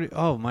 I've already.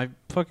 Oh, my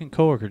fucking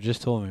coworker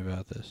just told me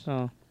about this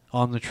Oh.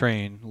 on the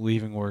train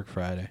leaving work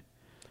Friday.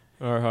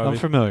 All right, I'm Harvey.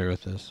 familiar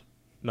with this.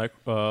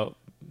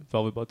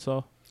 Velvet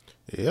Buzzsaw.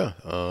 Yeah.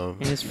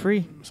 and it's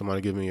free.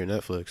 Somebody give me your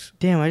Netflix.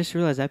 Damn, I just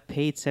realized I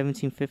paid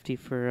 $17.50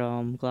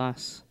 for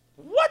Glass.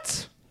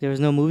 What? There was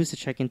no movies to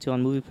check into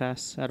on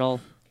MoviePass at all.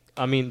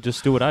 I mean,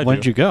 just do what I do.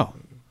 When'd you go?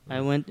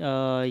 I went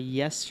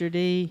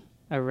yesterday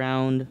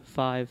around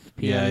 5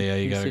 p.m. Yeah,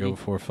 you in gotta City. go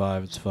before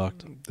 5. It's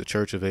fucked. The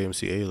Church of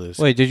AMC A-list.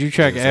 Wait, did you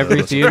check It's, every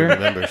supposed to be theater?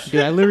 members.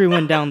 Dude, I literally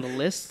went down the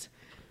list,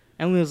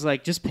 and we was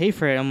like, just pay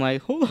for it. I'm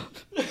like, hold on.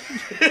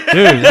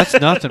 Dude, that's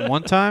nothing.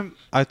 One time,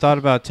 I thought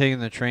about taking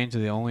the train to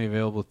the only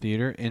available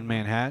theater in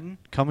Manhattan,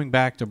 coming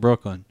back to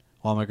Brooklyn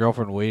while my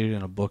girlfriend waited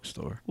in a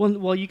bookstore.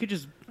 Well, you could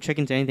just check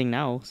into anything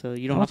now, so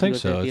you I don't don't have to think go to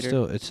so. the It's theater.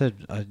 still. It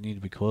said I need to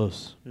be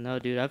close. No,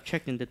 dude, I've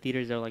checked into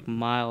theaters that are like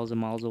miles and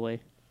miles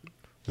away.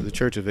 The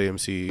Church of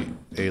AMC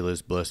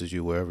A-list blesses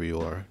you wherever you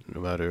are, no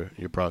matter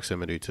your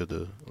proximity to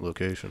the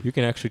location. You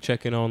can actually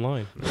check in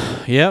online.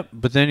 Yep,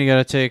 but then you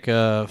got to take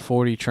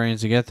 40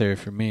 trains to get there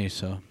for me,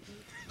 so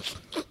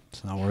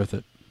it's not worth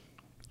it.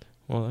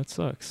 Well, that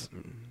sucks.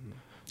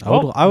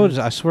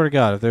 I swear to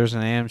God, if there's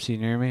an AMC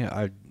near me,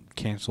 I'd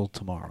cancel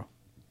tomorrow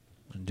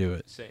and do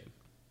it. Same.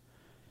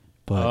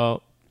 But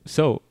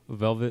So,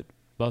 Velvet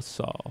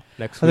Buzzsaw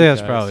next I week. think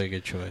that's guys. probably a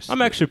good choice.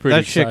 I'm actually pretty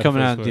that shit excited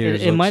coming for out in this one.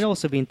 theaters. It might looks-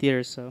 also be in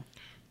theaters, so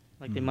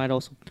like they might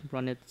also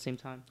run it at the same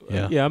time.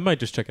 Yeah. Yeah, I might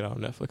just check it out on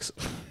Netflix.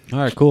 All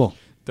right, cool.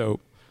 Dope.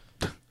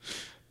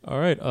 All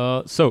right.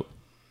 So,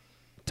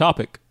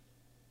 topic.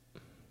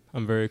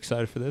 I'm very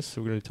excited for this.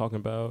 We're going to be talking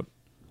about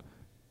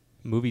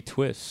movie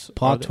twists.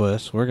 Plot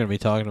twists. We're gonna be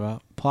talking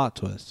about plot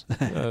twists.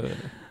 Uh,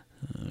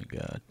 Oh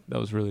God, that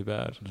was really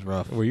bad. it was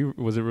rough.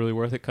 Was it really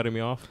worth it cutting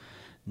me off?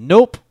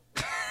 Nope.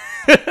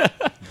 I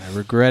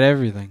regret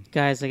everything.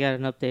 Guys, I got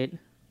an update.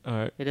 All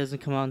right. It doesn't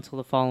come out until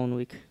the following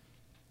week.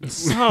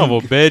 Son of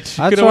a bitch.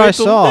 You That's could've what I waited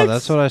till saw. next-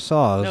 That's what I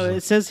saw. No,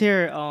 it says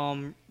here,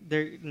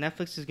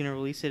 Netflix is gonna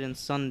release it in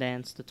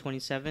Sundance the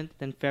 27th,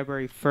 then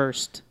February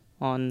 1st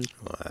on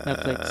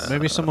Netflix.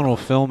 Maybe someone will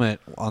film it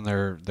on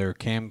their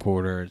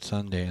camcorder at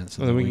Sundance,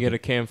 And then we can get a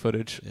cam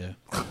footage. Yeah.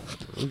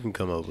 We can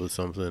come up with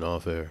something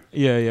off air.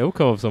 Yeah, we'll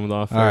come up with something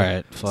off. All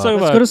right. Fuck. So-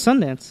 Let's go to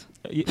Sundance.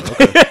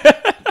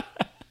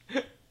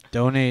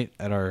 Donate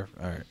at our.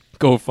 All right.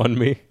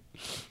 GoFundMe.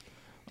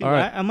 Dude, All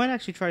right. I might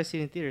actually try to see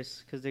it in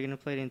theaters because they're gonna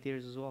play it in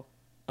theaters as well.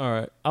 All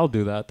right. I'll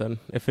do that then.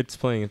 If it's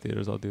playing in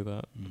theaters, I'll do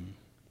that. It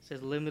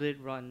says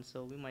limited run,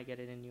 so we might get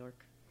it in New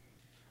York.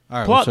 All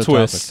right. Plot what's our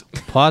twist.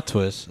 topic? Plot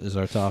twist is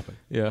our topic.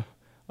 Yeah.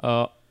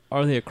 Are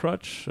they a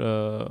crutch?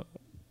 How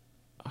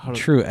do-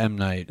 True M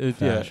Night Yeah.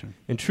 fashion.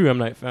 In true M.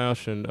 Night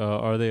fashion,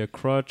 are they a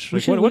crutch? We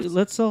Like, should, what's-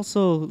 let's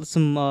also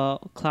some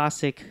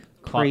classic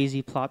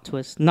crazy plot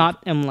twists,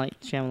 not M. Night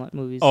Shyamalan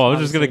movies. Oh, I was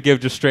just gonna obviously. give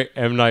just straight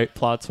M. Night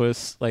plot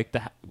twists like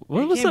that.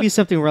 What It was can't that? be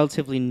something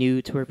relatively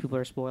new to where people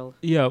are spoiled.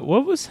 Yeah,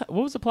 what was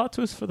the plot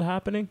twist for The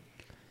Happening?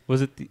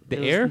 Was it the It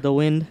was air? the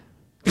wind.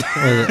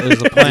 It was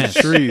the plants.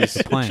 Trees.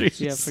 The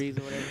plants. Yeah, freeze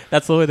or whatever.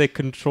 That's the way they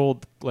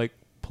controlled like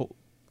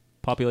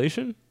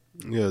population.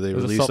 Yeah, they It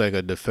was released assault- like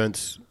a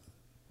defense.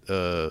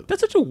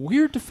 That's such a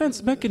weird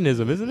defense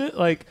mechanism, isn't it?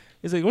 Like,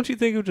 it's like, don't you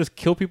think it would just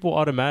kill people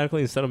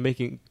automatically instead of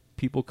making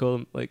people kill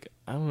them? Like,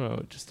 I don't know,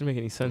 it just didn't make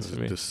any sense to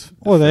me.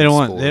 Well, they don't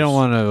defense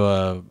want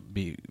spores.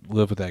 to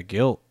live with that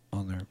guilt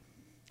on their.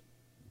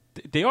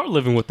 They are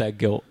living with that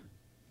guilt.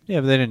 Yeah,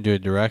 but they didn't do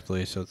it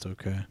directly, so it's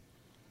okay.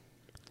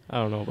 I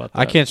don't know about that.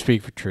 I can't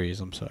speak for trees.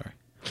 I'm sorry.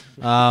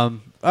 All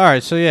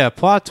right, so yeah,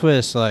 plot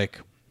twists like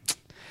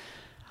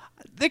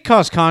they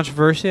cause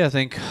controversy. I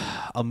think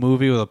a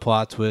movie with a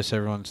plot twist,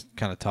 everyone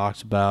kind of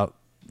talks about.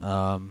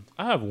 I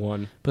have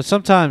one. But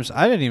sometimes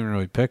I didn't even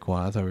really pick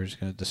one. I thought we were just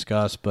going to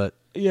discuss, but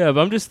Yeah,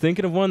 but I'm just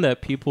thinking of one that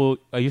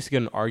I used to get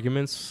in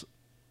arguments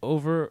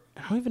over.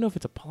 I don't even know if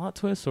it's a plot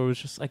twist or it was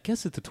just. I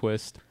guess it's a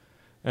twist.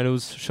 And it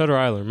was Shutter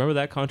Island. Remember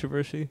that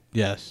controversy?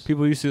 yes,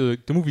 People used to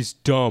like, the movie's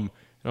dumb.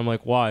 And I'm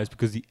like, why? It's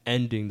because the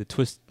ending, the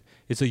twist,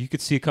 it's like you could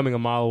see it coming a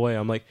mile away.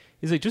 I'm like,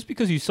 it's like just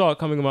because you saw it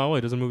coming a mile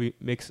away doesn't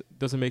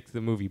make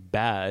the movie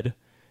bad.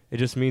 It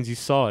just means you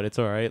saw it. It's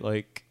all right.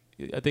 Like,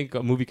 I think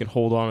a movie can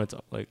hold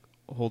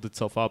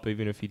itself up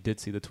even if you did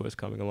see the twist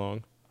coming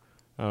along.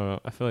 I don't know.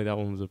 I feel like that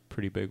one was a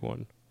pretty big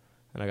one.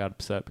 And I got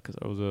upset because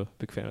I was a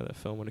big fan of that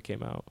film when it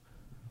came out.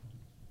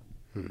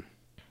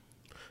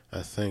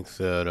 I think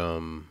that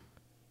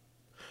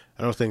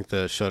I don't think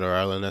that Shutter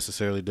Island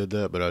necessarily did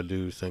that, but I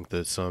do think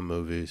that some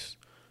movies,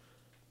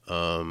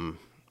 I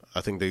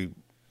think they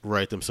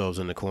write themselves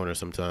in the corner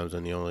sometimes,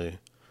 and the only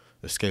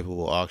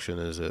escapable option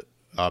is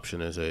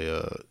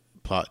a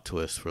plot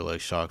twist for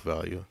like shock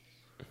value.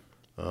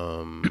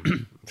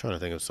 I'm trying to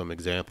think of some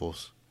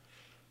examples.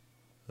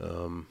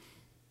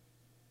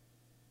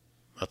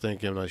 I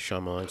think M. Night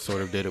Shyamalan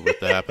sort of did it with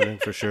The Happening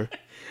for sure.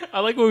 I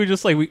like when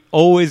we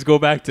always go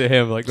back to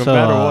him. Like, no So,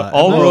 matter what,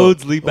 all Well,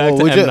 roads lead back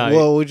to M. Night.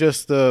 Well, we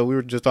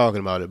were just talking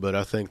about it, but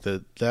I think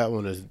that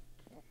one is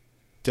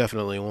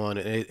definitely one,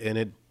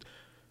 and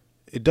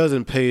it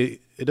doesn't pay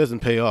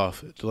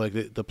off. It's like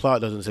the plot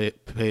doesn't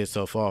pay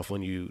itself off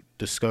when you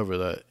discover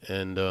that,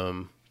 and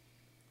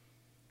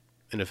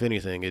if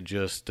anything, it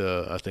just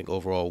I think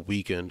overall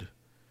weakened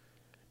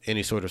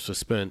any sort of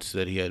suspense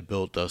that he had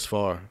built thus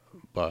far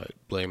by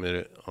blaming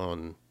it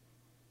on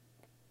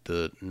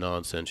the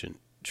non-sentient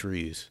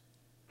trees.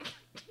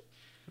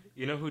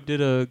 You know who did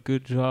a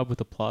good job with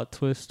the plot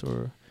twist,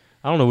 or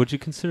I don't know? Would you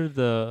consider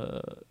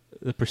the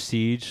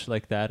Prestige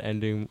like that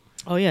ending?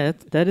 Oh yeah,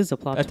 that is a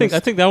plot I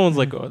twist. think that one's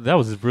like that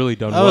was really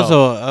done. That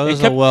well. was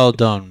It kept- a well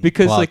done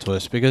because, plot like-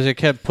 twist because it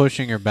kept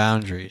pushing your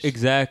boundaries.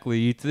 Exactly.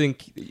 You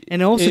think,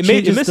 and it also it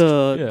made- it changes missed-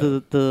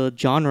 the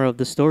genre of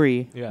the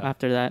story Yeah.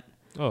 after that.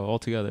 oh,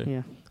 altogether.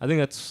 Yeah, I think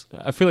that's.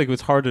 I feel like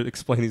it's hard to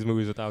explain these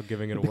movies without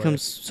giving it it away.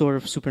 becomes sort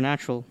of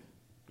supernatural,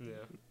 Yeah.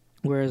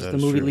 whereas That the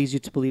is movie true. leads you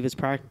to believe it's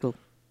practical.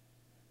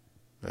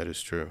 That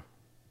is true.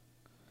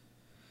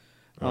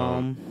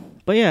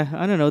 But yeah,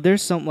 I don't know.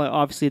 There's some like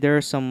obviously there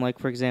are some like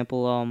for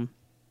example,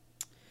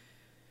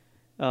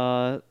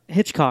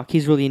 Hitchcock.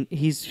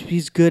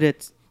 He's good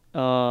at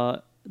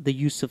the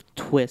use of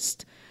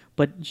twist,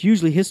 but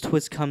usually his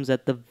twist comes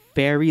at the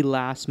very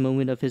last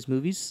moment of his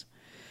movies,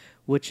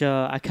 which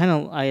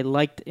I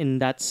liked in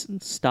that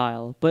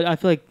style. But I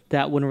feel like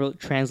that wouldn't really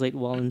translate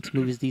well into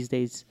movies these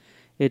days.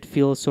 It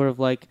feels sort of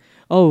like,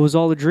 oh, it was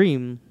all a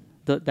dream,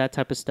 that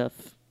type of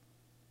stuff.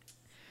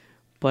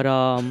 But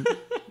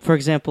for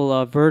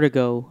example,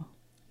 Vertigo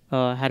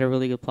had a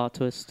really good plot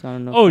twist. I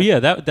don't know. Oh yeah,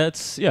 that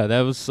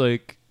was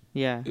like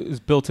Yeah. it was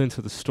built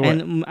into the story.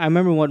 And I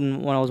remember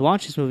when I was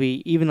watching this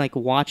movie, even like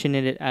watching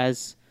it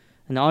as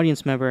an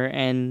audience member,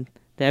 and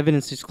the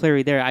evidence is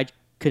clearly there. I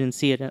couldn't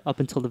see it up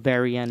until the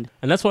very end.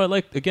 And that's why I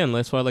like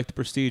the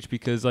Prestige,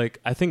 because like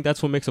I think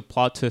that's what makes a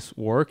plot twist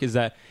work, is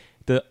that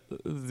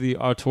the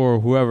auteur or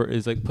whoever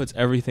is like puts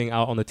everything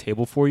out on the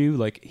table for you.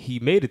 Like he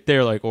made it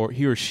there, like, or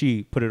he or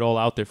she put it all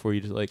out there for you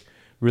to like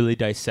really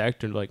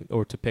dissect and like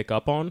or to pick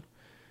up on.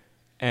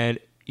 And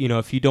you know,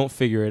 if you don't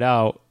figure it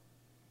out,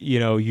 you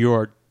know,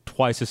 you're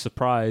twice as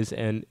surprised.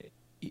 And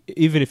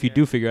even if you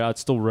do figure it out,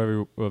 it's still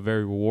very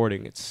very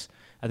rewarding.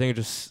 I think it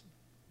just,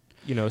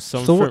 you know,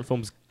 some So certain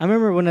films. I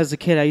remember when as a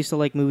kid, I used to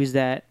like movies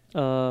that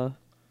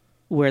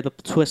where the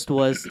twist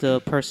was the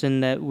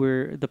person that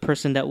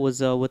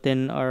was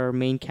within our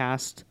main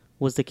cast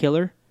was the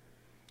killer.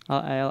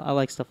 I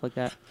like stuff like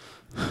that.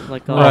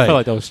 Like I feel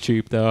like that was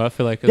cheap though. I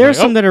feel like there are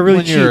some that are really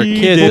when you're a cheap.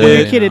 kid, But when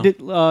you're a you kid,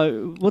 it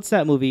know. did, what's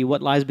that movie?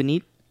 What Lies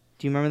Beneath?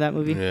 Do you remember that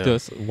movie? Yeah.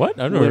 What?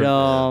 I don't With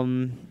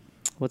know.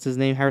 what's his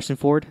name? Harrison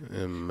Ford.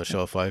 And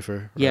Michelle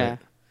Pfeiffer. Right? Yeah.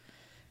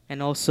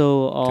 And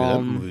also Dude,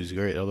 that movie's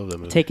great. I love that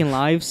movie. Taking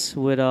Lives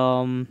with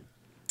what's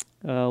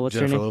her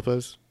Jennifer name?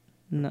 Lopez.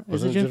 No, is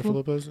Wasn't it it Jennifer? Jennifer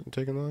Lopez in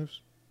Taking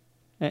Lives?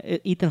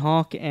 Ethan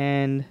Hawke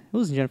and it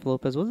wasn't Jennifer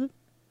Lopez, was it?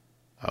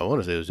 I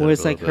want to say it was Jennifer Where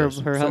it's like Lopez.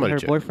 her Somebody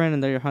check. boyfriend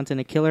and they're hunting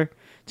a killer.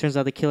 Turns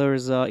out the killer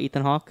is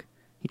Ethan Hawke.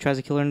 He tries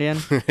to kill her in the end.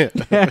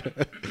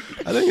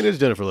 I think it is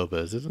Jennifer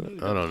Lopez, isn't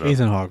it? I don't know.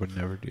 Ethan Hawke would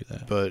never do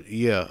that. But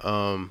yeah,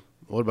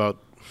 what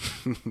about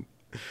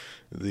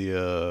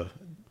the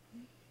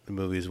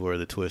movies where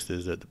the twist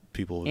is that the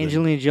people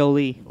Angelina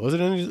Jolie. Was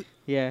it Angelina?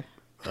 Yeah.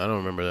 I don't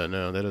remember that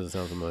now. That doesn't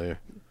sound familiar.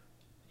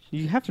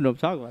 You have to know what I'm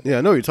talking about. Yeah,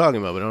 I know what you're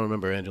talking about, but I don't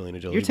remember Angelina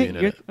Jolie being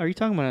in it. Are you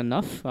talking about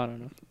Enough? I don't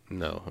know.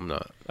 No, I'm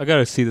not. I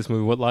gotta see this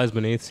movie. What Lies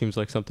Beneath seems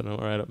like something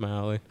right up my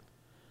alley.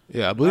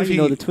 Yeah, I How believe do you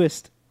know the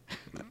twist?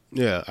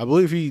 Yeah, I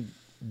believe he.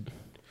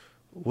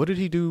 What did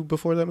he do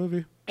before that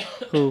movie?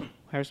 Who?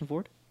 Harrison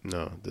Ford?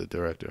 No, the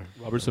director.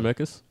 Robert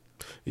Zemeckis.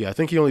 Yeah, I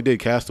think he only did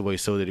Castaway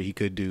so that he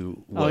could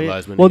do What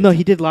Lies Beneath. Well, no,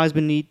 he did Lies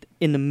Beneath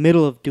in the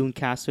middle of doing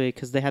Castaway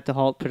because they had to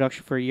halt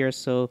production for a year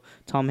so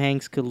Tom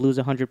Hanks could lose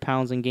 100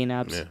 pounds and gain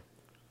abs. Yeah.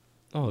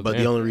 Oh, But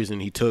damn. the only reason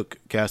he took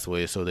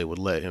Castaway is so they would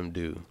let him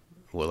do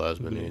What Lies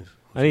Beneath.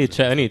 I need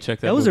to check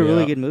that. That was a movie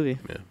really out. good movie.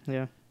 Yeah.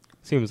 Yeah.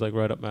 Seems like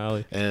right up my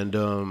alley. And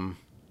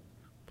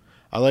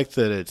I like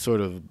that it sort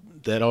of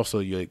that also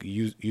like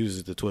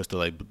uses the twist to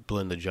like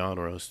blend the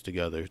genres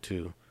together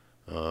too.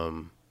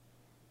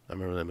 I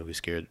remember that movie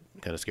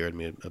kind of scared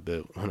me a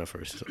bit when I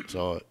first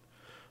saw it.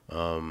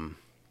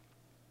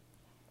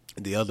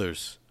 The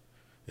Others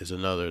is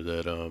another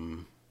that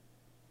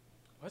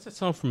Why does that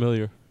sound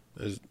familiar?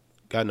 has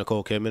got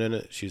Nicole Kidman in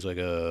it. She's like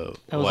a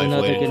That was wife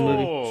another waiting good for,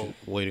 movie.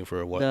 she's waiting for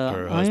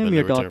her I husband Am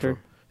Your to return Daughter.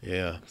 from.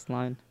 Yeah. This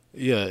line.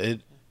 Yeah,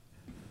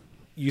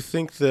 you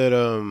think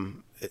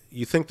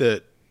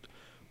that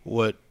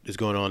what is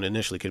going on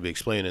initially could be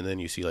explained, and then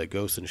you see like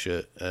ghosts and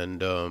shit,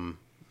 and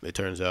it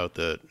turns out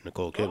that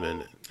Nicole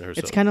Kidman herself.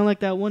 It's kind of like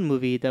that one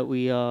movie that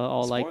we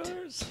all liked.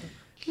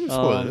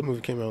 Spoiler, that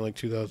movie came out in like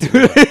 2000.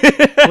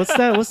 What's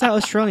that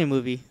Australian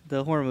movie?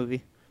 The horror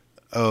movie.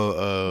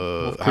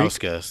 Oh, House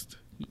Guest.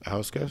 Yeah,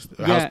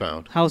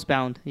 Housebound.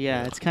 Housebound.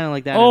 Yeah, it's kind of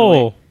like that. in a way.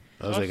 Oh,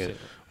 I was thinking,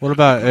 What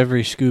about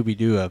every Scooby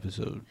Doo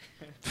episode?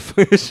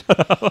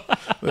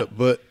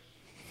 but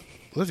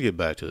let's get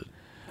back to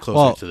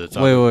closer to the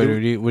topic.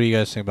 Wait. What do you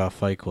guys think about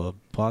Fight Club?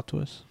 Plot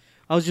twist?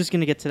 I was just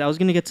gonna get to that. I was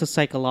gonna get to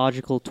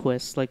psychological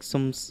twists, like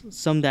some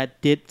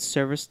that did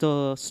service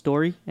the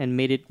story and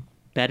made it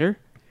better.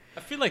 I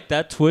feel like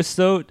that twist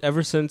though.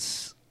 Ever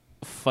since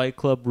Fight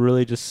Club,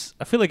 really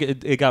I feel like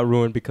it got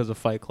ruined because of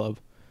Fight Club.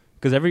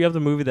 Because every other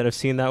movie that I've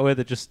seen that way,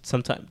 that just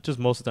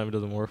most of the time it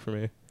doesn't work for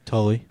me.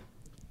 Tully.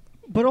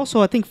 But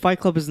also, I think Fight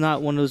Club is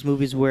not one of those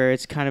movies where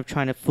it's kind of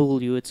trying to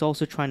fool you. It's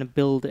also trying to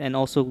build and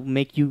also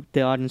make you,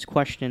 the audience,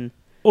 question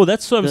Oh,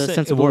 that's what I'm the saying. It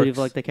sensibility works.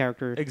 of like the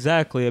character.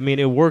 Exactly. I mean,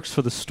 it works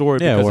for the story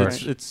Yeah, it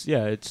because works.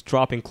 it's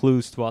dropping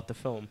clues throughout the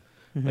film.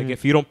 Like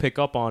if you don't pick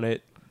up on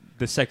it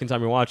the second time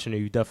you're watching it,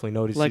 you definitely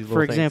notice. Like these for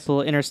little things.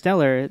 example,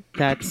 Interstellar.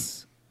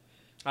 That's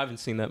I haven't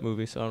seen that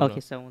movie, so I don't okay. know.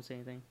 So I won't say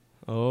anything.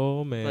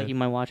 Oh man, Like you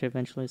might watch it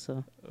eventually.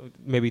 So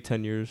maybe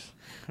 10 years.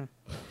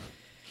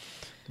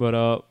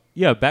 But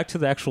yeah, back to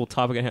the actual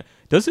topic at hand.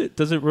 Is it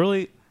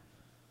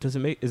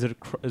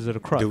a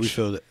crutch? Do we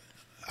feel that?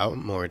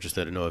 I'm more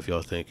interested to know if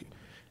y'all think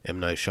M.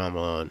 Night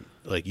Shyamalan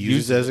like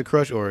uses it as a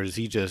crutch, or is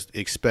he just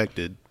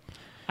expected?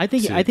 I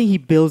think he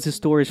builds his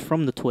stories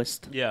from the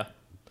twist. Yeah.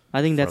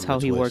 I think that's From how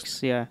the he twist.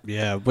 works. Yeah.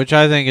 Yeah, which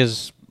I think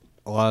is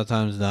a lot of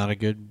times not a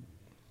good.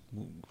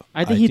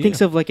 I think he idea.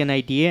 thinks of like an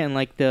idea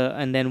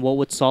and then what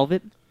would solve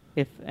it,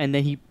 and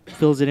then he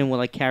fills it in with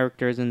like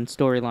characters and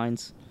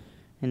storylines,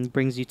 and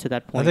brings you to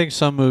that point. I think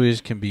some movies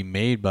can be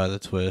made by the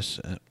twist,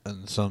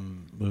 and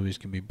some movies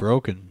can be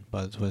broken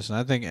by the twist. And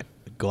I think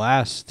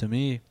Glass, to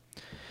me,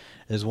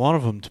 is one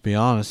of them. To be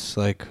honest,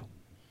 like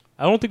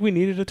I don't think we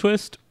needed a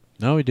twist.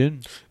 no, he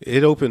didn't.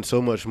 It opened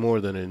so much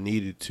more than it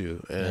needed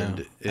to,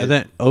 and And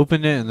then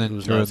opened it and it then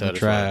was threw it not in the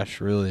satisfying.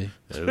 trash. Really,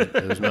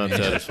 it was not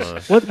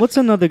satisfying. What's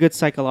another good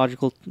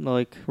psychological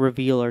like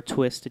reveal or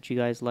twist that you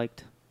guys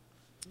liked?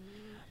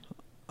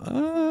 I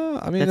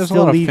mean, That there's a still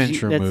lot of leaves you-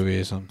 Fincher that's-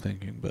 movies. I'm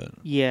thinking, but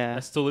Yeah,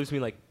 That still leaves me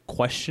like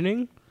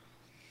questioning.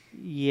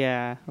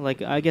 yeah.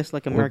 Like I guess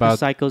like What American about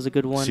Psycho is a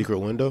good one. Secret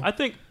Window. I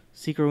think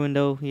Secret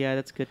Window, yeah,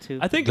 that's good too.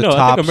 I think the no. I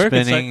top think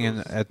American spinning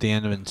Psycho. and at the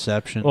end of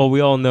Inception. Well, we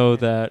all know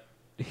that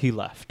he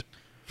left.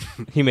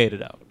 He made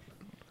it out.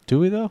 Do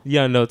we though?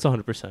 Yeah, no, it's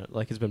 100%.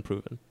 Like it's been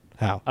proven.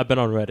 How? I've been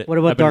on Reddit. What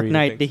about I've been Dark reading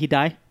Knight? things. Did he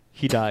die?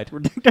 He died.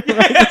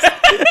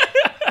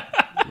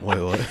 Wait,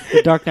 what?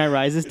 The Dark Knight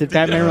Rises. Did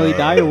Batman really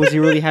die, or was he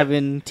really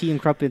having tea and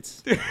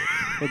crumpets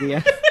at the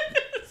end?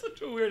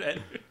 Such a weird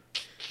ending.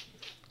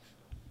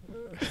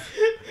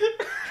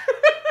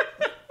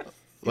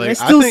 I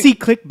still see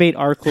clickbait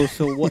articles.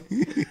 So what?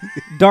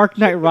 Dark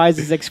Knight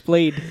Rises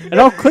explained, and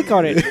I'll click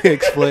on it.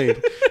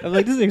 explained. I'm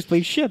like, this doesn't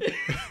explain shit.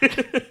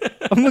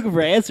 I'm looking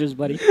for answers,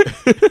 buddy.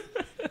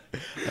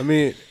 I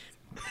mean,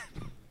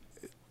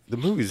 the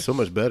movie's so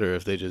much better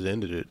if they just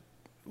ended it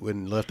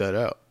when left that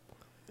out.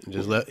 And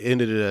just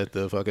ended it at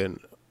the fucking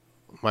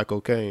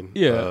Michael Caine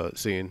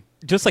scene.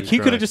 Just like He's he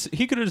could have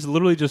crying. just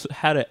literally just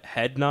had a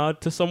head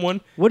nod to someone.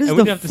 What is and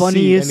we the didn't have to see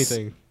funniest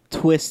anything.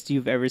 twist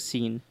you've ever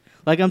seen?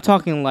 Like I'm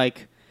talking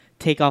like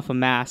take off a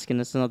mask and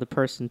it's another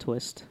person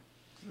twist.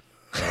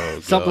 Oh,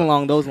 Something God.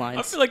 along those I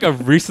lines. feel like I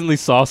recently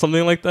saw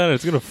something like that. And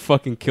it's gonna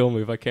fucking kill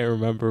me if I can't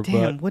remember.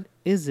 Damn, But what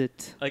is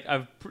it? like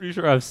I'm pretty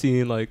sure I've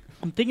seen like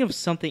I'm thinking of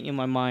something in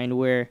my mind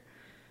where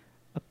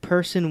a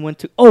person went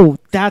to. Oh,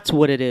 that's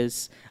what it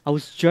is. I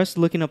was just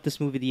looking up this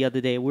movie the other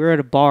day. We were at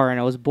a bar and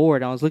I was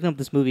bored. I was looking up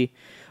this movie,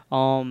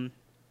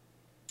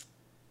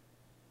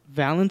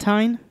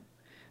 Valentine.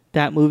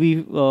 That movie.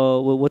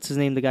 What's his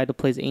name? The guy that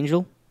plays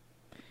Angel.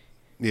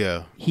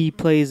 Yeah. He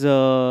plays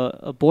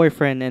a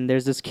boyfriend, and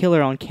there's this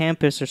killer on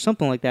campus or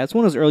something like that. It's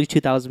one of those early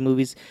 2000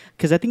 movies.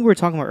 Because I think we were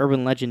talking about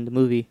Urban Legend, the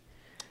movie.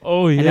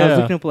 oh yeah, And I was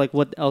looking up like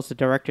what else the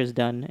director's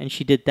done, and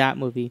she did that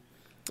movie.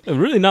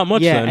 really not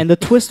much. Yeah, then. and the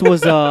twist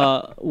was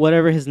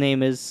whatever his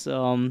name is.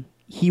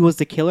 He was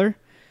the killer,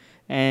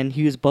 and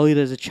he was bullied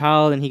as a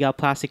child, and he got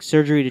plastic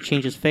surgery to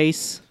change his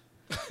face,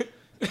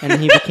 and then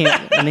he became,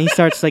 and then he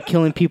starts like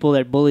killing people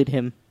that bullied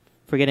him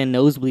for getting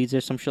nosebleeds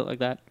or some shit like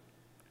that.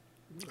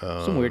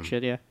 Some weird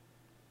shit, yeah.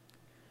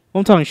 Well,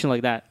 I'm talking shit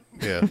like that.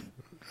 Yeah,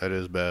 that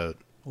is bad.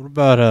 What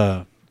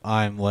about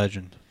I Am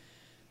Legend?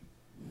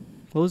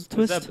 What was the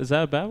twist? is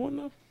that a bad one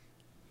though?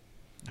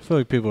 I feel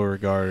like people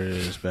regard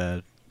it as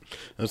bad.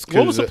 That's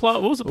What was the 'cause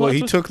plot? What was the plot? Well, he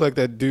twist? took like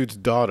that dude's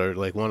daughter,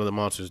 like one of the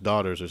monster's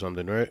daughters or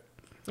something, right?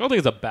 I don't think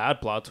it's a bad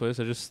plot twist.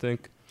 I just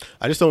think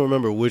I just don't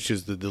remember which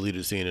is the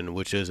deleted scene and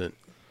which isn't.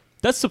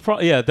 that's the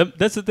pro. Yeah,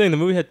 that's the thing. The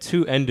movie had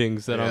two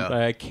endings that Yeah.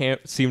 I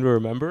can't seem to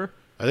remember.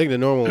 I think the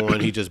normal one,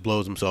 he just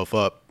blows himself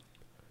up,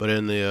 but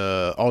in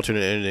the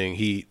alternate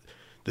ending,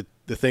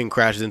 the thing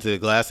crashes into the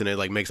glass and it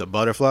like makes a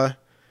butterfly,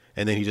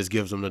 and then he just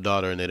gives him the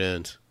daughter and it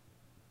ends,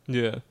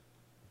 Yeah,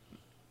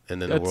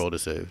 and then the That's- world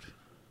is saved.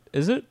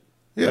 is it?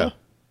 Yeah,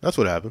 that's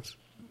what happens.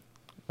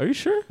 Are you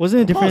sure?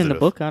 Wasn't it different in the positive.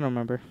 book? I don't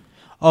remember.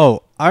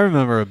 Oh, I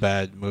remember a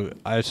bad movie.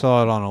 I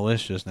saw it on a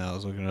list just now. I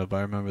was looking it up.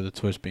 I remember the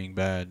twist being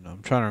bad.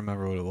 I'm trying to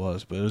remember what it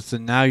was, but it was the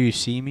Now You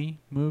See Me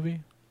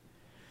movie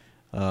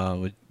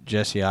with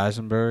Jesse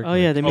Eisenberg. Oh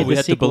yeah, they made we the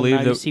had to sequel. believe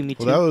Now You that- See Me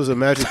Too. Well, that was a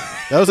magic.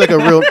 That was like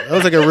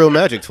a real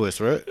magic twist,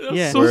 right?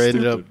 Yeah. So Where it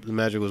ended stupid. up the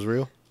magic was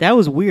real. That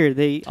was weird.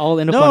 They all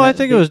ended up. No, on I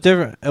think it was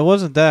different. It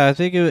wasn't that. I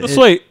think it was. This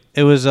way,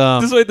 It was.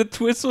 this way, the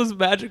twist was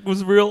magic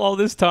was real all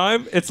this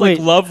time. It's like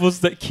Wait. love was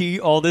the key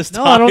all this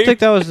No, time. I don't think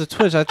that was the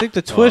twist. I think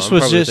the twist I'm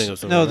was probably just thinking of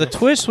something no. The else.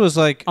 twist was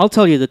like I'll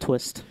tell you the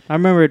twist. I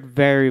remember it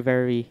very,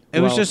 very. it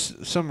was well.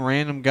 just some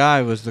random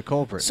guy was the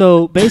culprit.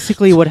 So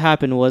basically, what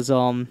happened was,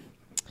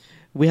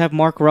 we have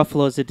Mark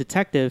Ruffalo as a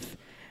detective,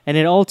 And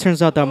it all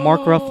turns out that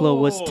Mark Ruffalo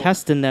was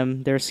testing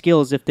them, their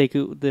skills, if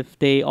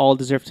they all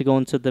deserve to go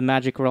into the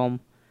magic realm.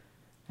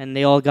 And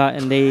they all got,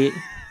 and they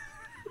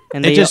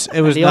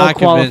it was they all not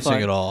convincing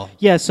qualified. at all.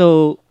 Yeah,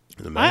 so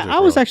The magic I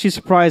was realm. actually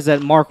surprised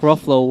that Mark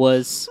Ruffalo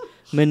was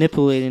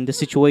manipulating the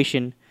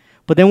situation.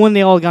 But then when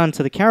they all got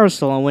into the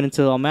carousel and went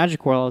into the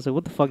magic world, I was like,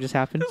 what the fuck just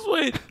happened? Just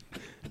wait.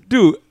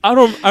 Dude, I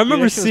remember that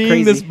shit was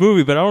seeing this crazy.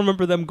 movie, but I don't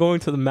remember them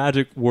going to the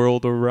magic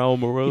world or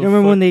realm or whatever. You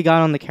remember when they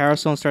got on the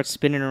carousel and started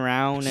spinning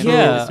around and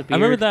Yeah, disappeared? I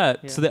remember that.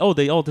 Yeah. So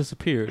they all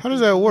disappeared. How does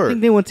that I work?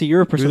 think they went to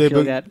Europe or Do something they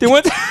like be- that. They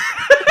went to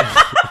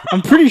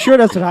I'm pretty sure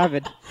that's what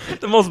happened.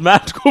 the most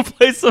magical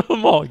place of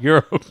them all,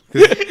 Europe.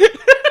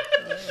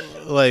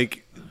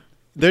 Like,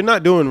 they're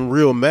not doing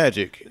real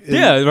magic.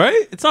 Yeah,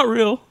 right? It's not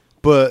real.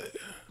 But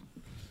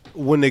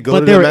when they go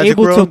But to they the were magic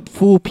able realm, to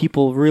fool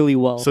people really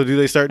well. so do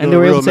they start And doing they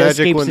were real able to magic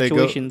escape when they go?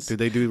 situations. Do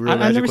they do real I've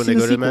magic never when seen they the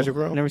go to the sequel. magic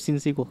realm? Never seen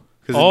the sequel.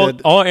 'Cause All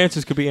that- all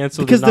answers could be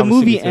answered Because the not in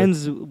movie sequel.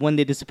 ends when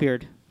they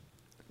disappeared.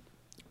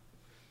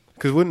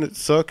 Because wouldn't it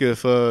suck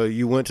if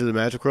you went to the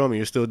magic realm and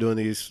you're still doing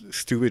these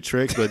stupid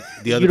tricks, but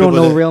the other You don't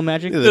people know that, real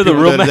magic? yeah, They're the the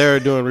people real that ma- are there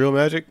doing real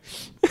magic,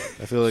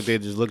 I feel like they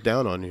just look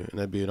down on you, and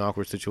that'd be an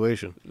awkward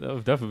situation. That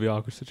would definitely be an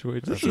awkward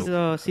situation. You should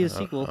see the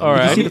sequel. All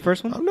right. Did you see the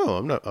first one? I'm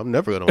not. I'm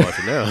never gonna watch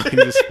it now. You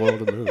just spoiled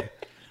the movie.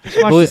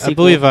 Just watch the I sequel.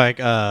 believe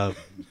I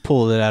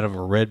pulled it out of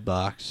a red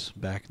box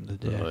back in the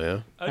day. Oh yeah.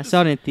 I saw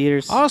it in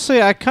theaters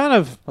Honestly, I kind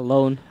of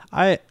alone.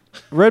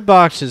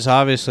 Redbox is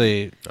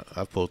obviously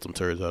I've pulled some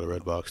turds out of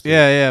Redbox. Too.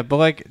 yeah, but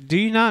like, do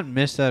you not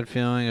miss that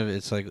feeling of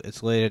it's like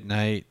it's late at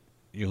night,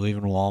 you're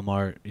leaving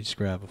Walmart, you just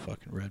grab a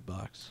fucking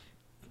Redbox.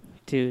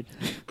 Dude,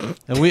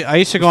 And I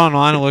used to go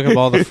online and look up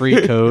all the free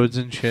codes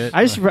and shit.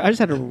 I just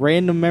had a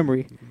random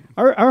memory.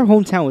 Our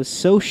hometown was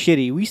so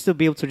shitty. We used to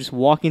be able to just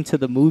walk into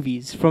the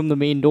movies from the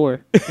main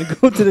door and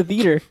go to the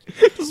theater.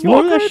 You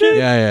remember that shit?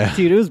 Yeah.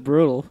 Dude, it was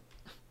brutal.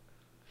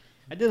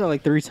 I did that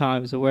like 3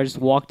 times where I just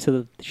walked to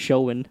the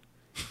show and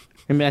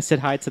I said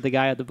hi to the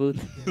guy at the booth.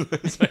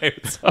 Hey,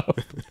 what's up?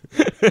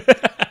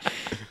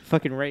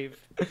 Fucking rave.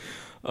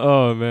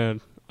 Oh man.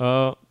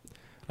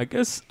 I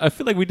guess I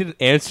feel like we didn't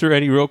answer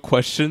any real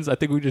questions. I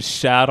think we just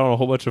shat on a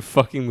whole bunch of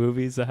fucking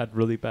movies that had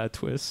really bad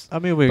twists. I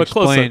mean, we But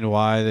close explained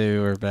why they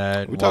were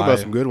bad. We talked about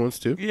some good ones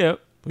too. Yeah,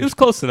 it was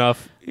close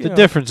enough. The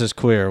difference is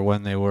clear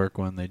when they work,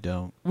 when they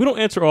don't. We don't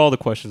answer all the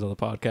questions on the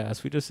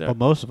podcast. We just Well,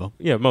 most of them.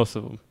 yeah, most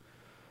of them.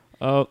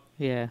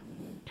 Yeah.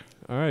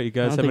 All right, you I guys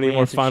don't have think any we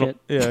more answered final?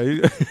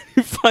 shit.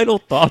 Yeah, final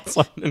thoughts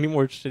on any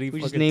more shitty? We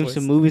just fucking named twists?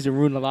 some movies and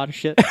ruined a lot of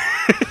shit.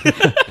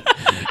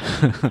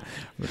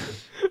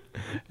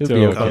 It'll So,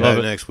 be I okay. love Come back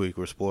it. next week.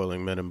 We're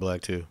spoiling Men in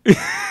Black 2.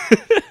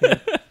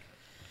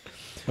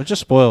 We'll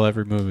just spoil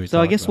every movie. we So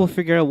I talk guess we'll about.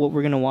 figure out what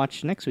we're going to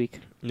watch next week.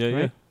 Yeah.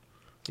 Right.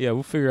 Yeah,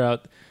 we'll figure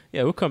out.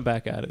 Yeah, we'll come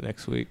back at it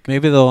next week.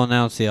 Maybe they'll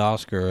announce the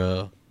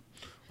Oscar.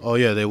 Oh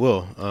yeah, they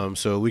will.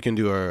 So we can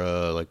do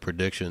our like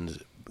predictions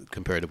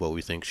compared to what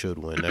we think should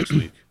win next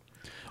week.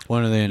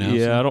 When are they announcing?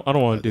 Yeah, I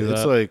don't want to do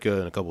It's that. like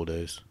in a couple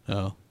days.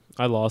 Oh,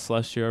 I lost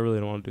last year. I really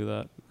don't want to do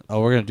that.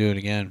 we're gonna do it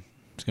again.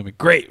 It's gonna be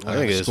great. I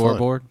think it is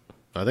Scoreboard.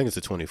 I think it's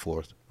the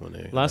 24th when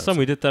they. Last time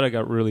we did that, I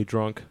got really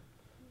drunk.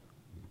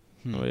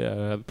 Hmm. Oh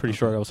yeah, I'm pretty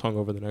sure I was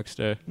hungover the next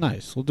day.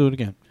 Nice. We'll do it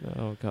again.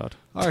 Oh god.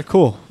 All right.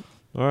 Cool.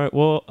 All right.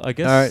 Well, I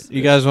guess. All right.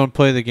 You guys want to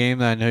play the game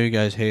that I know you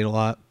guys hate a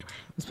lot?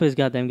 Let's play this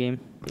goddamn game.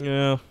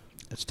 Yeah.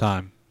 It's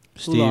time.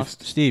 Who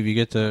lost? Steve, you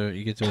get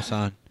to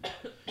assign.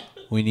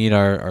 We need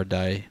our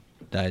die.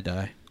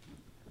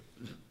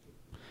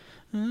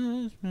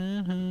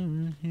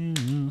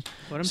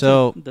 What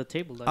So, the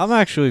table dice? I'm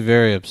actually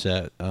very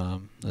upset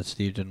that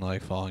Steve didn't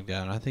like Falling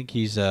Down. I think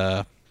he's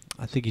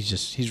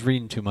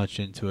reading too much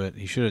into it.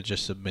 He should have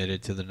just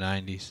submitted to the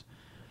 90s.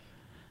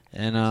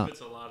 And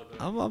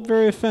I'm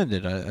very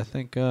offended. I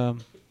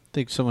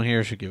think someone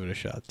here should give it a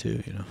shot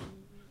too. You know.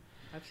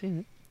 I've seen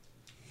it.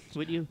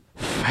 With you.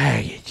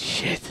 Faggot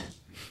shit.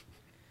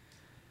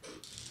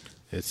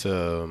 It's I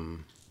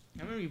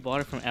remember you bought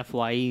it from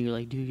FYE. You're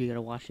like, dude, you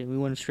gotta watch it. We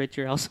went straight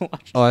to your house and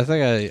watched it. Oh, I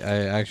think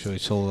I actually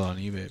sold it on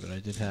eBay, but I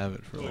did have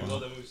it for a while.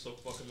 that movie so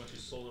fucking much you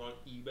sold it on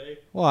eBay.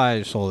 Well,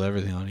 I sold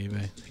everything on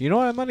eBay. You know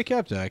what? I might have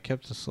kept it. I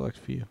kept a select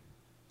few.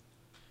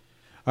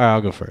 All right,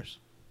 I'll go first.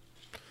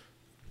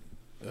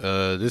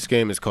 this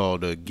game is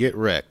called Get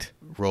Wrecked.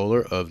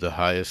 Roller of the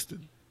highest.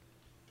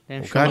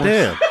 And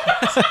Goddamn.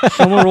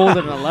 Someone rolled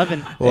an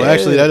 11. Well,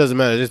 actually, that doesn't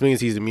matter. It just means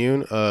he's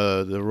immune.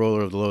 The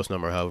roller of the lowest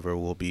number, however,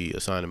 will be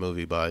assigned a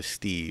movie by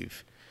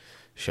Steve.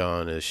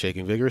 Sean is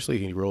shaking vigorously.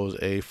 He rolls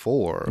a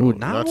 4. Ooh,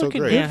 not so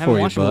looking great. good Yeah, I haven't for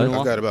you, watched it in a bud. I've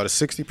while. got about a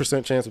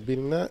 60% chance of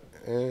beating that.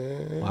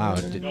 And Wow.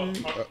 That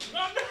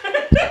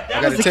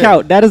doesn't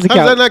count. That doesn't How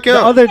does count. that not count?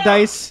 The other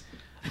dice.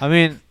 I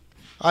mean,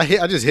 I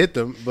just hit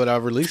them, but I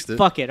released it.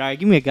 Fuck it. All right,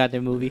 give me a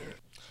goddamn movie.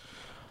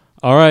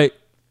 All right.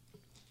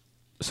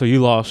 So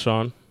you lost,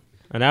 Sean.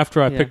 And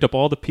after I Yeah. picked up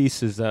all the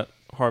pieces that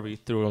Harvey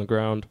threw on the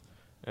ground,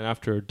 and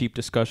after a deep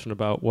discussion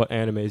about what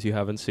animes you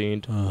haven't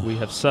seen, we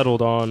have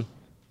settled on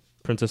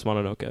Princess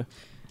Mononoke.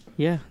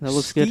 Yeah, that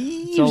looks good.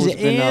 It's Steve's always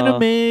been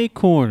anime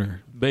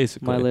corner.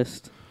 Basically. my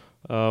list.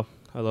 How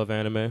I love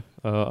anime.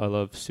 I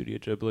love Studio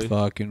Ghibli.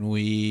 Fucking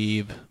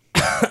weeb.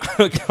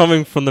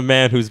 Coming from the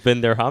man who's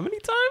been there how many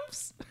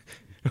times?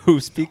 Who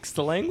speaks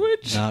the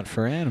language? Not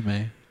for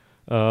anime.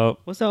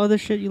 What's that other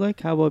shit you like?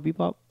 Cowboy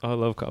Bebop? I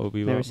love Cowboy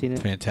Bebop. Never seen it.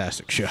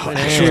 Fantastic show.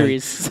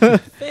 Series.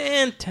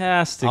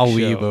 Fantastic I'll show.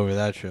 weeb over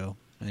that show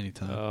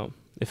anytime.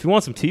 If you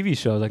want some TV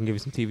shows, I can give you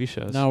some TV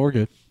shows. No, we're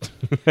good.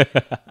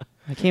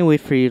 I can't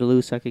wait for you to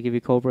lose so I could give you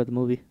Cobra the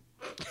movie.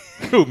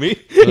 Who, me?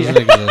 Doesn't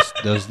exist.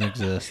 Doesn't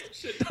exist.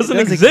 Doesn't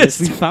It does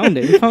exist. We found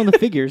it. We found the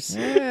figures.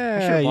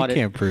 Yeah, you bought it.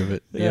 can't prove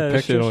it. Yeah,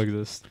 that shit don't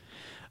exist.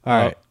 All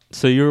right.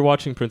 So you were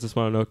watching Princess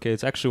Mononoke.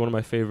 It's actually one of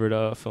my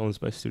favorite films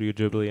by Studio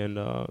Ghibli and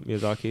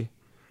Miyazaki.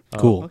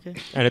 Cool. Okay.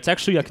 And it's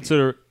actually,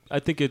 I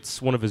think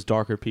it's one of his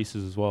darker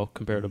pieces as well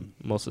compared to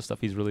most of the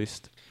stuff he's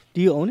released.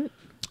 Do you own it?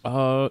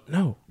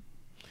 No.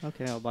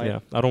 Okay, I'll buy Yeah,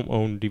 it. I don't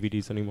own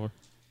DVDs anymore.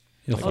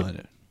 You'll find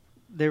it.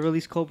 They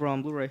released Cobra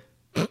on Blu-ray.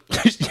 Yeah.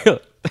 I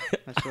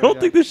I swear don't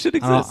to think God. this shit I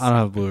exists. don't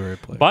have a Blu-ray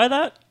player. Buy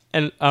that,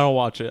 and I don't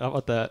watch it. How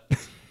about that?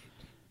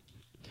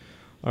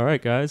 All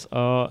right, guys.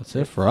 That's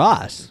it for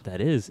us.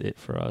 That is it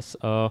for us.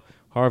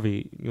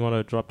 Harvey, you want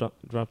to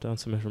drop down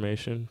some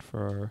information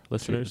for our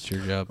listeners? It's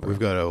your job. Bro. We've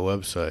got a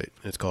website.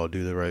 It's called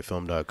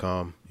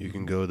dotherightfilm.com. You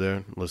can go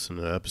there, listen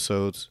to the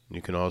episodes.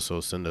 You can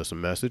also send us a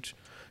message.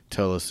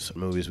 Tell us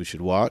movies we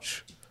should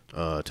watch.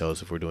 Tell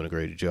us if we're doing a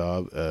great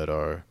job at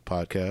our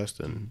podcast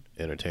and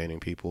entertaining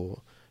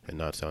people and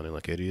not sounding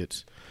like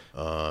idiots.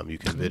 You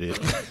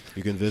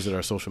can visit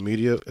our social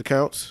media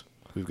accounts.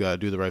 We've got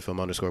Do the Right Film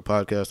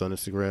 _podcast on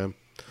Instagram.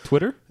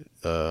 Twitter?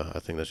 I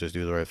think that's just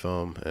Do the Right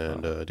Film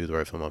and Do the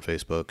Right Film on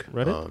Facebook.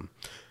 Reddit?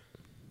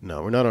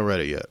 No, we're not on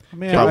Reddit yet. I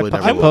mean, Probably I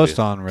never will post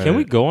be. on Reddit. Can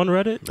we go on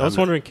Reddit? I was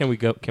I'm- wondering, can we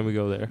go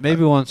there?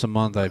 Maybe once a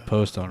month I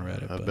post on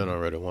Reddit. I've but been on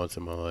Reddit once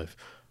in my life.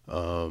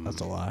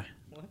 That's a lie.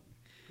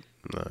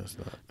 No, it's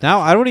not. Now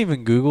I don't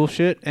even Google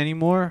shit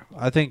anymore.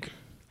 I think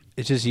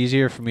it's just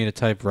easier for me to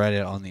type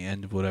Reddit on the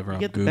end of whatever You I'm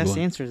get the Googling. best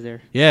answers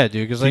there. Yeah,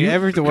 dude, because like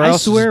everywhere I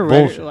else swear, is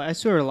bullshit. I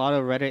swear, a lot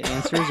of Reddit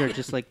answers are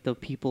just like the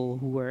people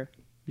who are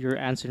you're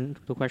answering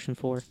the question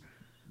for.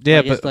 Yeah,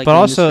 Like, it's but like but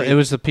also industry. it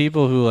was the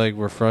people who like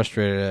were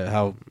frustrated at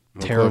how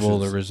What terrible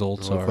the questions-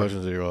 results what are.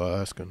 questions are you all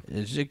asking?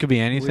 It could be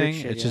anything.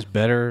 shit, It's yeah. just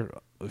better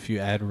if you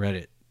add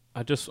Reddit.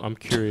 I'm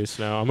curious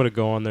now. I'm gonna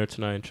go on there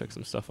tonight and check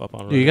some stuff up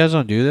on Reddit. Dude, you guys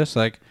don't do this?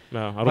 Like,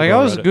 No, I don't. like go I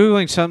on was Reddit.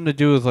 Googling something to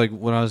do with like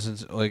when I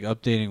was like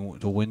updating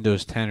the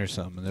Windows 10 or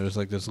something, and there was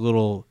like this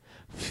little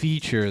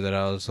feature that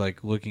I was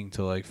like looking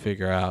to like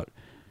figure out,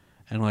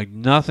 and like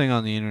nothing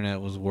on the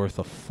internet was worth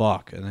a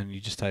fuck. And then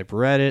you just type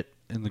Reddit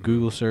in the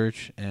Google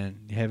search,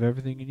 and you have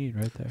everything you need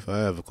right there. If I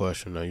have a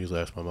question, I usually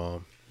ask my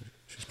mom.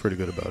 She's pretty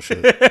good about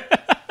shit.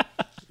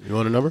 You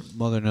want a number?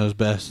 Mother knows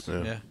best.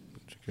 Yeah.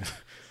 Yeah.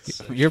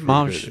 Your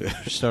mom good. should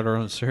start her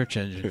own search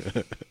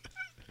engine.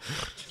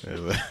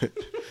 You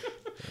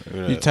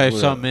You type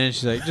something in,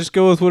 she's like, just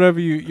go with whatever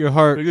your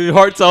heart Your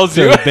heart tells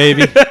you. says,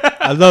 baby.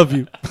 I love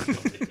you.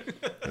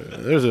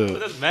 There's a.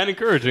 That's man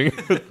encouraging.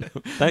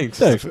 Thanks.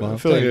 Thanks, I mom.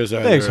 feel like there's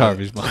Thanks, either,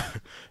 Harvey's mom.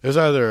 There's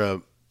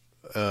either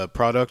a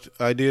product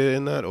idea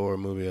in that or a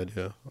movie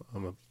idea.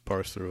 I'm gonna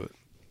parse through it.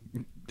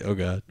 Oh,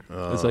 God.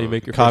 That's how you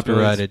make your first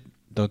Copyrighted.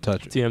 Don't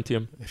touch it.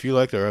 TM. If you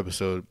liked our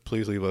episode,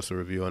 please leave us a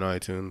review on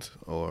iTunes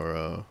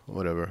or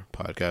whatever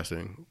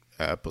podcasting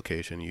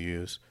application you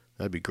use.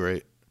 That'd be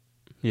great.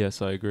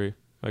 Yes, I agree.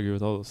 I agree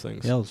with all those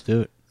things. Yeah, let's do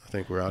it. I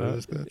think we're out of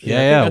this bitch.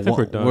 Yeah, I think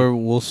we're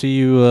done. We'll see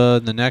you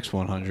in the next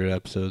 100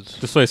 episodes.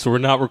 This way, so we're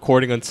not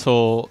recording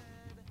until.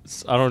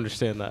 I don't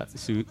understand that.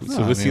 So I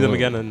we'll mean, see them we'll-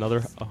 again another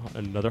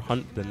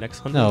hunt, the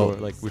next 100. No, or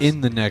like we're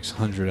in the next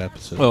 100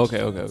 episodes. Oh, okay.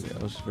 I was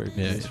just very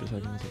Yeah. confused for a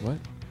second. I was like,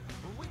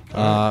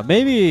 what?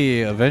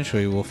 Maybe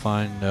eventually we'll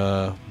find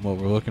what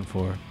we're looking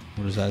for.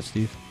 What is that,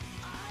 Steve?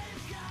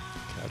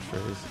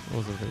 Catchphrase. That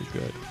wasn't very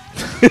good.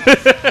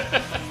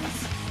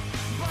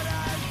 But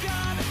I've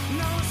got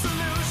no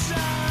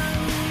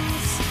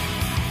solutions.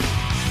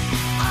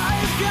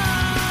 I've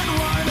got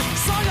one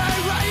song I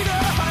write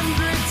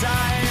 100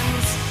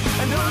 times,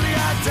 and only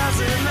a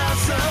dozen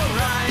else so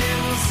right.